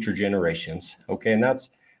for our future generations. Okay, and that's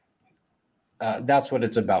what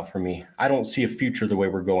it's about for me. I don't see a future the way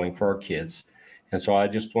we're going for our kids. And so I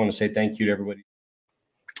just want to say thank you to everybody.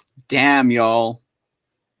 Damn, y'all.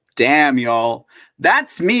 Damn, y'all.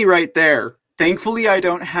 That's me right there. Thankfully, I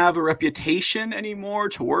don't have a reputation anymore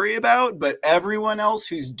to worry about, but everyone else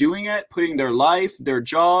who's doing it, putting their life, their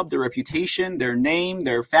job, their reputation, their name,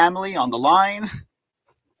 their family on the line,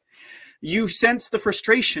 you sense the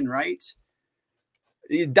frustration, right?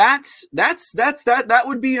 That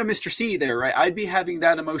would be a Mr. C there, right? I'd be having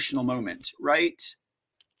that emotional moment, right?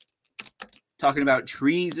 Talking about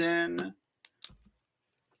treason,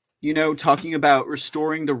 you know, talking about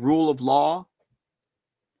restoring the rule of law.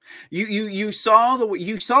 You saw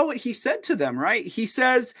what he said to them, right? He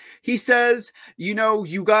says, you know,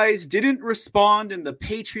 you guys didn't respond in the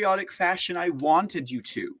patriotic fashion I wanted you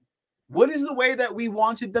to. What is the way that we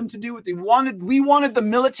wanted them to do it? We wanted the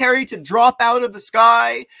military to drop out of the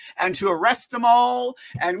sky and to arrest them all,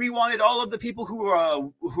 and we wanted all of the people who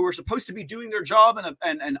are supposed to be doing their job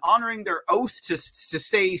and honoring their oath to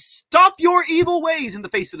say stop your evil ways in the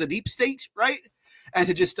face of the deep state, right? And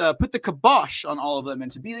to just put the kibosh on all of them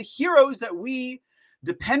and to be the heroes that we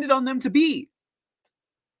depended on them to be.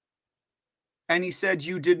 And he said,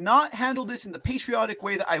 you did not handle this in the patriotic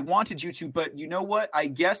way that I wanted you to, but you know what? I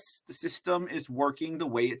guess the system is working the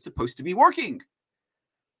way it's supposed to be working.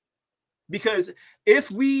 Because if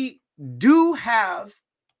we do have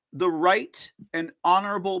the right and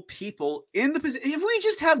honorable people in the position, if we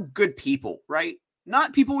just have good people, right?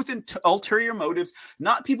 Not people with ulterior motives,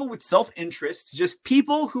 not people with self-interest, just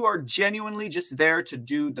people who are genuinely just there to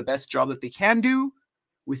do the best job that they can do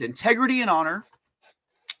with integrity and honor,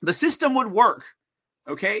 the system would work,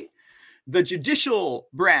 okay? The judicial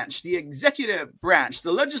branch, the executive branch,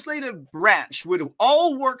 the legislative branch would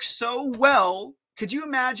all work so well. Could you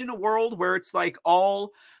imagine a world where it's like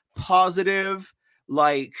all positive,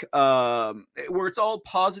 like where it's all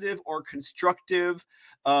positive or constructive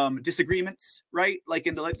disagreements, right? Like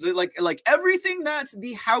in the like everything that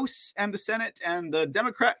the House and the Senate and the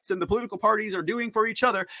Democrats and the political parties are doing for each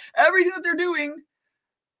other, everything that they're doing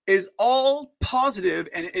is all positive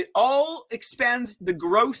and it all expands the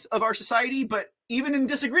growth of our society. But even in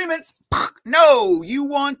disagreements, no, you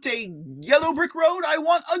want a yellow brick road, I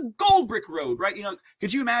want a gold brick road, right? You know,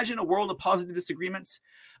 could you imagine a world of positive disagreements?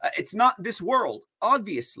 It's not this world,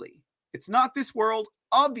 obviously. It's not this world,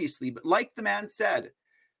 obviously. But like the man said,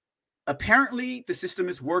 apparently the system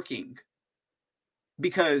is working,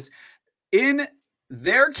 because in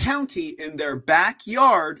their county, in their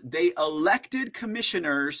backyard, they elected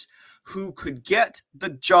commissioners who could get the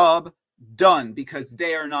job done because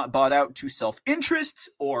they are not bought out to self-interests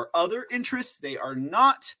or other interests. They are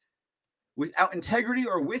not without integrity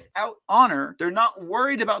or without honor. They're not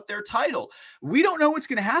worried about their title. We don't know what's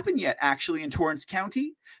going to happen yet, actually, in Torrance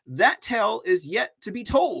County. That tale is yet to be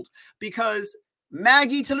told because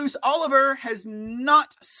Maggie Toulouse Oliver has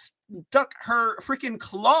not stuck her freaking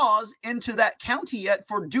claws into that county yet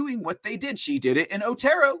for doing what they did. She did it in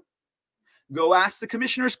Otero. Go ask the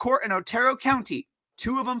commissioner's court in Otero County.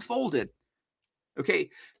 2 of them folded. Okay,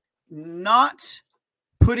 not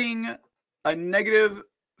putting a negative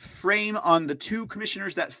frame on the 2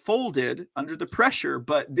 commissioners that folded under the pressure,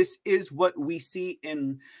 but this is what we see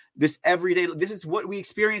in this everyday. This is what we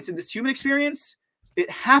experience in this human experience. It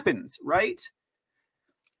happens, right?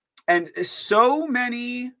 And so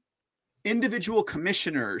many individual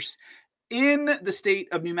commissioners in the state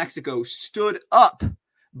of New Mexico stood up,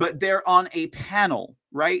 but they're on a panel,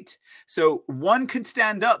 right? So one could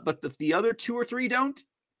stand up, but if the other 2 or 3 don't,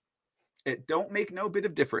 it don't make no bit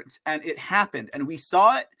of difference. And it happened. And we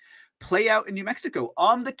saw it play out in New Mexico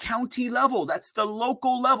on the county level. That's the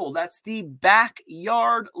local level. That's the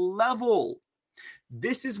backyard level.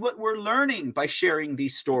 This is what we're learning by sharing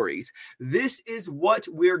these stories. This is what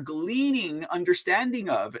we're gleaning understanding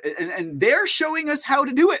of. And they're showing us how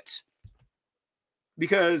to do it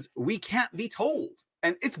because we can't be told.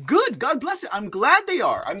 And it's good. God bless it. I'm glad they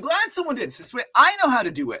are. I'm glad someone did. It's this way I know how to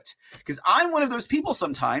do it because I'm one of those people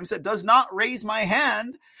sometimes that does not raise my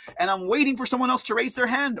hand and I'm waiting for someone else to raise their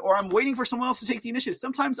hand or I'm waiting for someone else to take the initiative.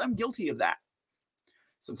 Sometimes I'm guilty of that.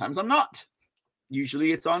 Sometimes I'm not.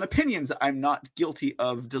 Usually it's on opinions. I'm not guilty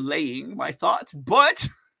of delaying my thoughts, but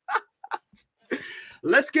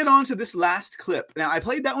let's get on to this last clip. Now, I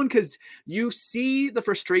played that one because you see the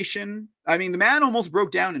frustration. I mean, the man almost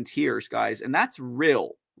broke down in tears, guys, and that's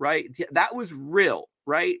real, right? That was real,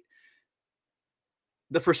 right?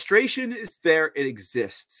 The frustration is there. It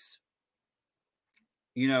exists,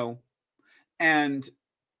 you know, and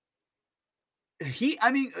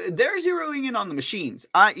they're zeroing in on the machines.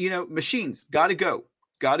 Machines gotta go.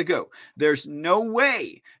 There's no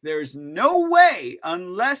way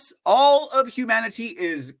unless all of humanity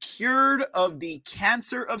is cured of the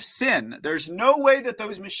cancer of sin. There's no way that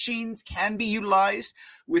those machines can be utilized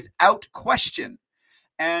without question.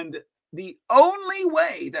 And the only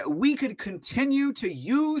way that we could continue to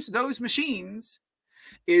use those machines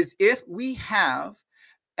is if we have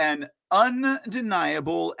an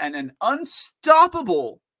undeniable and an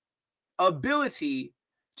unstoppable ability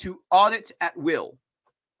to audit at will,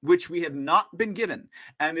 which we have not been given.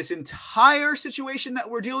 And this entire situation that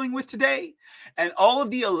we're dealing with today and all of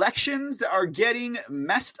the elections that are getting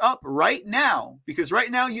messed up right now, because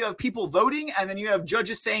right now you have people voting and then you have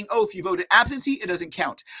judges saying, oh, if you voted absentee, it doesn't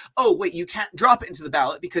count. Oh, wait, you can't drop it into the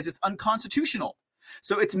ballot because it's unconstitutional.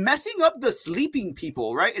 So it's messing up the sleeping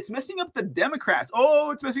people, right? It's messing up the Democrats.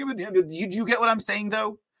 Oh, it's messing up the... Do you get what I'm saying,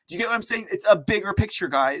 though? Do you get what I'm saying? It's a bigger picture,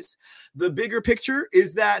 guys. The bigger picture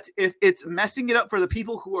is that if it's messing it up for the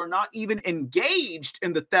people who are not even engaged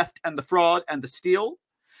in the theft and the fraud and the steal,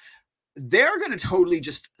 they're going to totally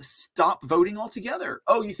just stop voting altogether.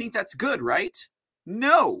 Oh, you think that's good, right?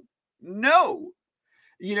 No.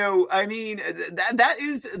 You know, I mean, that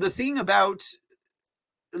is the thing about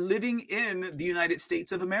living in the United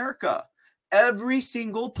States of America. Every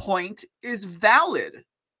single point is valid,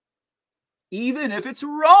 even if it's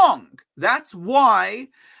wrong. That's why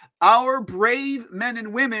our brave men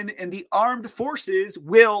and women in the armed forces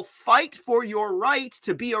will fight for your right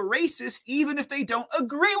to be a racist, even if they don't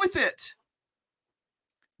agree with it,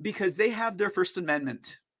 because they have their First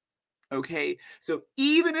Amendment. Okay, so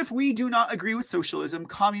even if we do not agree with socialism,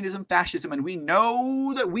 communism, fascism, and we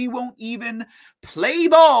know that we won't even play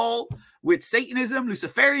ball with Satanism,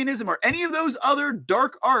 Luciferianism, or any of those other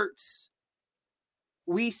dark arts,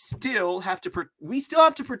 we still have to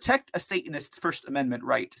protect a Satanist's First Amendment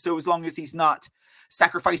right. So as long as he's not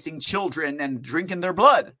sacrificing children and drinking their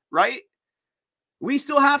blood, right? We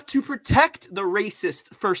still have to protect the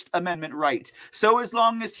racist First Amendment right. So as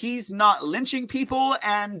long as he's not lynching people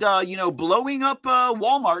and, blowing up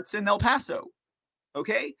Walmarts in El Paso.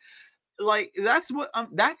 Okay? Like, that's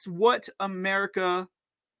what America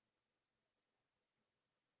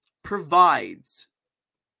provides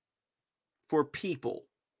for people.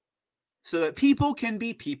 So that people can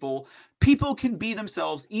be people can be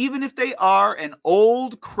themselves, even if they are an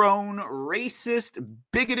old crone, racist,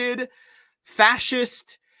 bigoted,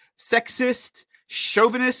 fascist, sexist,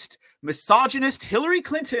 chauvinist, misogynist Hillary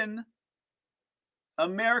Clinton.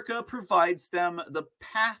 America provides them the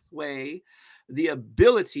pathway the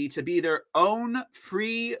ability to be their own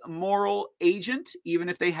free moral agent, even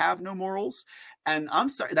if they have no morals. And I'm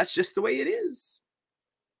sorry, that's just the way it is.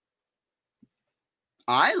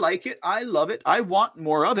 I like it. I love it. I want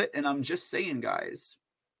more of it. And I'm just saying, guys.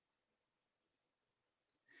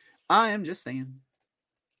 I am just saying.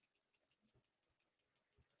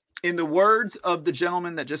 In the words of the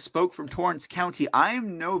gentleman that just spoke from Torrance County, I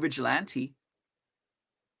am no vigilante,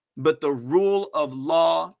 but the rule of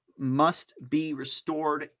law must be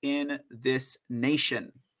restored in this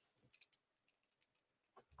nation.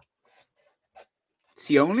 It's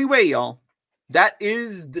the only way, y'all. That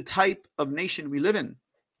is the type of nation we live in.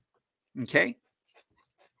 Okay?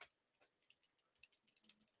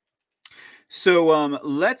 So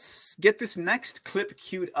let's get this next clip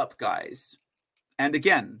queued up, guys. And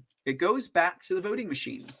again, it goes back to the voting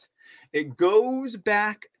machines. It goes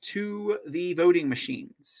back to the voting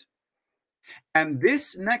machines. And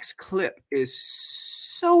this next clip is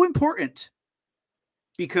so important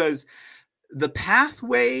because the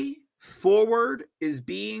pathway forward is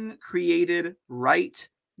being created right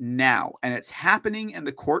now. And it's happening in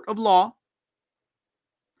the court of law.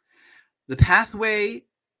 The pathway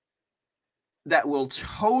that will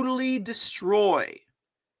totally destroy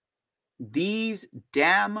these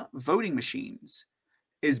damn voting machines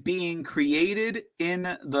is being created in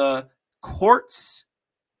the courts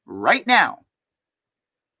right now.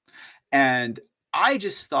 And I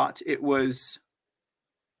just thought it was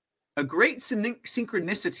a great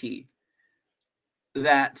synchronicity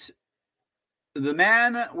that the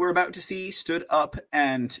man we're about to see stood up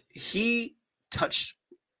and he touched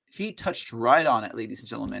right on it, ladies and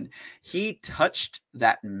gentlemen. He touched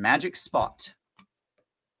that magic spot.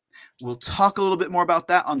 We'll talk a little bit more about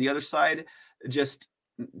that on the other side. Just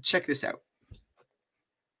check this out.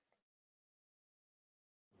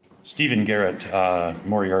 Stephen Garrett,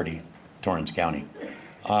 Moriarty, Torrance County.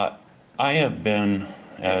 I have been,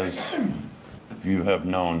 as you have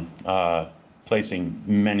known, placing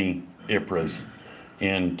many IPRAs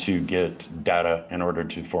in to get data in order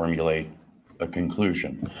to formulate a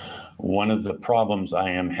conclusion. One of the problems I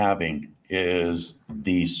am having is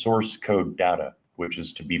the source code data, which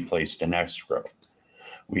is to be placed in escrow.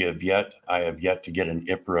 I have yet to get an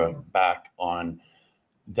IPRA back on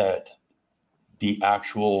that. The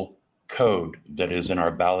actual code that is in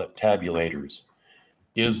our ballot tabulators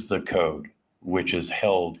is the code which is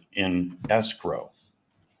held in escrow.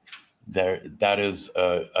 That is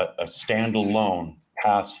a standalone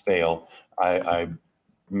pass-fail. I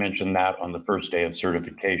mentioned that on the first day of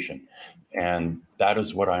certification. And that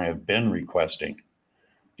is what I have been requesting,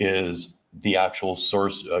 is the actual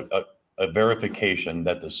source, a verification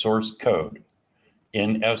that the source code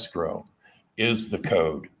in escrow is the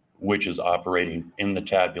code which is operating in the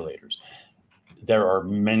tabulators. There are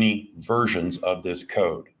many versions of this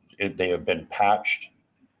code. They have been patched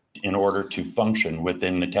in order to function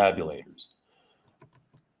within the tabulators.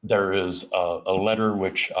 There is a letter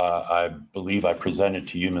which I believe I presented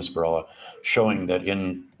to you, Ms. Barella, showing that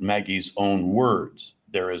in Maggie's own words,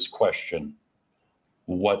 there is question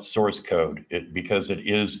what source code, because it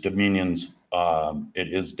is Dominion's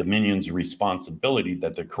responsibility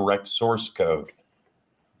that the correct source code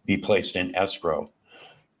be placed in escrow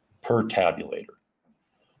per tabulator.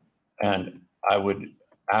 And I would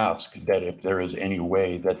ask that if there is any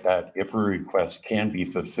way that that IPRA request can be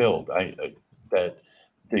fulfilled, that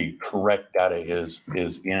the correct data is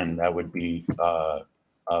in, that would be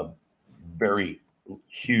a very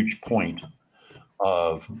huge point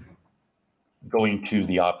of going to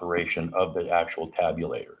the operation of the actual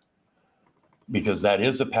tabulator, because that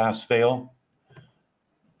is a pass-fail.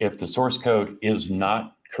 If the source code is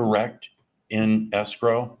not correct in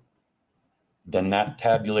escrow, then that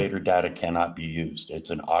tabulator data cannot be used.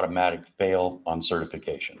 It's an automatic fail on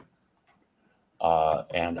certification.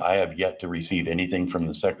 And I have yet to receive anything from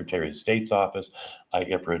the Secretary of State's office. I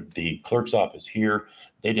IPRA'd the clerk's office here.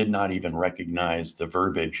 They did not even recognize the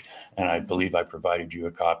verbiage. And I believe I provided you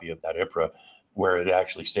a copy of that IPRA where it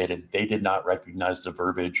actually stated they did not recognize the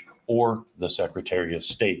verbiage, or the Secretary of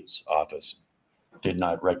State's office did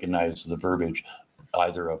not recognize the verbiage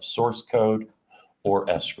either of source code or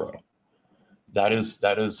escrow. That is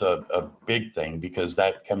a big thing, because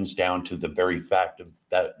that comes down to the very fact of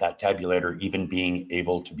that tabulator even being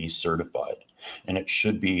able to be certified. And it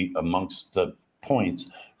should be amongst the points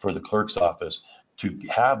for the clerk's office to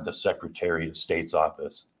have the Secretary of State's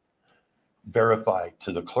office verify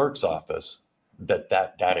to the clerk's office that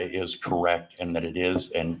that data is correct and that it is,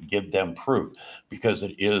 and give them proof, because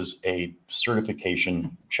it is a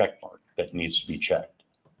certification check mark that needs to be checked.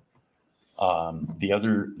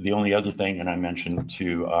 The only other thing, and I mentioned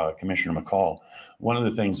to Commissioner McCall, one of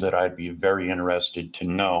the things that I'd be very interested to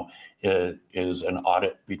know is an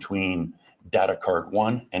audit between data card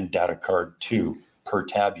 1 and data card 2 per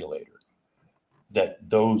tabulator, that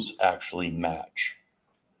those actually match,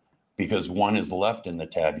 because one is left in the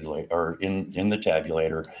tabulator or in the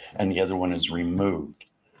tabulator and the other one is removed.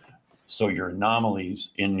 So your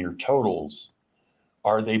anomalies in your totals,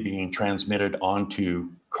 are they being transmitted onto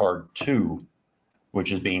card 2,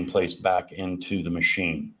 which is being placed back into the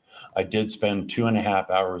machine? I did spend 2.5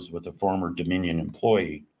 hours with a former Dominion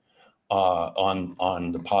employee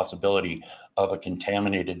on the possibility of a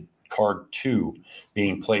contaminated card 2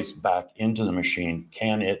 being placed back into the machine.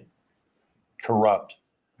 Can it corrupt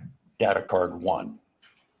data card 1?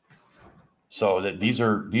 So that these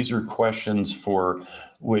are questions for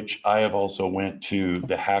which I have also went to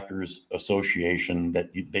the Hackers Association, that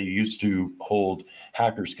they used to hold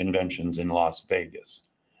hackers conventions in Las Vegas,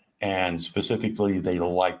 and specifically they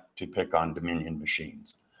like to pick on Dominion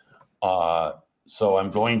machines. So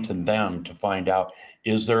I'm going to them to find out,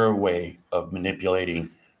 is there a way of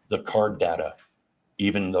manipulating the card data,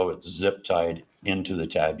 even though it's zip tied into the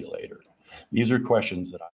tabulator? These are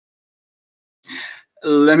questions that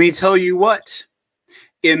Let me tell you what,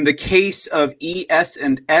 in the case of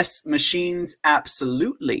ES&S machines,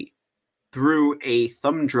 absolutely. Through a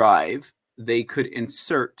thumb drive, they could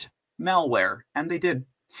insert malware, and they did.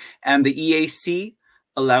 And the EAC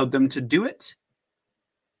allowed them to do it,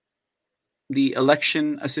 the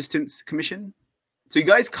Election Assistance Commission. So you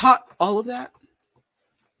guys caught all of that?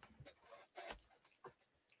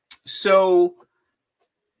 So,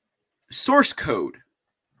 source code,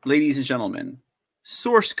 ladies and gentlemen,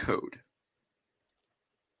 source code.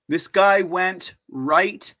 This guy went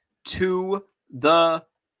right to the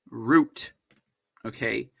root.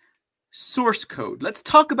 Okay, source code. Let's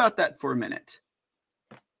talk about that for a minute.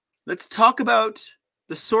 Let's talk about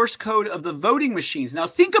the source code of the voting machines. Now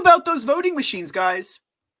think about those voting machines, guys.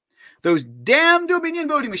 Those damn Dominion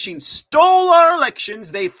voting machines stole our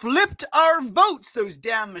elections. They flipped our votes, those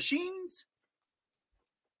damn machines.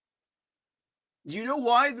 You know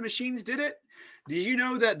why the machines did it? Did you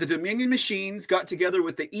know that the Dominion machines got together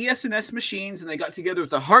with the ES&S machines, and they got together with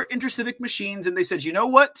the Hart Intercivic machines, and they said, you know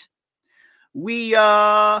what? We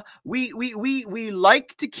like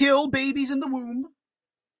to kill babies in the womb.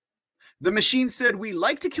 The machine said, we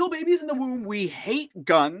like to kill babies in the womb. We hate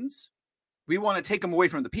guns. We want to take them away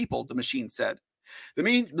from the people, the machine said.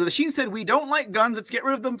 The machine said, we don't like guns. Let's get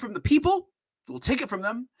rid of them from the people. We'll take it from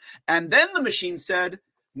them. And then the machine said,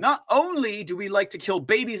 not only do we like to kill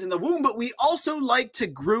babies in the womb, but we also like to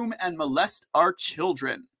groom and molest our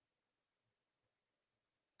children.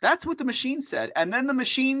 That's what the machine said. And then the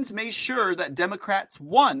machines made sure that Democrats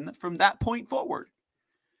won from that point forward.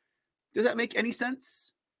 Does that make any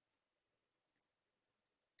sense?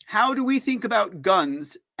 How do we think about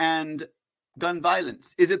guns and gun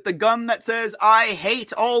violence? Is it the gun that says, I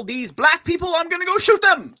hate all these black people, I'm going to go shoot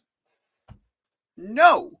them?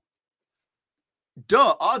 No.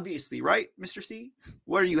 Duh, obviously, right, Mr. C?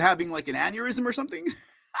 What are you having, like an aneurysm or something?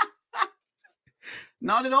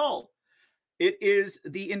 Not at all. It is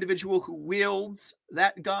the individual who wields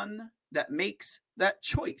that gun that makes that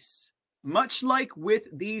choice. Much like with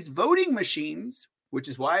these voting machines, which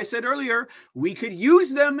is why I said earlier, we could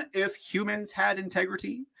use them if humans had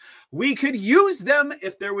integrity. We could use them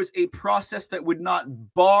if there was a process that would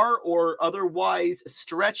not bar or otherwise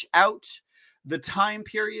stretch out the time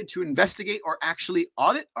period to investigate or actually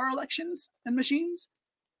audit our elections and machines.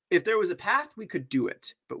 If there was a path, we could do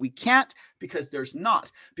it, but we can't because there's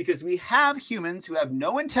not. Because we have humans who have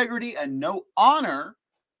no integrity and no honor,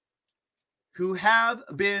 who have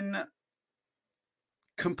been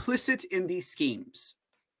complicit in these schemes,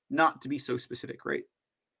 not to be so specific, right?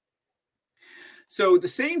 So the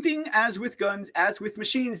same thing as with guns, as with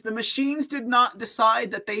machines, the machines did not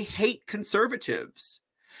decide that they hate conservatives.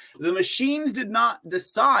 The machines did not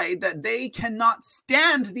decide that they cannot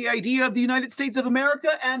stand the idea of the United States of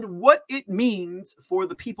America and what it means for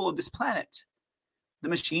the people of this planet. The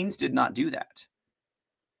machines did not do that.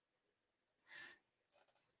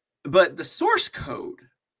 But the source code,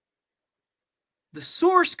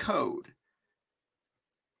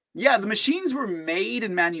 yeah, the machines were made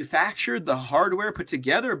and manufactured, the hardware put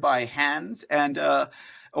together by hands, and well,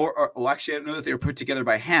 actually, I don't know that they were put together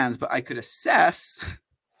by hands, but I could assess.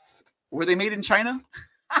 Were they made in China?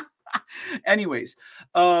 Anyways,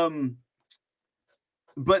 but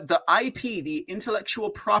the IP, the intellectual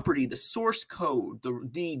property, the source code, the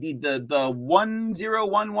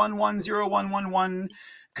 1011101111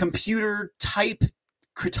 computer type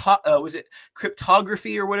was it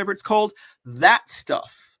cryptography or whatever it's called? That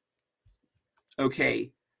stuff.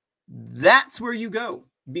 Okay. That's where you go,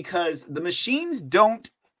 because the machines don't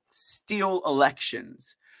steal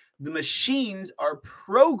elections. The machines are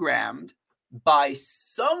programmed by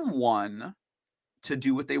someone to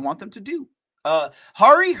do what they want them to do.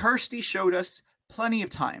 Hari Hursty showed us plenty of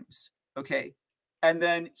times. Okay. And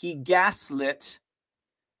then he gaslit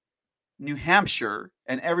New Hampshire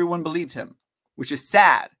and everyone believed him, which is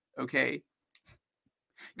sad. Okay.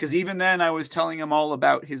 Because even then I was telling him all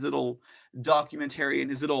about his little documentary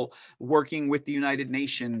and his little working with the United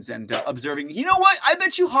Nations and observing. You know what? I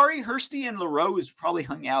bet you Hari Hursty and LaRose probably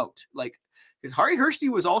hung out. Like, because Hari Hursty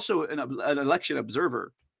was also an election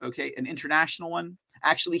observer. Okay. An international one.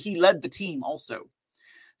 Actually, he led the team also.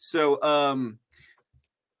 So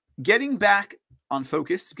getting back on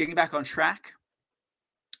focus, getting back on track,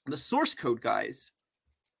 the source code, guys.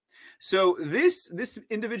 So this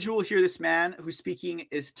individual here, this man who's speaking,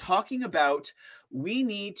 is talking about we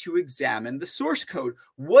need to examine the source code.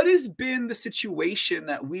 What has been the situation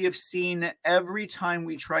that we have seen every time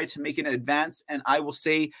we try to make an advance? And I will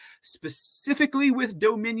say specifically with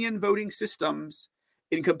Dominion voting systems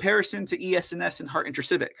in comparison to ES&S and Hart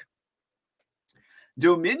Intercivic.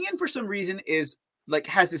 Dominion, for some reason,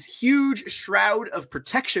 has this huge shroud of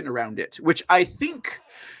protection around it, which I think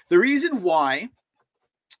the reason why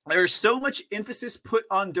there's so much emphasis put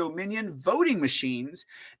on Dominion voting machines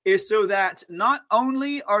is so that not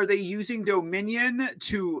only are they using Dominion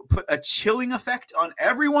to put a chilling effect on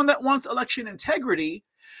everyone that wants election integrity,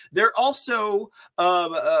 they're also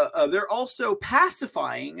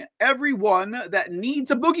pacifying everyone that needs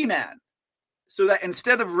a boogeyman. So that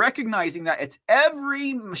instead of recognizing that it's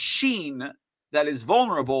every machine that is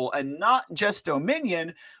vulnerable and not just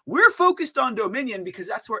Dominion, we're focused on Dominion because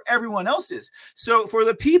that's where everyone else is. So for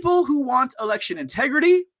the people who want election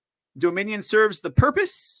integrity, Dominion serves the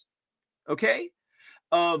purpose, okay,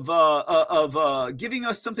 of giving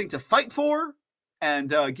us something to fight for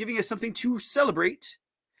and giving us something to celebrate.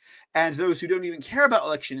 And those who don't even care about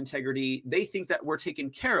election integrity, they think that we're taken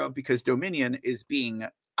care of because Dominion is being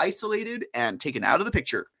isolated and taken out of the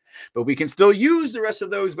picture. But we can still use the rest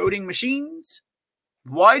of those voting machines.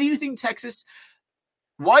 Why do you think Texas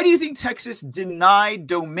denied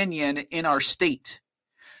Dominion in our state?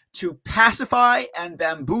 To pacify and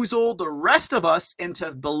bamboozle the rest of us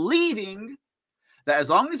into believing that as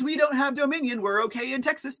long as we don't have Dominion, we're okay in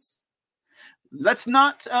Texas. Let's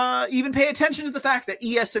not even pay attention to the fact that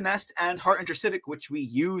ES&S and Hart Intercivic, which we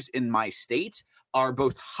use in my state, are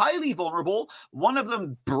both highly vulnerable. One of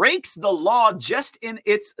them breaks the law just in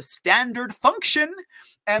its standard function,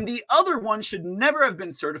 and the other one should never have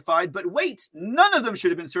been certified. But wait, none of them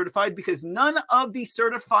should have been certified because none of the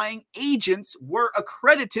certifying agents were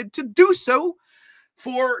accredited to do so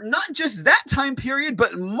for not just that time period,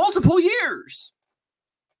 but multiple years.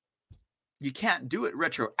 You can't do it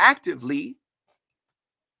retroactively.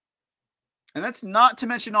 And that's not to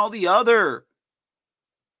mention all the other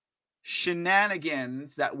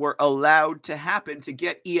shenanigans that were allowed to happen to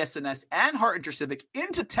get ES&S and Hart Intercivic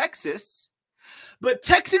into Texas. But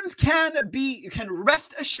Texans can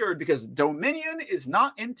rest assured because Dominion is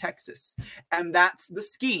not in Texas. And that's the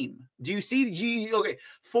scheme. Do you see? Okay,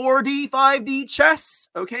 4D, 5D chess,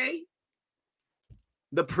 okay?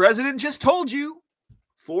 The president just told you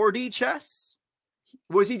 4D chess.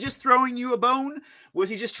 Was he just throwing you a bone? Was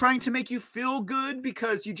he just trying to make you feel good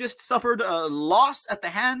because you just suffered a loss at the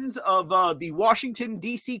hands of the Washington,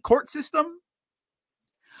 D.C. court system?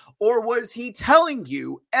 Or was he telling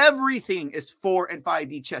you everything is 4 and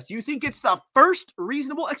 5D chess? You think it's the first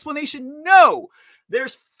reasonable explanation? No!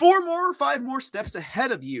 There's 4 more or 5 more steps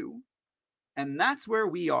ahead of you. And that's where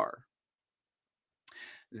we are.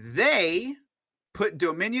 They put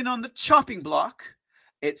Dominion on the chopping block.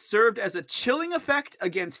 It served as a chilling effect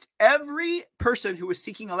against every person who was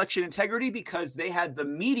seeking election integrity because they had the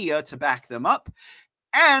media to back them up.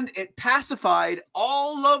 And it pacified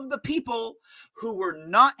all of the people who were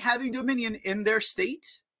not having Dominion in their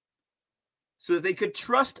state so that they could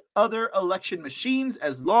trust other election machines.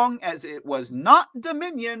 As long as it was not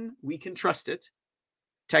Dominion, we can trust it.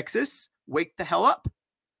 Texas, wake the hell up.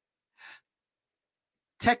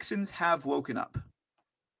 Texans have woken up.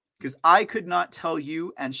 Because I could not tell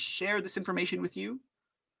you and share this information with you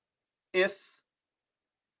if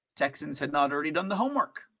Texans had not already done the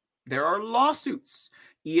homework. There are lawsuits.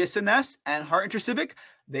 ES&S and Hart Intercivic,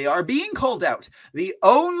 they are being called out. The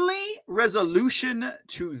only resolution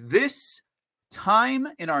to this time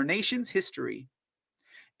in our nation's history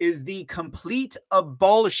is the complete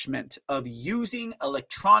abolishment of using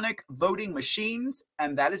electronic voting machines,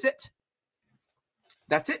 and that is it.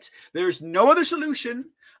 That's it. There's no other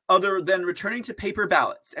solution other than returning to paper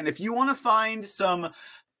ballots. And if you want to find some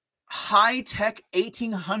high-tech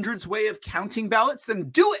 1800s way of counting ballots, then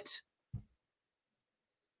do it.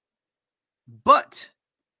 But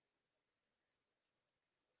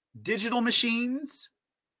digital machines,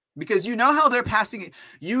 because you know how they're passing it.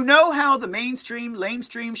 You know how the mainstream,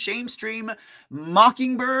 lamestream, shamestream,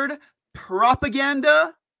 mockingbird,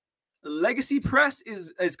 propaganda, legacy press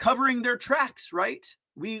is covering their tracks, right?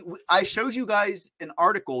 I showed you guys an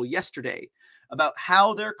article yesterday about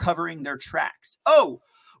how they're covering their tracks. Oh,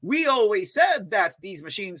 we always said that these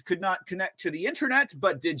machines could not connect to the internet,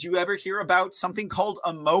 but did you ever hear about something called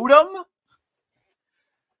a modem?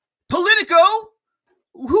 Politico,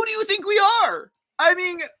 who do you think we are? I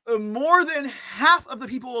mean, more than half of the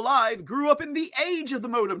people alive grew up in the age of the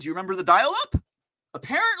modem. Do you remember the dial-up?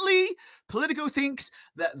 Apparently, Politico thinks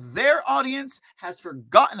that their audience has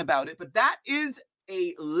forgotten about it, but that is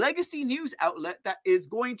a legacy news outlet that is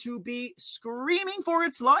going to be screaming for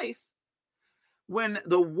its life when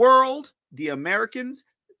the world, the Americans,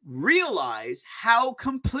 realize how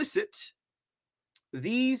complicit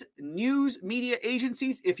these news media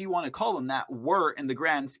agencies, if you want to call them that, were in the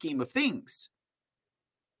grand scheme of things.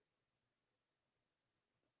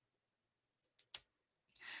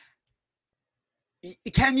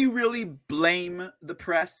 Can you really blame the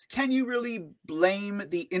press? Can you really blame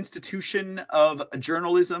the institution of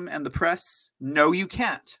journalism and the press? No, you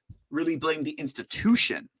can't really blame the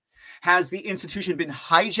institution. Has the institution been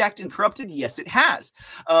hijacked and corrupted? Yes, it has.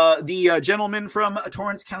 The gentleman from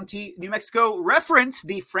Torrance County, New Mexico, referenced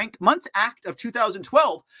the Frank Muntz Act of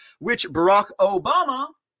 2012, which Barack Obama,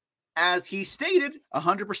 as he stated,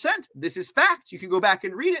 100%, this is fact. You can go back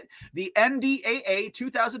and read it. The NDAA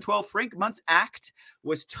 2012 Frank Muntz Act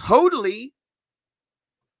was totally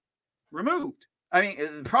removed. I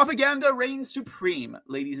mean, propaganda reigns supreme,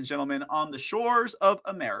 ladies and gentlemen, on the shores of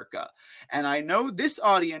America. And I know this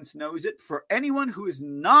audience knows it. For anyone who has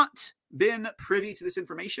not been privy to this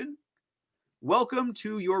information, welcome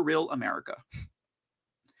to your real America.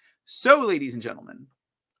 So, ladies and gentlemen,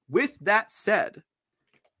 with that said,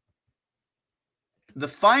 the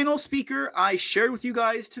final speaker I shared with you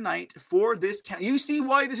guys tonight for this, you see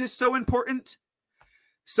why this is so important?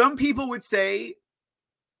 Some people would say,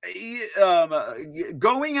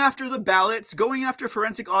 going after the ballots, going after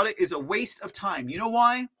forensic audit is a waste of time. You know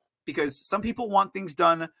why? Because some people want things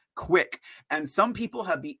done quick, and some people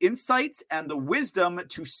have the insights and the wisdom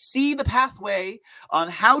to see the pathway on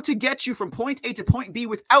how to get you from point A to point B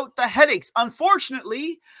without the headaches.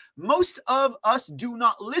 Unfortunately, most of us do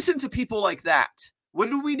not listen to people like that. What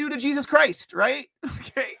do we do to Jesus Christ, right?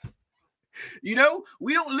 Okay. You know,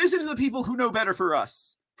 we don't listen to the people who know better for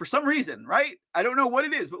us for some reason, right? I don't know what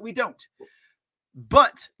it is, but we don't.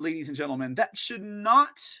 But, ladies and gentlemen, that should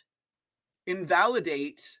not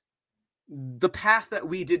invalidate the path that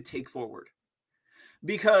we did take forward.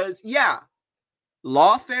 Because, yeah,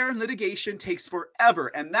 lawfare and litigation takes forever.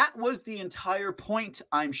 And that was the entire point,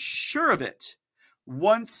 I'm sure of it.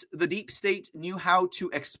 Once the deep state knew how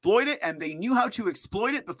to exploit it, and they knew how to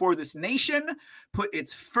exploit it before this nation put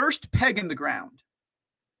its first peg in the ground.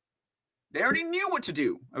 They already knew what to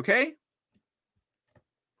do, okay?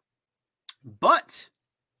 But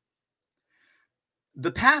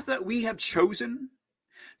the path that we have chosen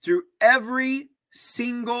through every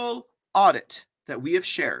single audit that we have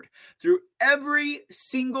shared, through every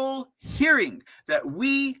single hearing that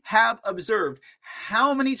we have observed,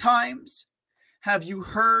 how many times have you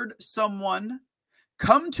heard someone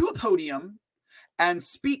come to a podium and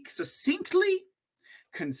speak succinctly,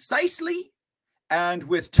 concisely, and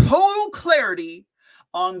with total clarity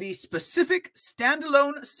on the specific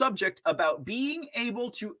standalone subject about being able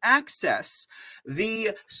to access the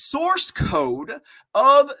source code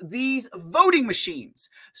of these voting machines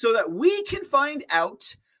so that we can find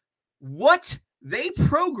out what they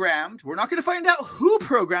programmed? We're not going to find out who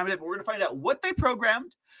programmed it, but we're going to find out what they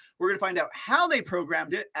programmed. We're going to find out how they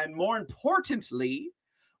programmed it. And more importantly,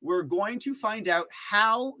 we're going to find out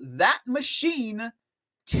how that machine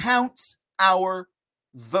counts our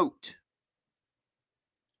vote.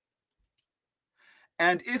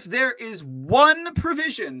 And if there is one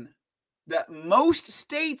provision that most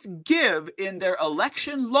states give in their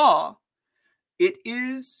election law, it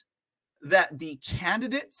is that the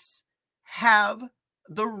candidates have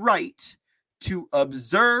the right to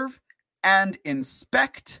observe and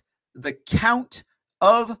inspect the count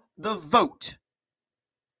of the vote.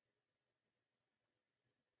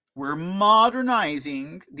 We're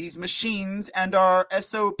modernizing these machines and our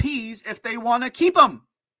SOPs if they want to keep them.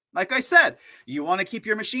 Like I said, you want to keep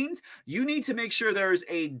your machines, you need to make sure there's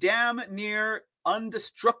a damn near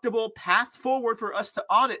undestructible path forward for us to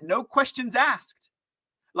audit. No questions asked.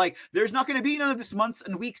 Like, there's not going to be none of this months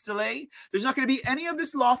and weeks delay. There's not going to be any of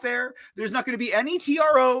this lawfare. There's not going to be any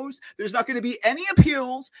TROs. There's not going to be any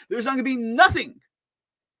appeals. There's not going to be nothing.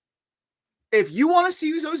 If you want us to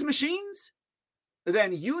use those machines,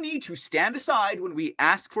 then you need to stand aside when we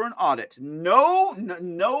ask for an audit.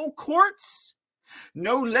 No courts,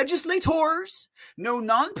 no legislators, no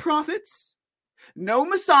nonprofits, no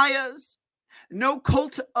messiahs, no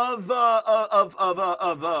cult of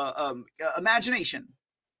imagination.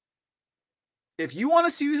 If you want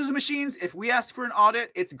us to use those machines, if we ask for an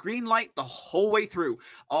audit, it's green light the whole way through.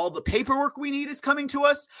 All the paperwork we need is coming to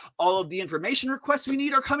us. All of the information requests we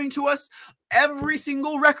need are coming to us. Every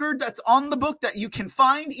single record that's on the book that you can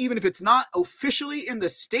find, even if it's not officially in the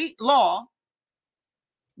state law,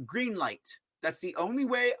 green light. That's the only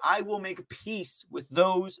way I will make peace with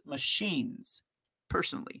those machines,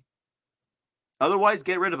 personally. Otherwise,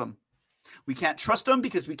 get rid of them. We can't trust them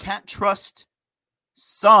because we can't trust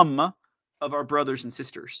some of our brothers and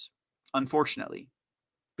sisters, unfortunately,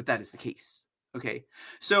 but that is the case. Okay,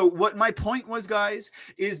 so what my point was, guys,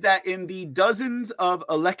 is that in the dozens of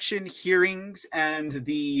election hearings and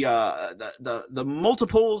the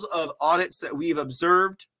multiples of audits that we've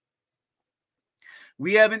observed,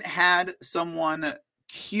 we haven't had someone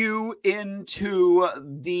cue into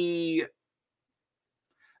the.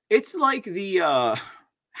 It's like the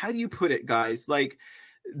how do you put it, guys? Like,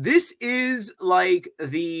 this is like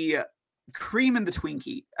the cream in the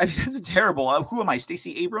Twinkie. I mean, that's terrible. Who am I?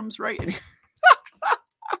 Stacey Abrams, right?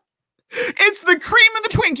 It's the cream in the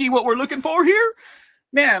Twinkie, what we're looking for here.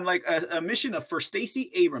 Man, like a mission for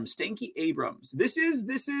Stacey Abrams, Stanky Abrams. This is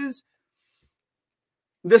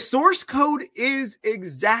the source code is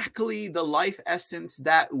exactly the life essence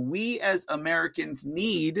that we as Americans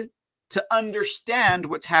need to understand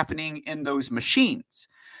what's happening in those machines.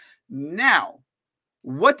 Now,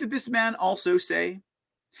 what did this man also say?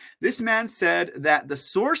 This man said that the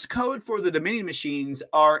source code for the Dominion machines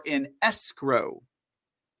are in escrow.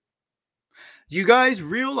 You guys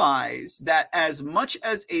realize that as much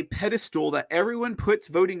as a pedestal that everyone puts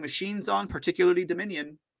voting machines on, particularly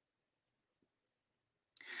Dominion,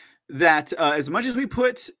 that as much as we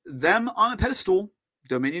put them on a pedestal,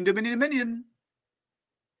 Dominion,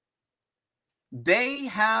 they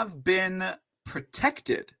have been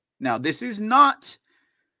protected. Now, this is not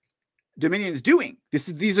Dominion's doing.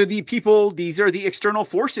 These are the people, these are the external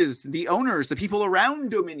forces, the owners, the people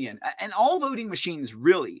around Dominion, and all voting machines,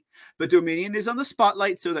 really. But Dominion is on the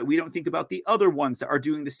spotlight so that we don't think about the other ones that are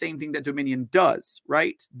doing the same thing that Dominion does,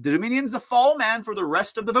 right? The Dominion's the fall man for the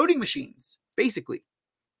rest of the voting machines, basically.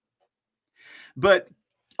 But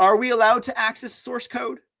are we allowed to access source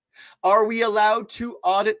code? Are we allowed to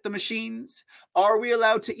audit the machines? Are we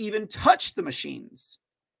allowed to even touch the machines?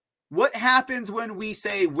 What happens when we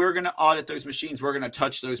say we're going to audit those machines, we're going to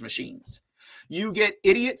touch those machines? You get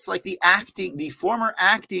idiots like the former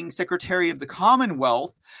acting Secretary of the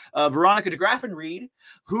Commonwealth, Veronica de Graffenried,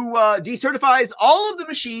 who decertifies all of the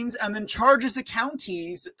machines and then charges the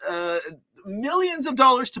counties millions of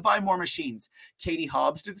dollars to buy more machines. Katie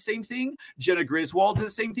Hobbs did the same thing. Jenna Griswold did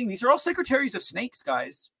the same thing. These are all secretaries of snakes,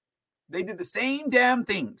 guys. They did the same damn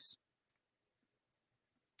things.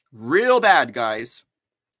 Real bad, guys.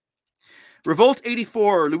 Revolt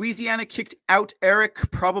 84, Louisiana kicked out Eric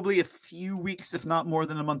probably a few weeks, if not more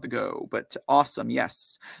than a month ago. But awesome,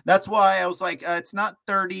 yes. That's why I was like, it's not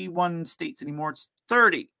 31 states anymore, it's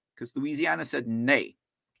 30. Because Louisiana said nay.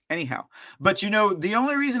 Anyhow, but you know, the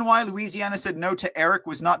only reason why Louisiana said no to Eric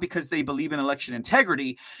was not because they believe in election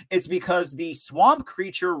integrity. It's because the swamp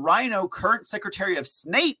creature, Rhino, current Secretary of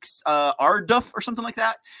Snakes, Arduff or something like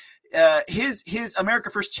that, his America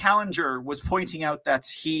First challenger was pointing out that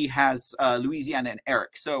he has Louisiana and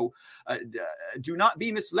Eric. So do not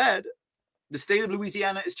be misled. The state of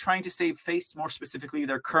Louisiana is trying to save face, more specifically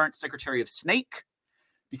their current Secretary of Snake,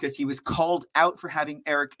 because he was called out for having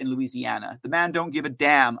Eric in Louisiana. The man don't give a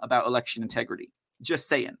damn about election integrity. Just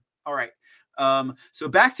saying. All right. So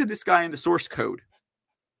back to this guy in the source code.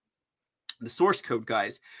 The source code,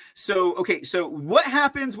 guys. So, okay, so what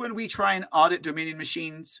happens when we try and audit Dominion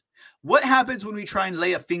machines? What happens when we try and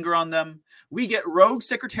lay a finger on them? We get rogue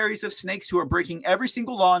secretaries of snakes who are breaking every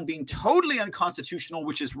single law and being totally unconstitutional,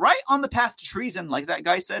 which is right on the path to treason, like that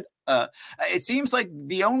guy said. It seems like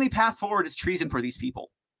the only path forward is treason for these people.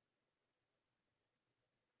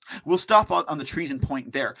 We'll stop on the treason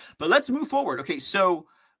point there. But let's move forward. Okay, so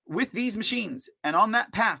with these machines and on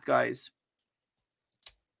that path, guys,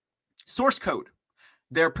 source code,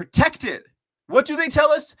 they're protected What do they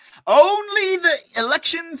tell us? Only the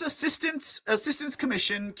Elections Assistance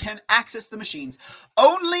Commission can access the machines.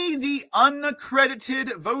 Only the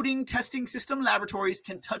unaccredited voting testing system laboratories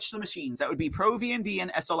can touch the machines. That would be Pro VNV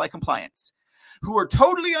and SLI compliance, who are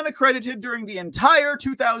totally unaccredited during the entire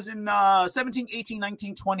 2017, 18,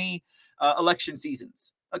 19, 20 election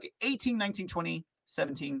seasons. Okay, 18, 19, 20,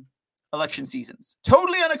 17 election seasons.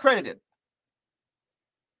 Totally unaccredited.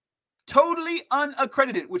 Totally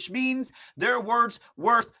unaccredited, which means their word's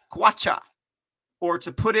worth kwacha, or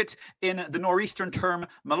to put it in the nor'eastern term,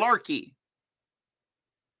 malarkey.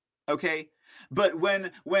 Okay, but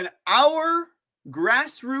when our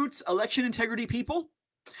grassroots election integrity people,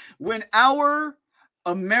 when our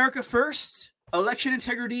America First election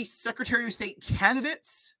integrity Secretary of State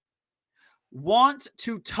candidates want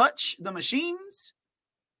to touch the machines,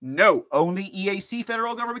 no, only EAC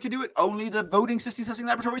federal government can do it. Only the voting system testing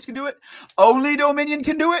laboratories can do it. Only Dominion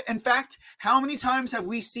can do it. In fact, how many times have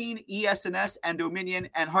we seen ES&S and Dominion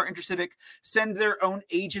and Hart Intercivic send their own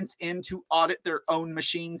agents in to audit their own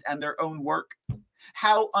machines and their own work?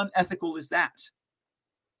 How unethical is that?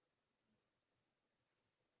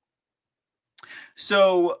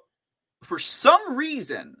 So, for some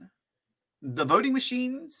reason, the voting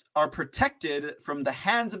machines are protected from the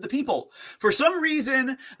hands of the people. For some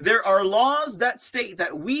reason, there are laws that state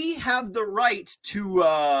that we have the right to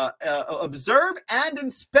observe and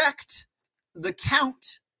inspect the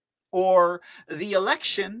count or the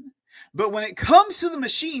election. But when it comes to the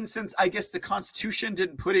machine, since I guess the Constitution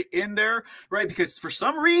didn't put it in there, right? Because for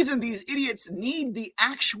some reason, these idiots need the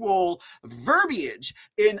actual verbiage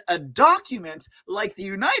in a document like the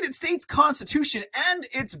United States Constitution and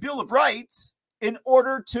its Bill of Rights in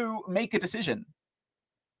order to make a decision.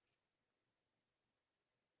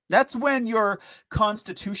 That's when your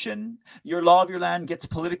Constitution, your law of your land gets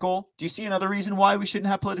political. Do you see another reason why we shouldn't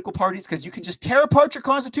have political parties? Because you can just tear apart your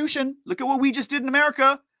Constitution. Look at what we just did in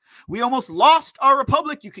America. We almost lost our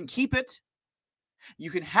republic. You can keep it.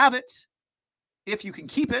 You can have it if you can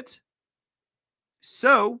keep it.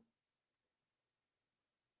 So,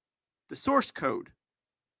 the source code.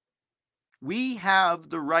 We have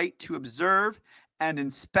the right to observe and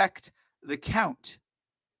inspect the count.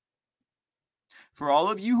 For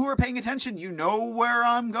all of you who are paying attention, you know where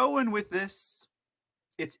I'm going with this.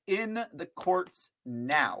 It's in the courts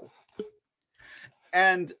now.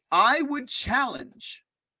 And I would challenge,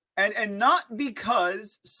 and not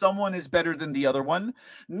because someone is better than the other one,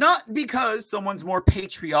 not because someone's more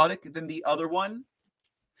patriotic than the other one,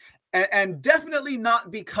 and definitely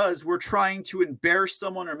not because we're trying to embarrass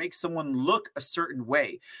someone or make someone look a certain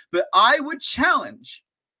way. But I would challenge,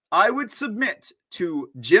 I would submit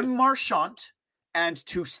to Jim Marchant and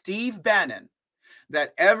to Steve Bannon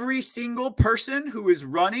that every single person who is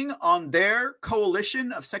running on their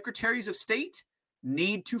coalition of secretaries of state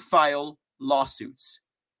need to file lawsuits.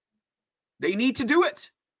 They need to do it.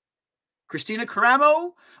 Christina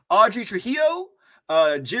Caramo, Audrey Trujillo,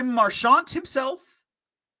 Jim Marchant himself.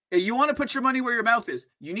 You want to put your money where your mouth is.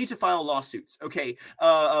 You need to file lawsuits. Okay.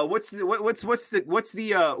 What's the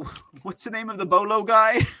name of the Bolo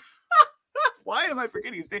guy? Why am I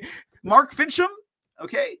forgetting his name? Mark Fincham.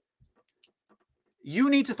 Okay. You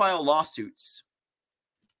need to file lawsuits.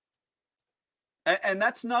 And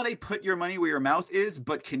that's not a put your money where your mouth is,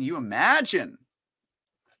 but can you imagine?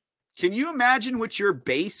 Can you imagine what your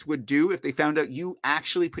base would do if they found out you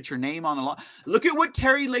actually put your name on a law? Look at what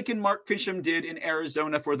Carrie Lake and Mark Fincham did in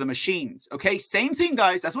Arizona for the machines. Okay, same thing,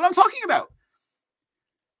 guys. That's what I'm talking about.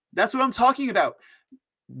 That's what I'm talking about.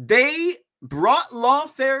 They brought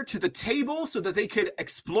lawfare to the table so that they could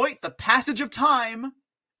exploit the passage of time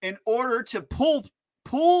in order to pull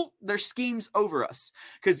their schemes over us.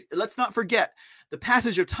 Because let's not forget, the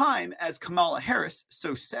passage of time, as Kamala Harris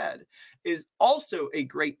so said, is also a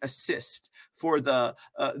great assist for the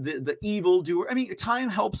evildoer. I mean, time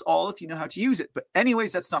helps all if you know how to use it. But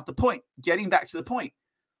anyways, that's not the point. Getting back to the point.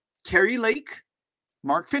 Carrie Lake,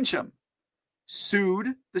 Mark Fincham,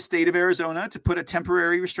 sued the state of Arizona to put a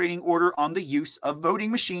temporary restraining order on the use of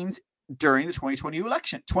voting machines during the 2022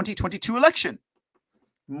 election.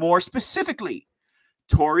 More specifically,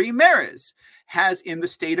 Tory Mares has in the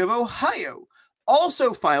state of Ohio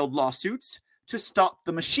also filed lawsuits to stop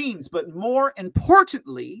the machines. But more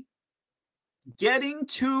importantly, getting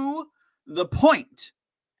to the point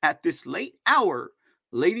at this late hour,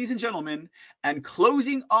 ladies and gentlemen, and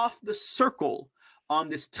closing off the circle on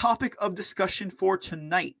this topic of discussion for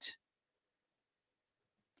tonight.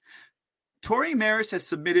 Tory Mares has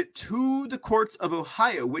submitted to the courts of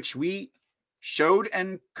Ohio, which we showed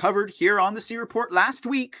and covered here on the C Report last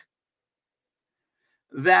week,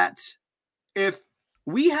 that if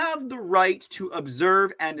We have the right to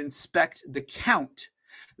observe and inspect the count.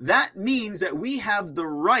 That means that we have the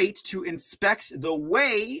right to inspect the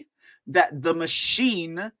way that the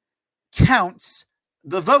machine counts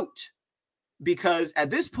the vote. Because at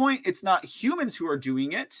this point, it's not humans who are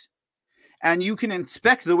doing it. And you can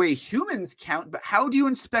inspect the way humans count, but how do you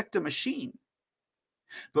inspect a machine?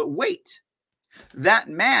 But wait, that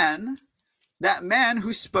man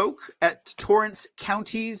who spoke at Torrance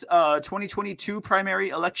County's 2022 primary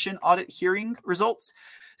election audit hearing results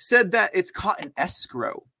said that it's caught in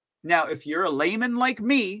escrow. Now, if you're a layman like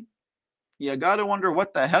me, you got to wonder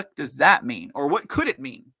what the heck does that mean, or what could it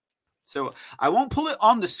mean? So I won't pull it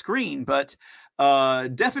on the screen, but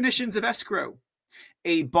definitions of escrow: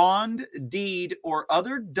 a bond, deed, or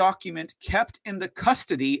other document kept in the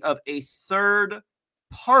custody of a third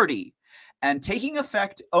party and taking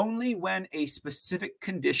effect only when a specific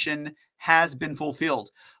condition has been fulfilled.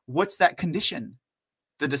 What's that condition?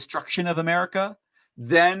 The destruction of America?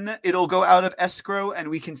 Then it'll go out of escrow and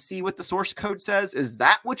we can see what the source code says. Is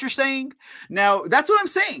that what you're saying? Now, that's what I'm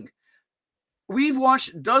saying. We've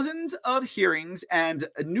watched dozens of hearings and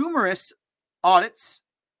numerous audits,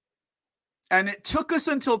 and it took us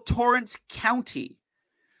until Torrance County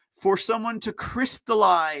for someone to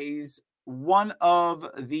crystallize one of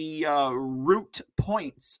the root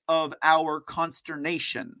points of our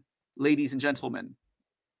consternation, ladies and gentlemen.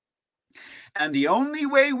 And the only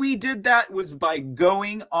way we did that was by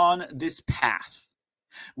going on this path,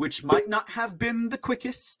 which might not have been the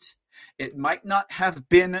quickest. It might not have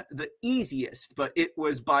been the easiest, but it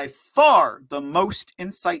was by far the most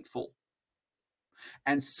insightful.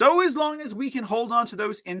 And so as long as we can hold on to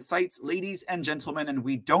those insights, ladies and gentlemen, and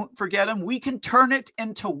we don't forget them, we can turn it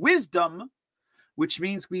into wisdom, which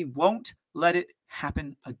means we won't let it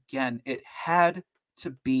happen again. It had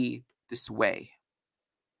to be this way.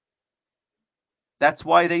 That's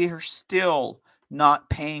why they are still not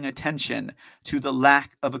paying attention to the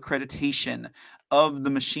lack of accreditation of the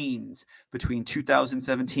machines between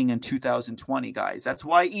 2017 and 2020, guys. That's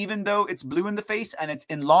why, even though it's blue in the face and it's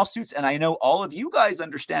in lawsuits, and I know all of you guys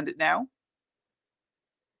understand it now,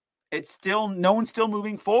 it's still, no one's still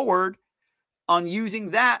moving forward on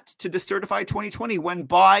using that to decertify 2020, when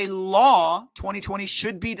by law 2020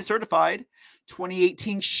 should be decertified.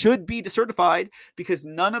 2018 should be decertified because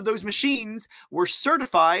none of those machines were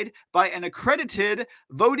certified by an accredited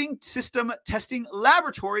voting system testing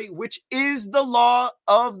laboratory, which is the law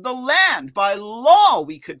of the land. By law,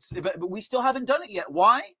 we could, but we still haven't done it yet.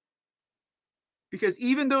 Why? Because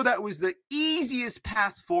even though that was the easiest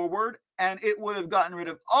path forward and it would have gotten rid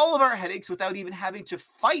of all of our headaches without even having to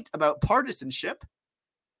fight about partisanship,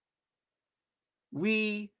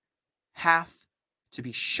 we have to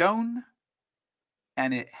be shown.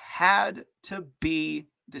 And it had to be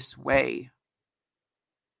this way.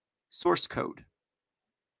 Source code.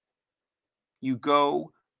 You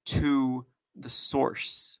go to the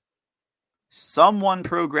source. Someone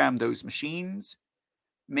programmed those machines,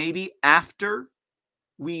 maybe after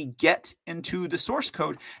we get into the source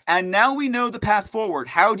code. And now we know the path forward.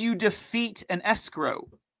 How do you defeat an escrow?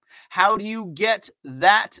 How do you get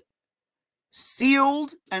that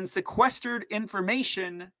sealed and sequestered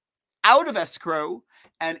information out of escrow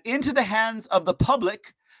and into the hands of the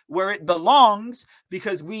public where it belongs,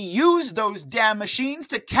 because we use those damn machines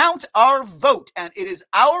to count our vote, and it is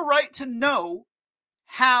our right to know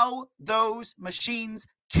how those machines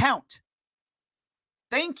count.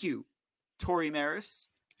 Thank you, Tory Maris,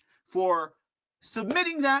 for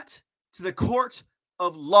submitting that to the court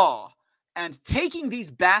of law and taking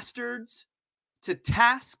these bastards to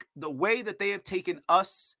task the way that they have taken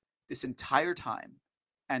us this entire time.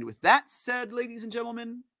 And with that said, ladies and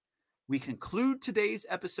gentlemen, we conclude today's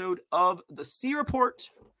episode of the C Report,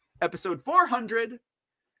 episode 400.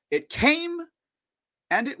 It came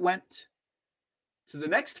and it went to the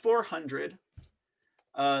next 400.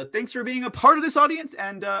 Thanks for being a part of this audience,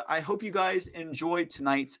 and I hope you guys enjoyed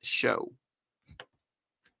tonight's show.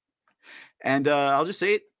 And I'll just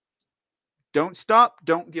say it. Don't stop.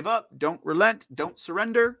 Don't give up. Don't relent. Don't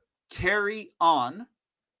surrender. Carry on.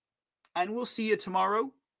 And we'll see you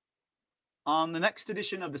tomorrow on the next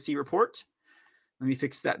edition of the C Report. Let me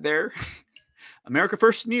fix that there. America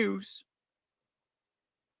First News.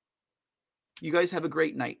 You guys have a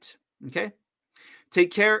great night. Okay?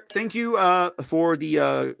 Take care. Thank you for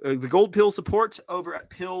the Gold Pill support over at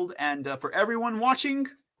Pilled, and for everyone watching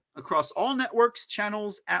across all networks,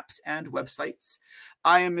 channels, apps, and websites.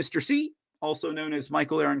 I am Mr. C, also known as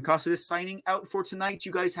Michael Aaron Cosidis, signing out for tonight.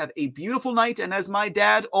 You guys have a beautiful night, and as my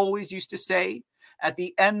dad always used to say at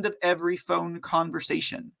the end of every phone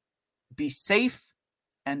conversation, be safe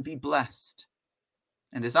and be blessed.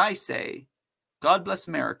 And as I say, God bless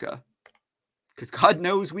America, because God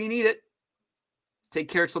knows we need it. Take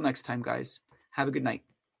care till next time, guys. Have a good night.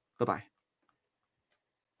 Bye-bye.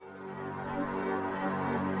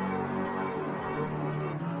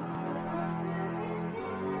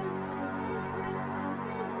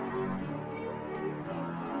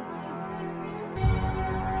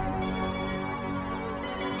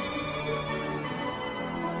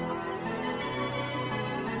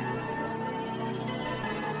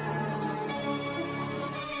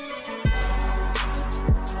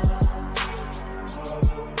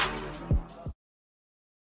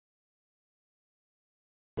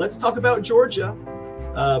 Let's talk about Georgia.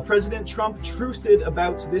 President Trump truthed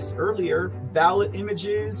about this earlier. Ballot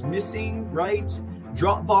images missing, right?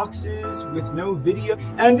 Drop boxes with no video.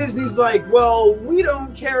 And Disney's like, well, we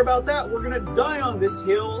don't care about that. We're going to die on this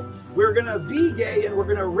hill. We're going to be gay and we're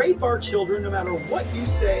going to rape our children no matter what you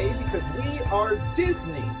say because we are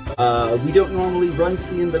Disney. We don't normally run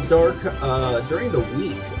See in the Dark during the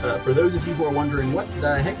week. For those of you who are wondering, what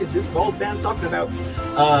the heck is this bald man talking about?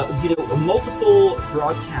 Multiple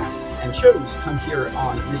broadcasts and shows come here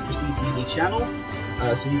on Mr. C TV channel.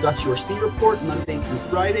 So you got your C Report Monday through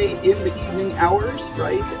Friday in the evening hours,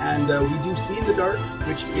 right? And we do See in the Dark,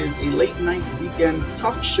 which is a late night weekend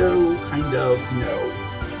talk show kind of,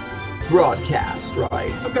 broadcast,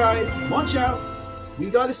 right? So guys, watch out. We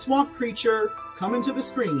got a swamp creature coming to the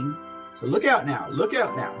screen. So look out now. Look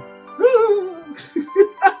out now.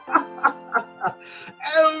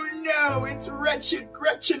 Oh no, it's wretched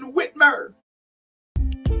Gretchen Whitmer.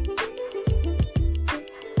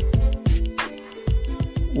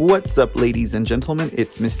 What's up, ladies and gentlemen?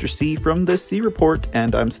 It's Mr. C from the C Report,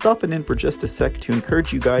 and I'm stopping in for just a sec to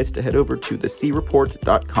encourage you guys to head over to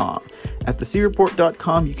thecreport.com. At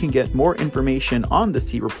thecreport.com, you can get more information on the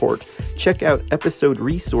C Report, check out episode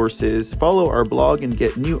resources, follow our blog and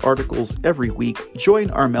get new articles every week,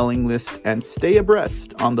 join our mailing list, and stay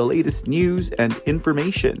abreast on the latest news and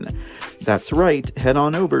information. That's right, head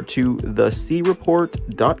on over to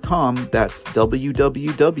thecreport.com, that's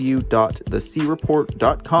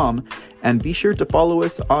www.thecreport.com, and be sure to follow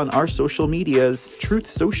us on our social medias,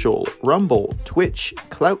 Truth Social, Rumble, Twitch,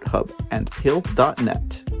 CloutHub, and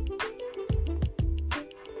Pill.net.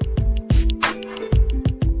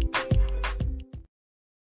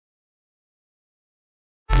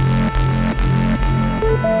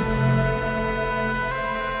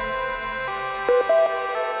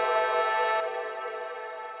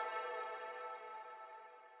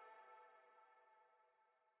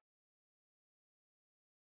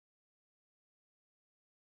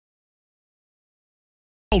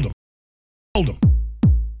 Told him.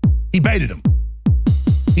 He baited him.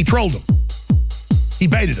 He trolled him. He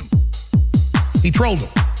baited him. He trolled him.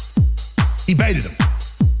 He baited him.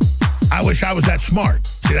 I wish I was that smart.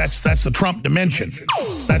 See, that's the Trump dimension.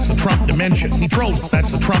 That's the Trump dimension. He trolled him.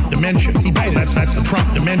 That's the Trump dimension. He baited. That's the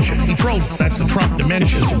Trump dimension. He trolled him. That's the Trump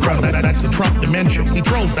dimension. That's the Trump dimension. He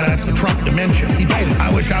trolled him. That's the Trump dimension. He baited.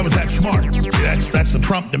 I wish I was that smart. See, that's the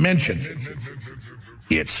Trump dimension.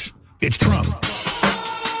 It's Trump.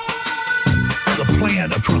 The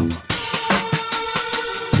plan of Trump.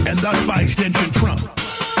 And thus, by extension, Trump.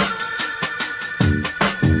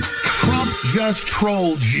 Trump just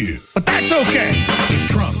trolled you. But that's okay. It's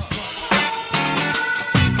Trump.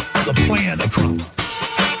 The plan of Trump.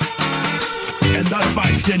 And thus, by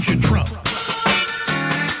extension, Trump.